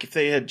feel like if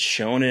they had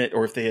shown it,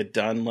 or if they had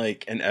done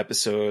like an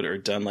episode or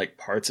done like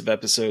parts of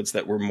episodes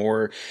that were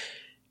more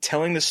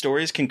telling the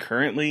stories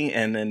concurrently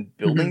and then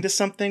building to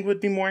something would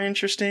be more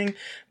interesting.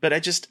 But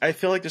I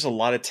feel like there's a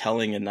lot of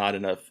telling and not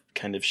enough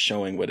kind of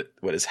showing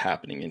what is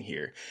happening in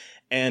here.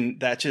 And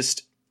that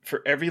just,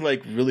 for every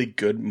like really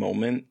good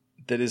moment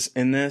that is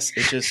in this,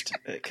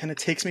 it kind of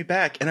takes me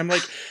back. And I'm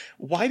like,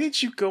 why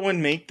did you go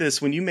and make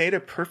this when you made a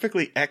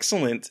perfectly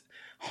excellent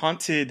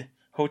haunted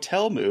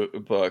hotel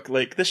book?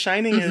 Like The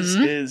Shining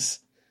is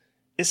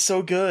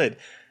so good.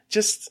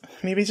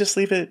 maybe just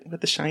leave it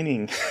with The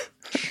Shining.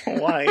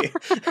 Why?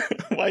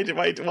 Why?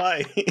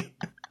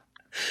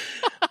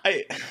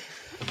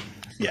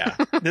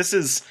 This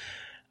is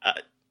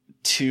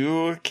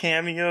 2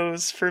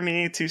 cameos for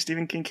me, 2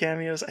 Stephen King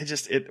cameos.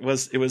 It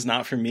was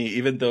not for me,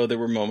 even though there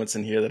were moments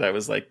in here that I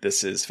was like,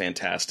 this is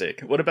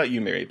fantastic. What about you,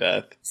 Mary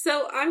Beth?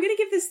 So I'm going to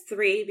give this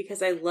 3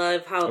 because I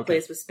love how it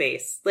plays with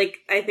space. Like,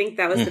 I think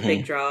that was the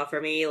big draw for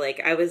me.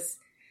 Like, I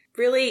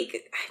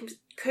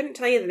couldn't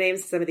tell you the names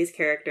of some of these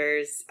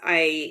characters.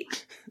 The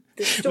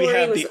story we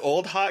have was... the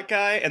old hot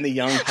guy and the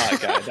young hot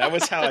guy. That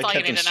was how I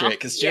kept them straight.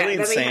 Because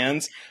Gillian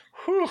Sands,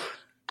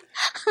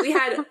 we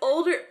had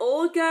old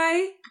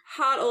guy,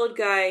 hot old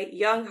guy,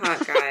 young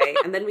hot guy,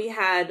 and then we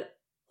had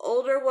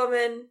older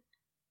woman,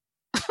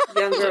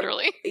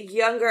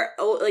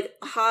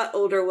 hot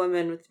older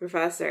woman with the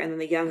professor, and then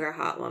the younger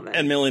hot woman.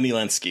 And Melanie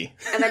Linsky.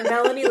 And then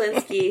Melanie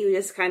Linsky, who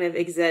just kind of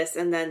exists,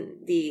 and then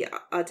the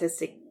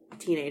autistic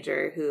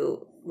teenager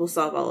who will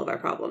solve all of our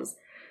problems.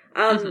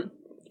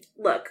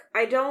 Look,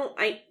 I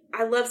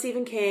love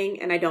Stephen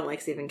King, and I don't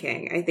like Stephen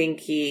King. I think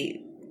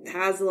he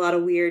has a lot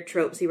of weird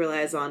tropes he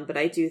relies on, but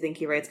I do think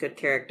he writes good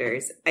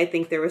characters. I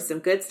think there was some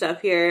good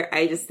stuff here.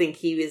 I just think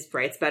he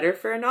writes better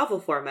for a novel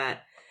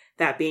format.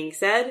 That being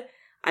said,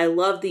 I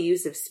love the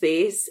use of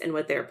space and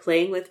what they're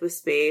playing with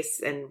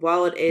space, and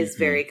while it is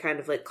very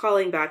kind of like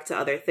calling back to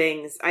other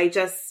things,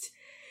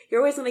 you're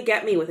always going to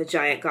get me with a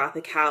giant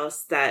Gothic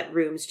house that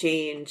rooms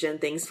change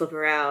and things flip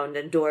around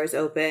and doors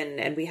open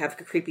and we have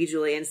creepy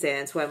Julian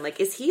Sands who I'm like,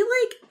 is he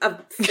like a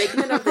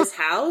figment of this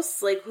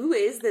house? Like, who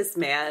is this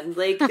man?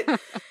 Like,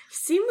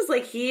 seems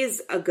like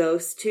he's a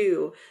ghost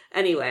too.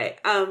 Anyway,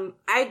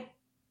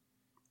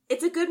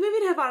 it's a good movie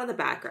to have on in the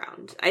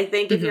background. I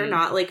think if you're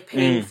not like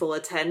paying full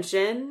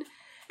attention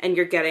and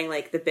you're getting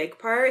like the big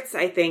parts,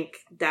 I think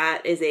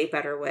that is a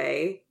better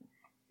way.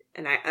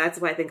 And that's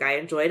why I think I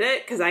enjoyed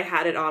it, because I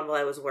had it on while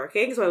I was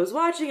working, so I was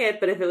watching it,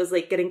 but if it was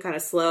like getting kind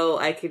of slow,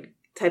 I could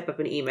type up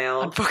an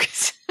email.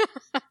 Which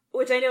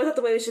I know is not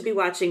the way we should be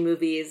watching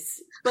movies,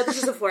 but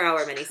this is a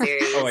 4-hour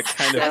miniseries. Oh, I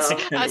kind of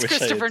as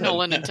Christopher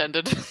Nolan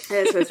intended.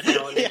 As Christopher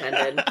Nolan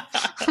intended.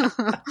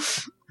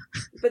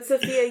 But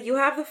Sophia, you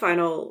have the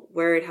final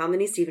word. How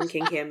many Stephen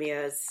King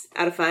cameos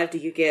out of 5 do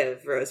you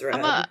give Rose Red?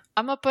 I'm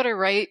gonna put it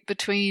right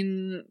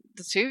between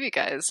the two of you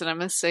guys, and I'm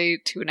gonna say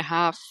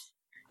 2.5.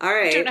 All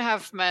right.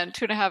 2.5 men,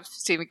 2.5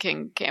 Stephen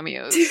King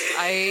cameos.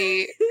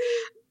 I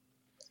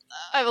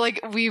like,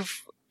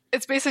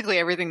 it's basically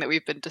everything that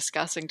we've been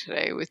discussing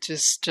today, which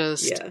is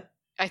just,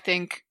 I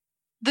think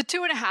the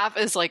 2.5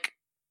 is like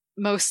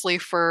mostly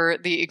for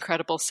the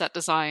incredible set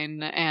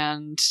design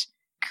and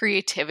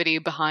creativity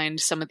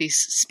behind some of these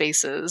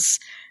spaces.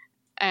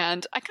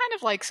 And I kind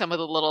of like some of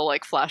the little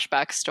like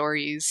flashback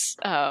stories,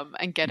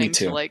 and getting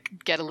to like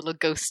get a little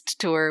ghost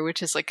tour,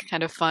 which is like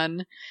kind of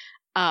fun.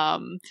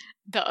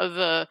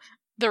 The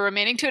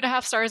remaining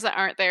 2.5 stars that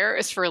aren't there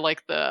is for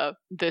like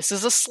this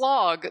is a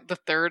slog, the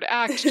third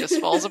act just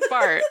falls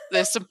apart,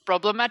 there's some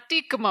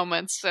problematic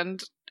moments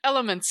and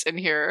elements in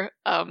here,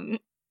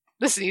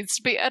 this needs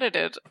to be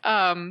edited.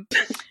 Yeah,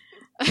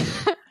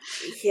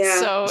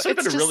 so it's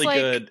been a really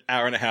good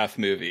 1.5-hour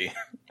movie.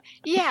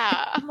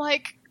 Yeah, I'm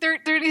like, there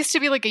needs to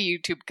be like a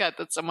YouTube cut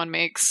that someone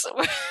makes.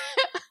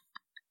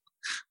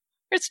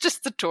 It's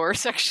just the tour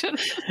section.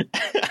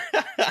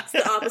 It's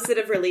the opposite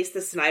of release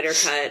the Snyder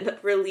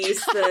cut.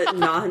 Release the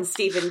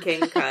non-Stephen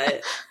King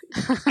cut.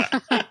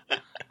 Oh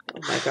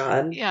my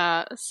god.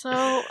 Yeah,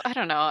 so I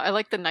don't know. I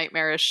like the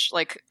nightmarish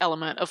like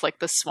element of like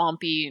the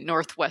swampy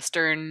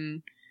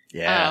northwestern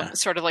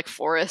sort of like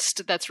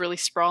forest that's really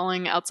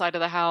sprawling outside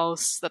of the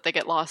house that they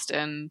get lost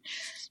in.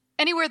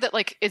 Anywhere that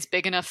like is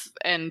big enough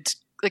and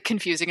like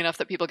confusing enough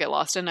that people get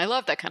lost in. I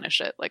love that kind of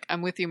shit. Like,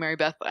 I'm with you, Mary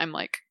Beth. I'm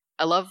like,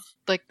 I love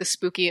like the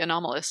spooky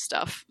anomalous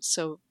stuff.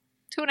 So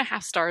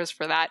 2.5 stars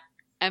for that,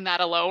 and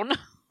that alone.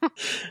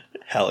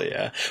 Hell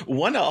yeah.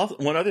 One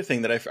other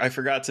thing that I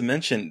forgot to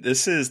mention,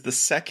 this is the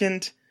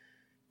second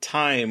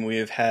time we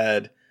have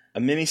had a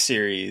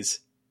miniseries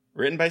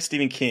written by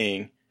Stephen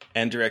King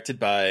and directed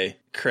by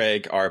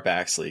Craig R.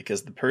 Baxley,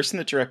 because the person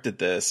that directed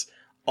this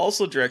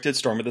also directed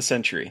Storm of the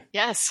Century.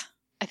 Yes.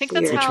 I think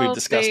that's which how we've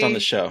discussed on the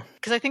show.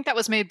 Because I think that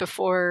was made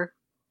before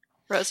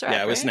Rose Red,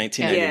 Yeah, it was right?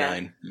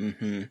 1999. Yeah.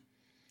 Mm-hmm.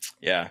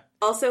 Yeah.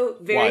 Also,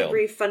 very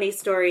brief, funny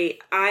story.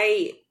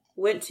 I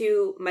went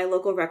to my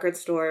local record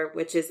store,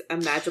 which is a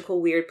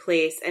magical, weird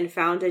place, and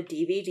found a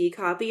DVD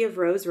copy of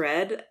Rose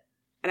Red.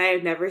 And I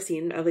had never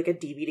seen like a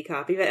DVD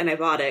copy of it, and I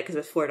bought it because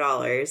it was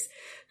 $4.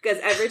 Because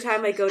every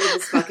time I go to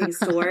this fucking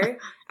store,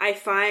 I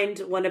find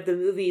one of the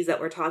movies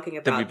that we're talking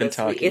about. That we've been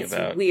talking it's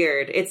about.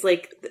 Weird. It's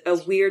like a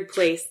weird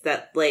place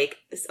that like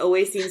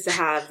always seems to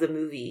have the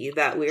movie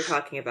that we're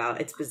talking about.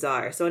 It's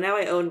bizarre. So now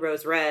I own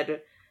Rose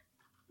Red.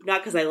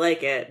 Not because I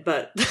like it,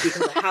 but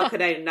because how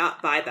could I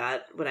not buy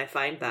that when I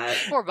find that?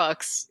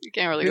 $4. You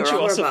can't really go Didn't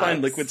wrong. you also $4.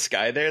 find Liquid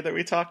Sky there that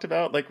we talked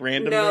about, like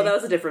randomly? No, that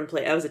was a different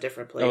place. Oh, that was a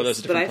different place. But I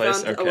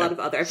found Okay. a lot of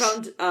other. I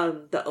found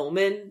The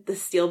Omen, the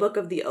Steelbook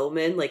of The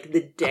Omen, like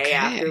the day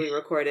after we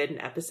recorded an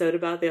episode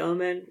about The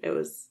Omen. It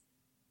was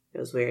It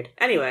was weird.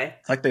 Anyway.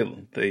 Like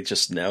they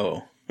just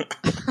know.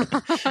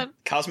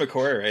 Cosmic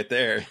horror right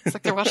there. It's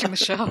like they're watching the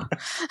show.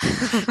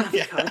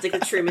 Yeah. God, it's like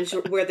the Truman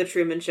Show. We're the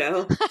Truman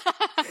Show.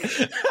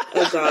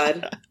 Oh,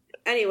 God.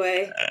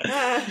 Anyway.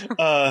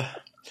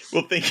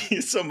 Well, thank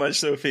you so much,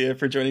 Sophia,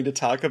 for joining to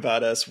talk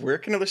about us. Where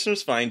can our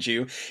listeners find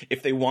you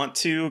if they want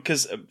to?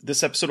 Because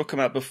this episode will come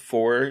out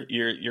before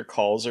your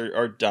calls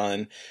are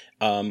done.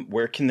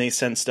 Where can they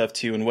send stuff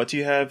to, and what do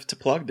you have to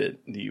plug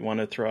that you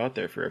want to throw out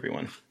there for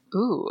everyone?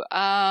 Ooh,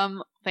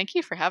 thank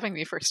you for having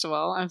me, first of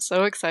all. I'm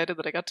so excited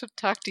that I got to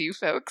talk to you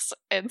folks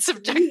and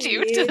subject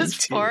you to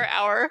this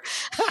 4-hour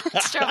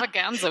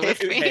extravaganza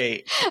with me.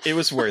 Hey, it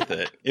was worth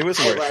it. It was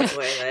worth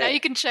it. Now you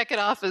can check it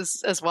off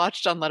as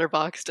watched on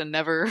Letterboxd and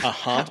never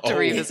have to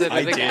revisit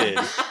it again.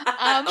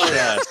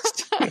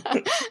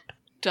 Did.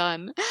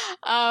 Done.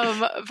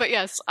 But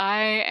yes,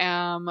 I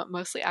am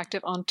mostly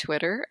active on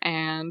Twitter,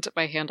 and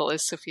my handle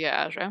is Sofia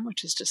Ajram,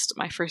 which is just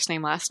my first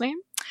name, last name.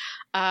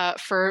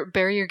 For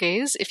Bury Your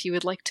Gaze, if you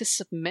would like to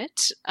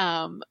submit,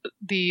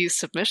 the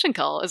submission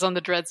call is on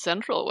the Dread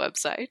Central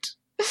website.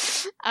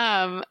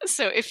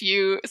 So if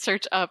you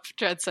search up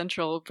Dread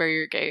Central Bury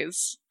Your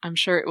Gaze, I'm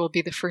sure it will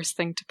be the first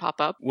thing to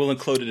pop up. We'll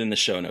include it in the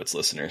show notes,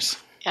 listeners.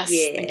 Yes,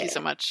 Thank you so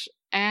much.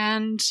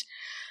 And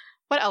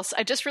what else?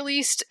 I just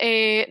released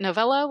a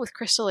novella with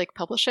Crystal Lake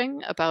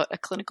Publishing about a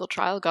clinical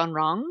trial gone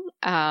wrong.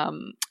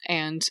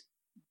 And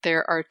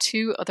there are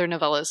 2 other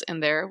novellas in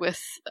there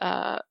with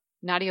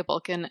Nadia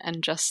Bulkin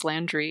and Jess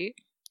Landry.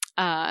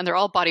 And they're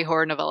all body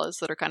horror novellas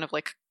that are kind of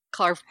like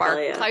Clive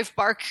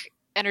Bark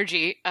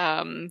energy.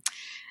 And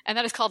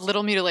that is called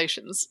Little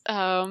Mutilations.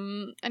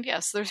 And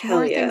yes, there's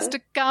more things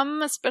to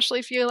come, especially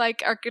if you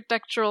like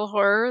architectural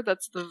horror.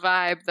 That's the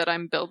vibe that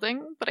I'm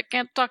building, but I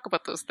can't talk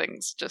about those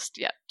things just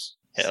yet.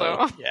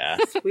 Yeah.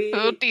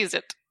 We'll tease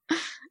it.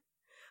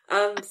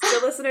 So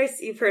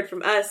listeners, you've heard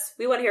from us.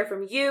 We want to hear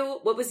from you.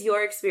 What was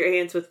your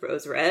experience with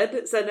Rose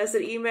Red? Send us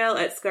an email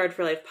at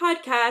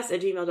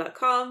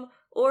scarredforlifepodcast@gmail.com,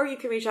 or you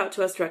can reach out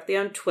to us directly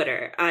on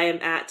Twitter. I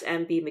am at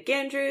MB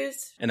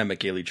McAndrews. And I'm at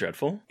Gaily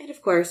Dreadful. And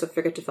of course, don't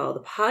forget to follow the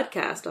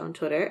podcast on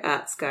Twitter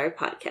at Scarred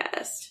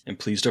Podcast. And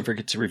please don't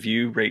forget to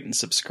review, rate, and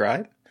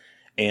subscribe.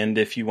 And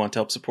if you want to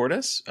help support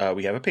us,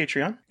 we have a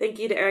Patreon. Thank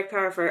you to Eric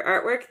Power for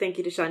our artwork. Thank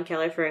you to Sean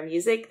Keller for our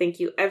music.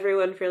 Thank you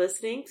everyone for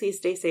listening. Please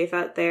stay safe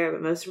out there,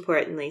 but most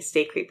importantly,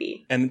 stay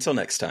creepy. And until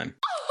next time.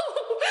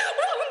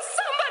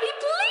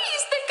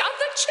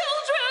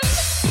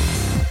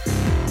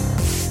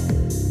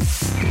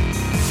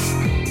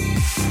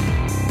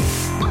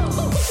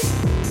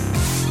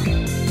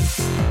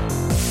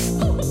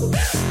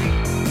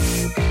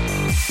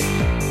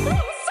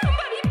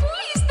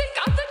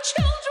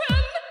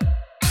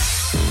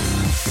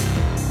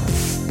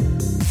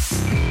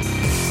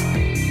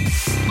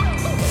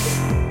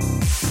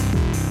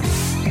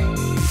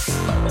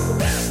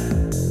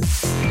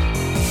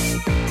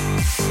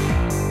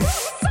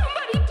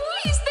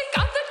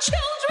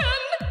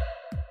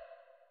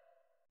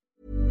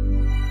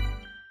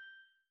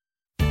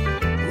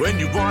 When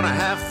you want to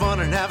have fun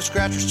and have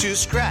scratchers to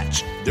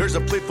scratch, there's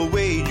a playful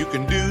way you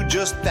can do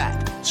just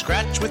that.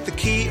 Scratch with the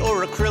key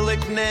or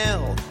acrylic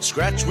nail.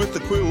 Scratch with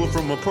the quill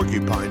from a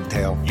porcupine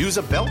tail. Use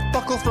a belt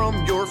buckle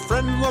from your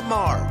friend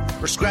Lamar.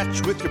 Or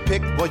scratch with your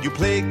pick while you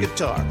play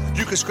guitar.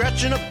 You can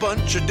scratch in a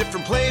bunch of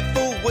different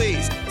playful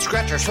ways.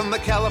 Scratchers from the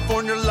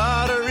California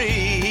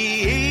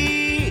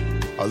Lottery.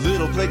 A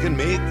little play can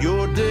make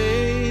your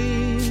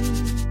day.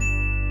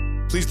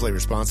 Please play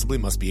responsibly.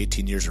 Must be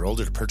 18 years or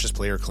older to purchase,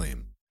 play, or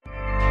claim.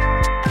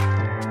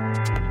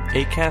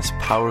 Acast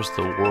powers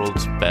the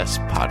world's best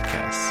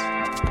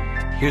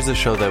podcasts. Here's a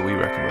show that we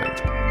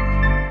recommend.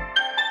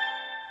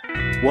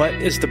 What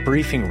is The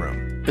Briefing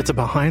Room? It's a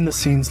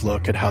behind-the-scenes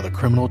look at how the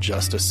criminal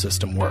justice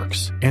system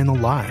works and the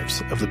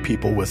lives of the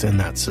people within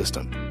that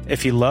system.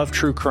 If you love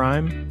true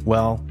crime,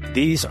 well,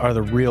 these are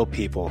the real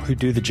people who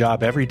do the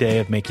job every day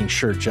of making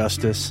sure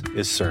justice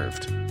is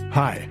served.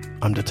 Hi,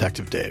 I'm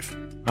Detective Dave.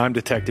 I'm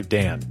Detective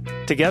Dan.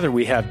 Together,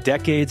 we have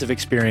decades of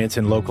experience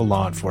in local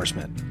law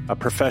enforcement, a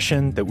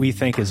profession that we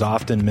think is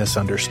often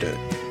misunderstood.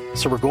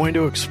 So we're going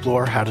to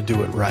explore how to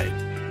do it right,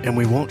 and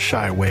we won't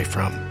shy away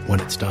from when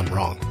it's done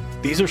wrong.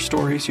 These are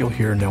stories you'll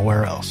hear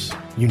nowhere else.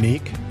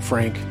 Unique,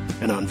 frank,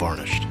 and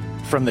unvarnished.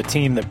 From the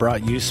team that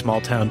brought you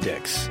Small Town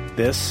Dicks,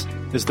 this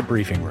is The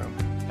Briefing Room.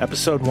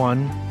 Episode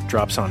 1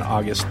 drops on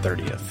August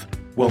 30th.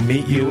 We'll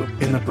meet you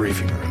in the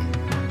briefing room.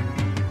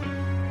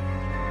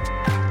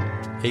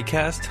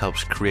 Acast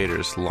helps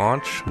creators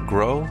launch,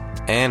 grow,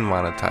 and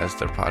monetize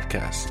their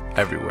podcasts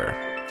everywhere.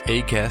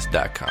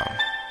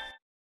 Acast.com.